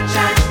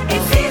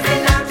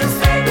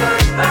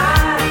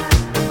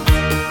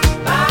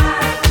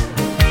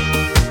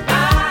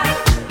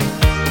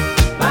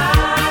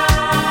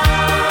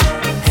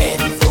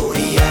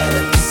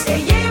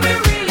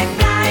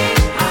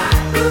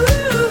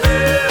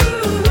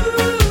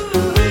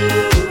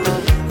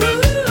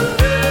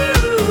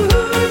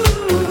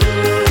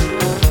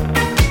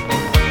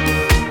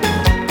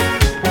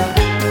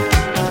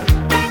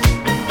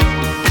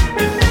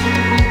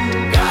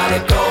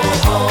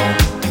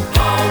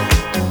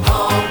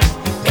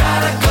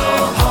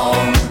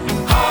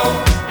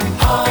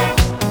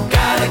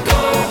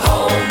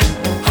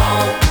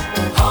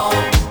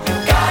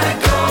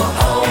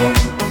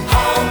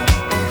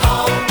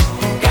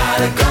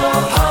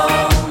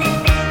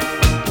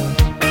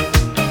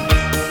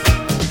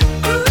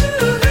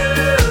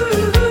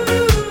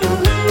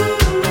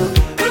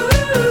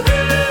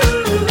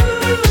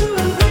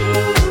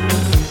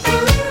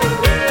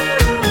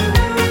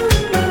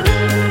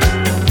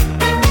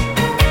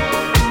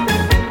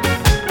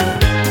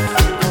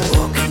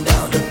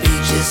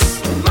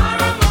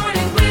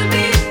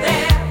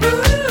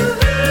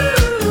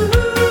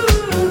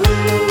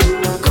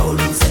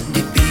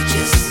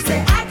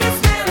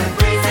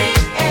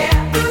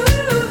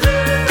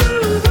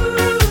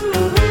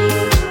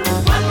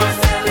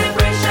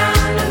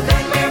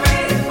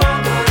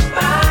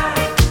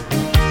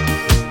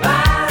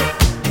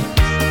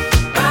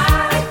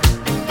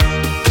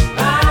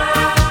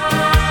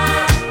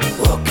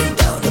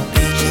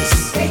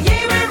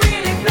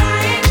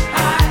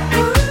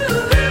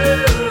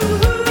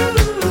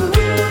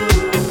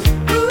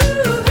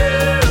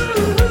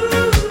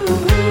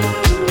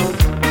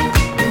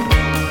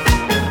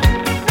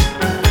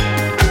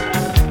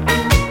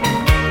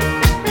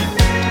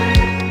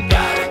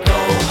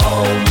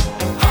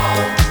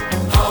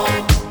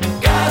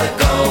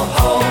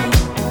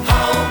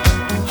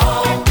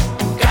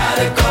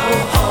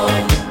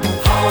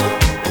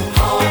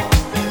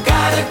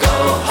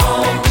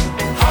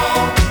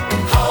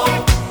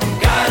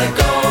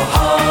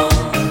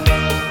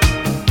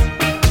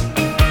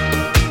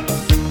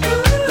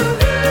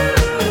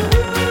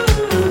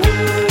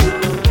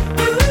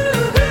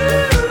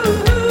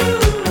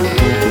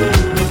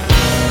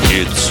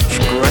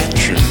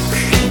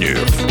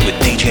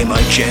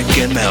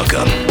and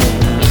Malcolm.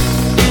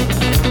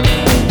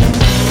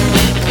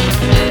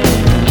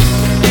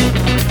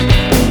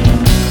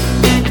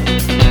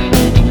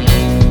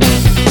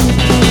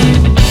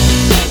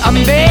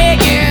 I'm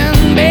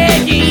begging,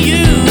 begging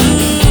you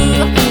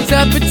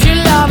to put your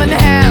loving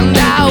hand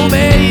out,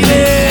 baby.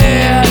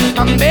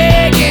 I'm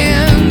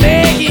begging,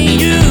 begging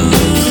you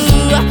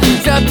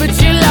to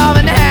put your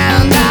loving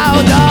hand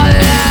out,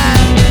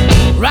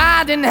 darling.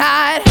 Riding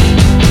high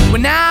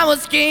when I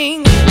was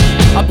king,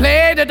 I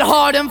played it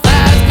hard and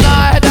fast,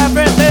 I had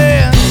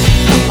everything.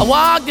 I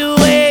walked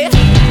away,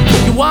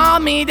 you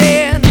want me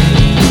then,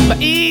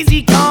 but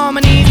easy come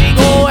and easy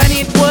go, and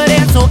it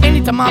wouldn't. So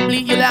anytime I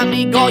bleed, you let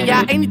me go.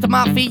 Yeah, anytime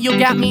I feel, you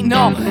got me,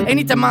 no.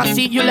 Anytime I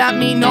see, you let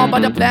me know.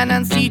 But the plan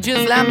and see,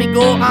 just let me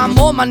go. I'm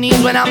on my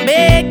knees when I'm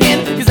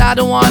begging, cause I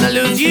don't wanna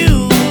lose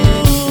you.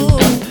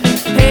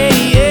 Hey,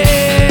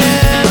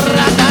 yeah,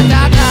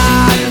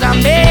 ra-da-da-da, cause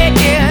I'm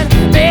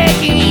begging,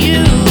 begging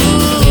you.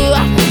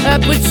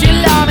 Put your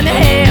love in the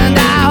hand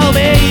out,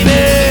 baby.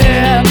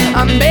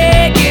 I'm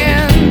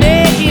begging,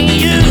 begging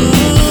you.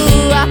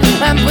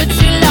 And put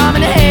your love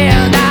in the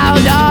hand out,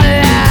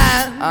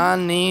 darling. I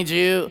need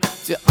you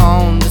to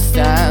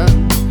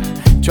understand.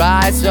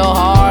 Try so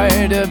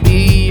hard to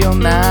be your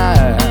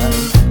man,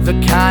 the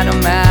kind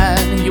of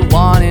man you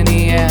want in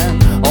the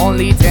end.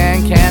 Only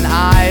then can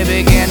I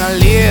begin to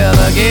live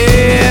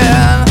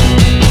again.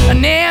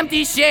 An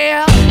empty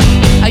shell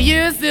I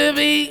used to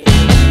be,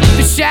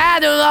 the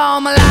shadow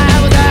all my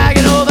life was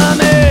hanging over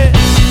me.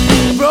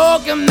 A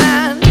broken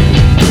man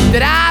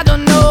that I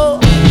don't know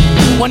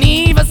won't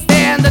even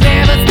stand, that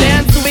never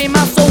stands to be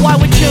my soul. Why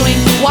we're chilling,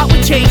 why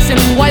we're chasing,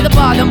 why the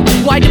bottom,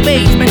 why the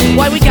basement,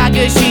 why we got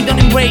good, she don't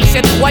embrace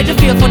it, why the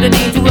feel for the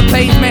need to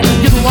replace me.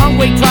 You're the wrong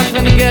way, trying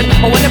to the good.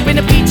 I went up in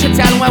the feature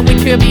town where we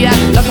could be at,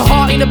 like a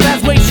heart in the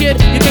best way, shit.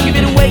 You can give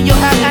it away, you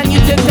have, and you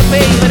took the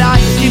bait. But I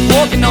keep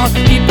walking on,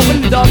 keep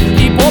opening the door,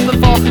 keep open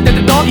for that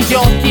the door is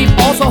yours, keep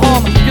also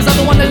home, cause I'm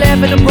the one that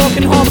live in a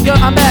broken home. Girl,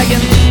 I'm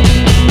begging,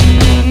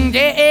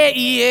 yeah,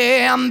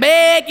 yeah, I'm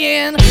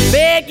begging,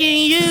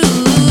 begging you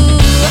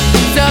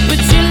to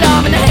put your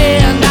love in the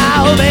hand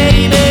now,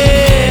 baby.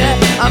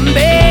 I'm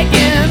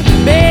begging,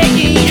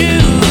 begging you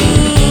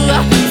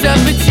to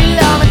put your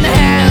love in the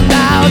hand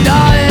now,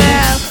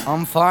 darling.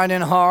 I'm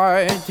fighting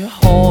hard to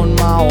hold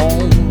my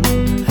own,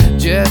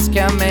 just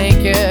can't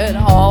make it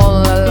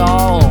all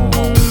alone.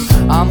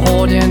 I'm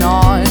holding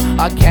on,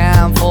 I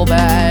can't fall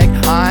back.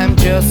 I'm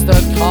just a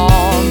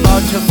call,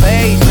 but your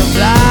face is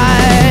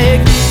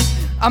black.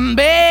 I'm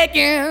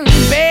begging,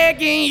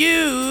 begging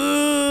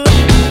you,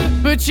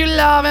 put your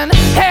loving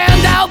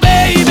hand out,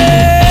 baby.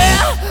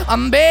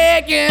 I'm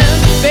begging,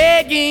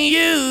 begging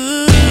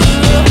you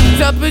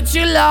to put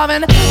your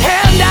loving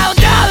hand out,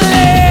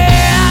 darling.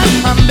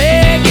 I'm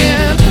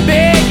begging,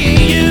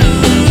 begging you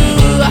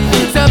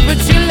to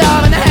put your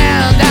loving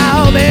hand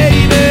out,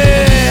 baby.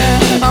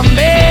 I'm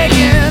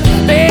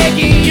begging,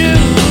 begging you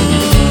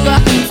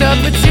to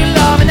put your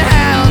loving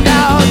hand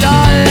out,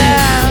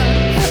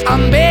 darling.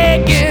 I'm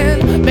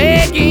begging,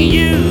 begging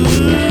you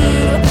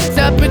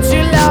to put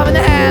your loving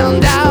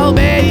hand out,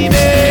 baby.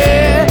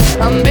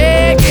 I'm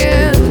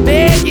begging,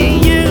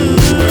 begging you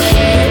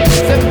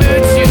to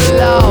put your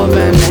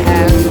loving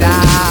hand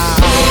out.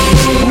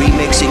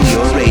 Remixing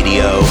your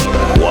radio,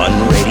 one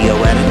radio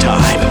at a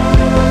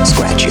time.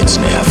 Scratch and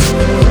sniff.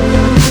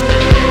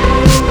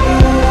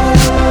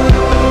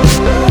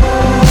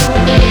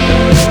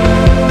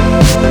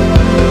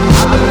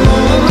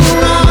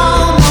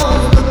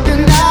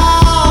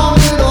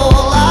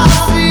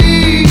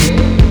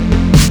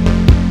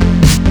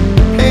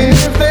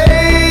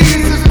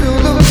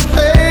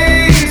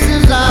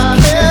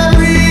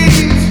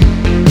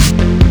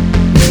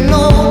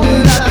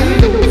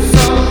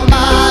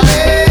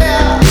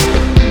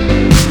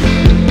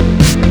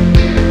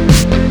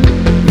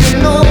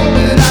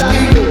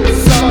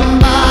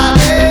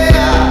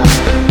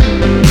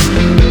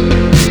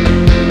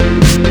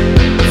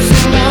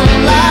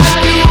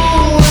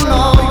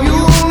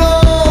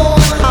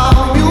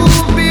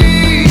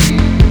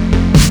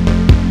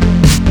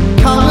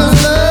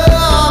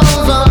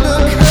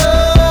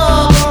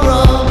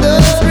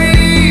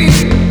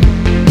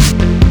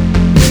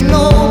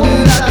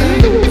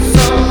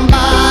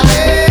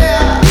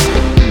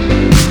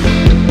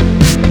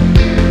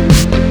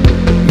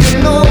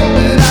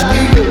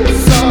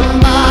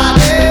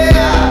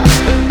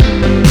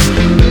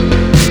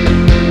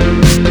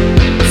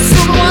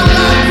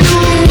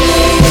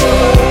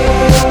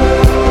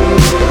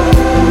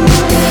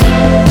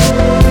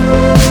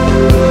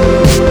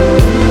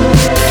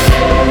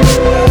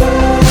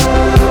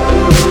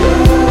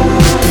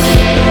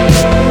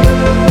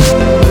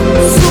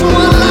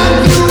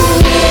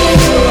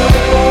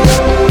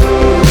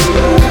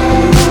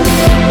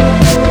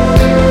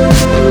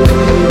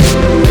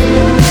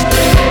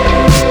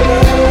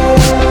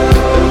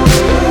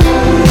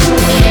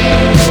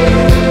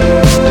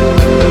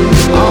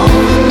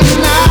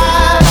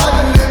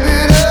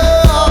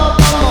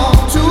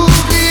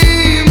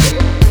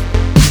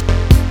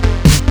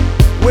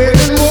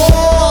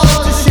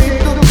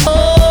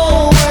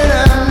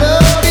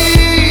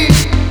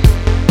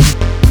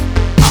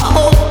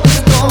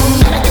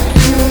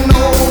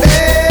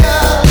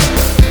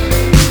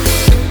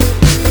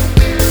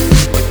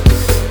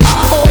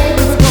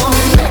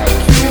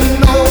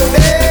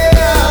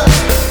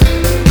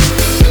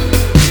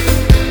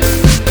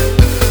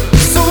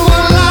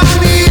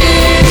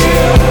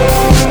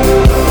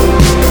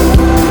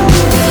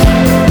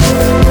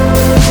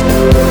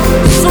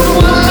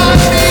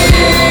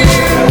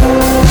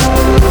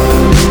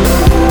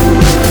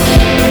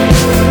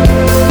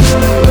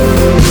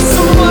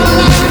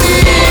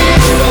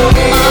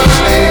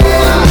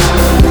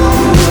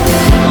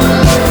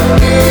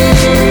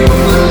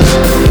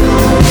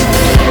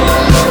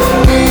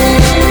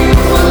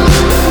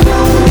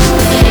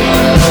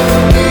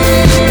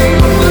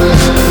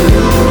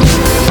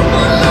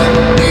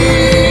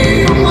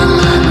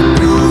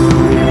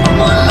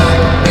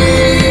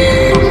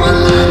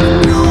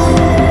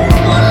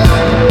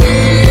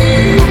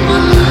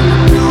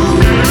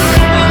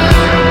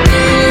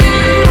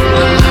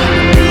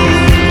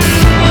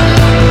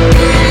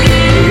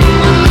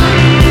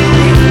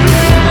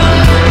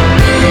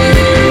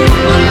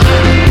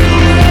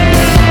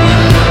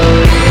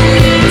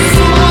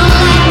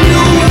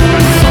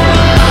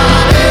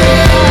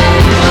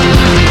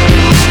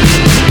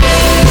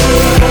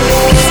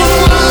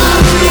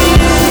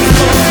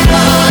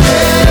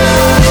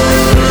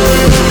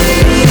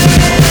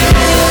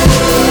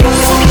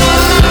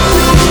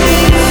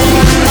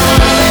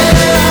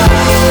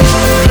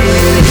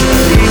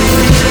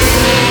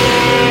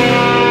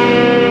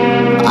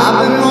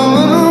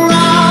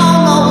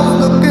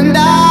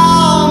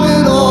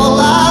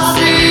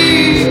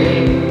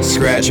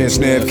 Scratch and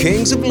Sniff,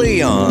 Kings of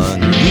Leon.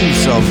 You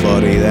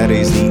somebody, that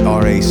is the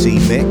RAC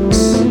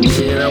mix.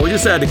 You know, we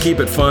just had to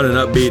keep it fun and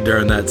upbeat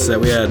during that set.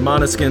 We had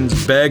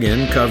Måneskin's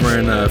Beggin'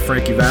 covering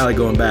Frankie Valli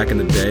going back in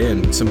the day,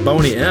 and some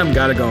Boney M,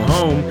 Gotta Go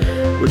Home,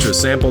 which was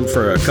sampled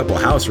for a couple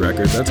house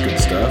records. That's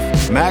good stuff.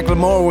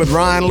 Macklemore with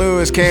Ryan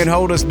Lewis, Can't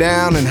Hold Us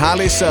Down, and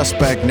Highly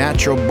Suspect,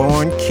 Natural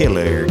Born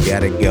Killer,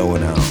 Got It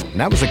Going On. And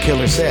that was a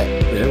killer set.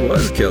 It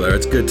was killer.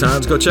 It's good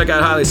times. Go check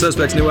out Highly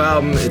Suspect's new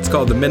album. It's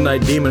called The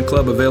Midnight Demon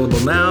Club, available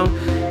now.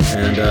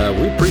 And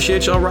we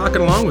appreciate y'all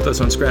rocking along with us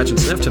on Scratch and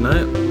Sniff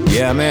tonight.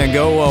 Yeah, man,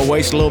 go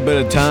waste a little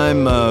bit of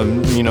time,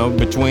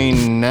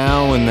 between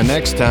now and the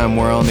next time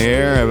we're on the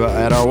air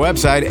at our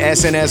website,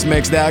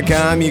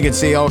 snsmix.com. You can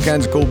see all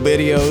kinds of cool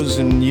videos,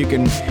 and you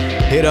can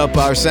hit up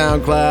our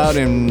SoundCloud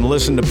and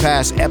listen to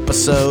past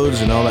episodes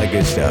and all that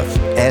good stuff.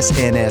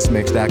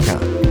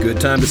 snsmix.com. Good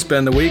time to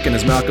spend the week, and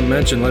as Malcolm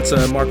mentioned, let's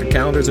mark the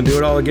calendars and do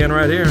it all again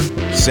right here.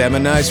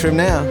 7 nights from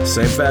now.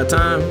 Same fat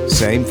time.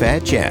 Same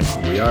fat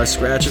channel. We are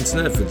Scratch and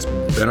Sniff. It's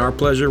been our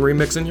pleasure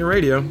remixing your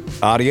radio.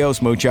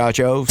 Adios,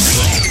 muchachos.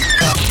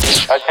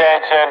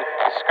 Attention,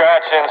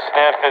 Scratch and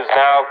Sniff is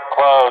now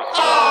closed.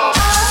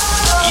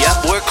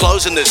 Yep, we're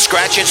closing the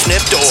Scratch and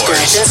Sniff doors.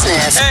 Scratch and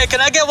Sniff. Hey,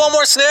 can I get one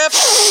more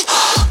sniff?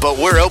 But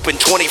we're open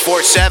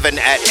 24/7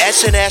 at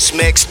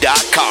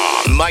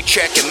snsmix.com. Mike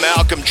Check and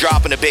Malcolm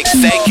dropping a big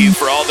thank you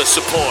for all the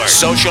support.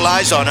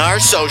 Socialize on our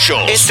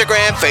socials.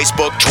 Instagram,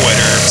 Facebook,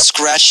 Twitter.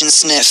 Scratch and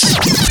Sniff.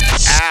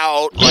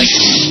 Out.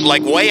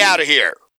 Like way out of here.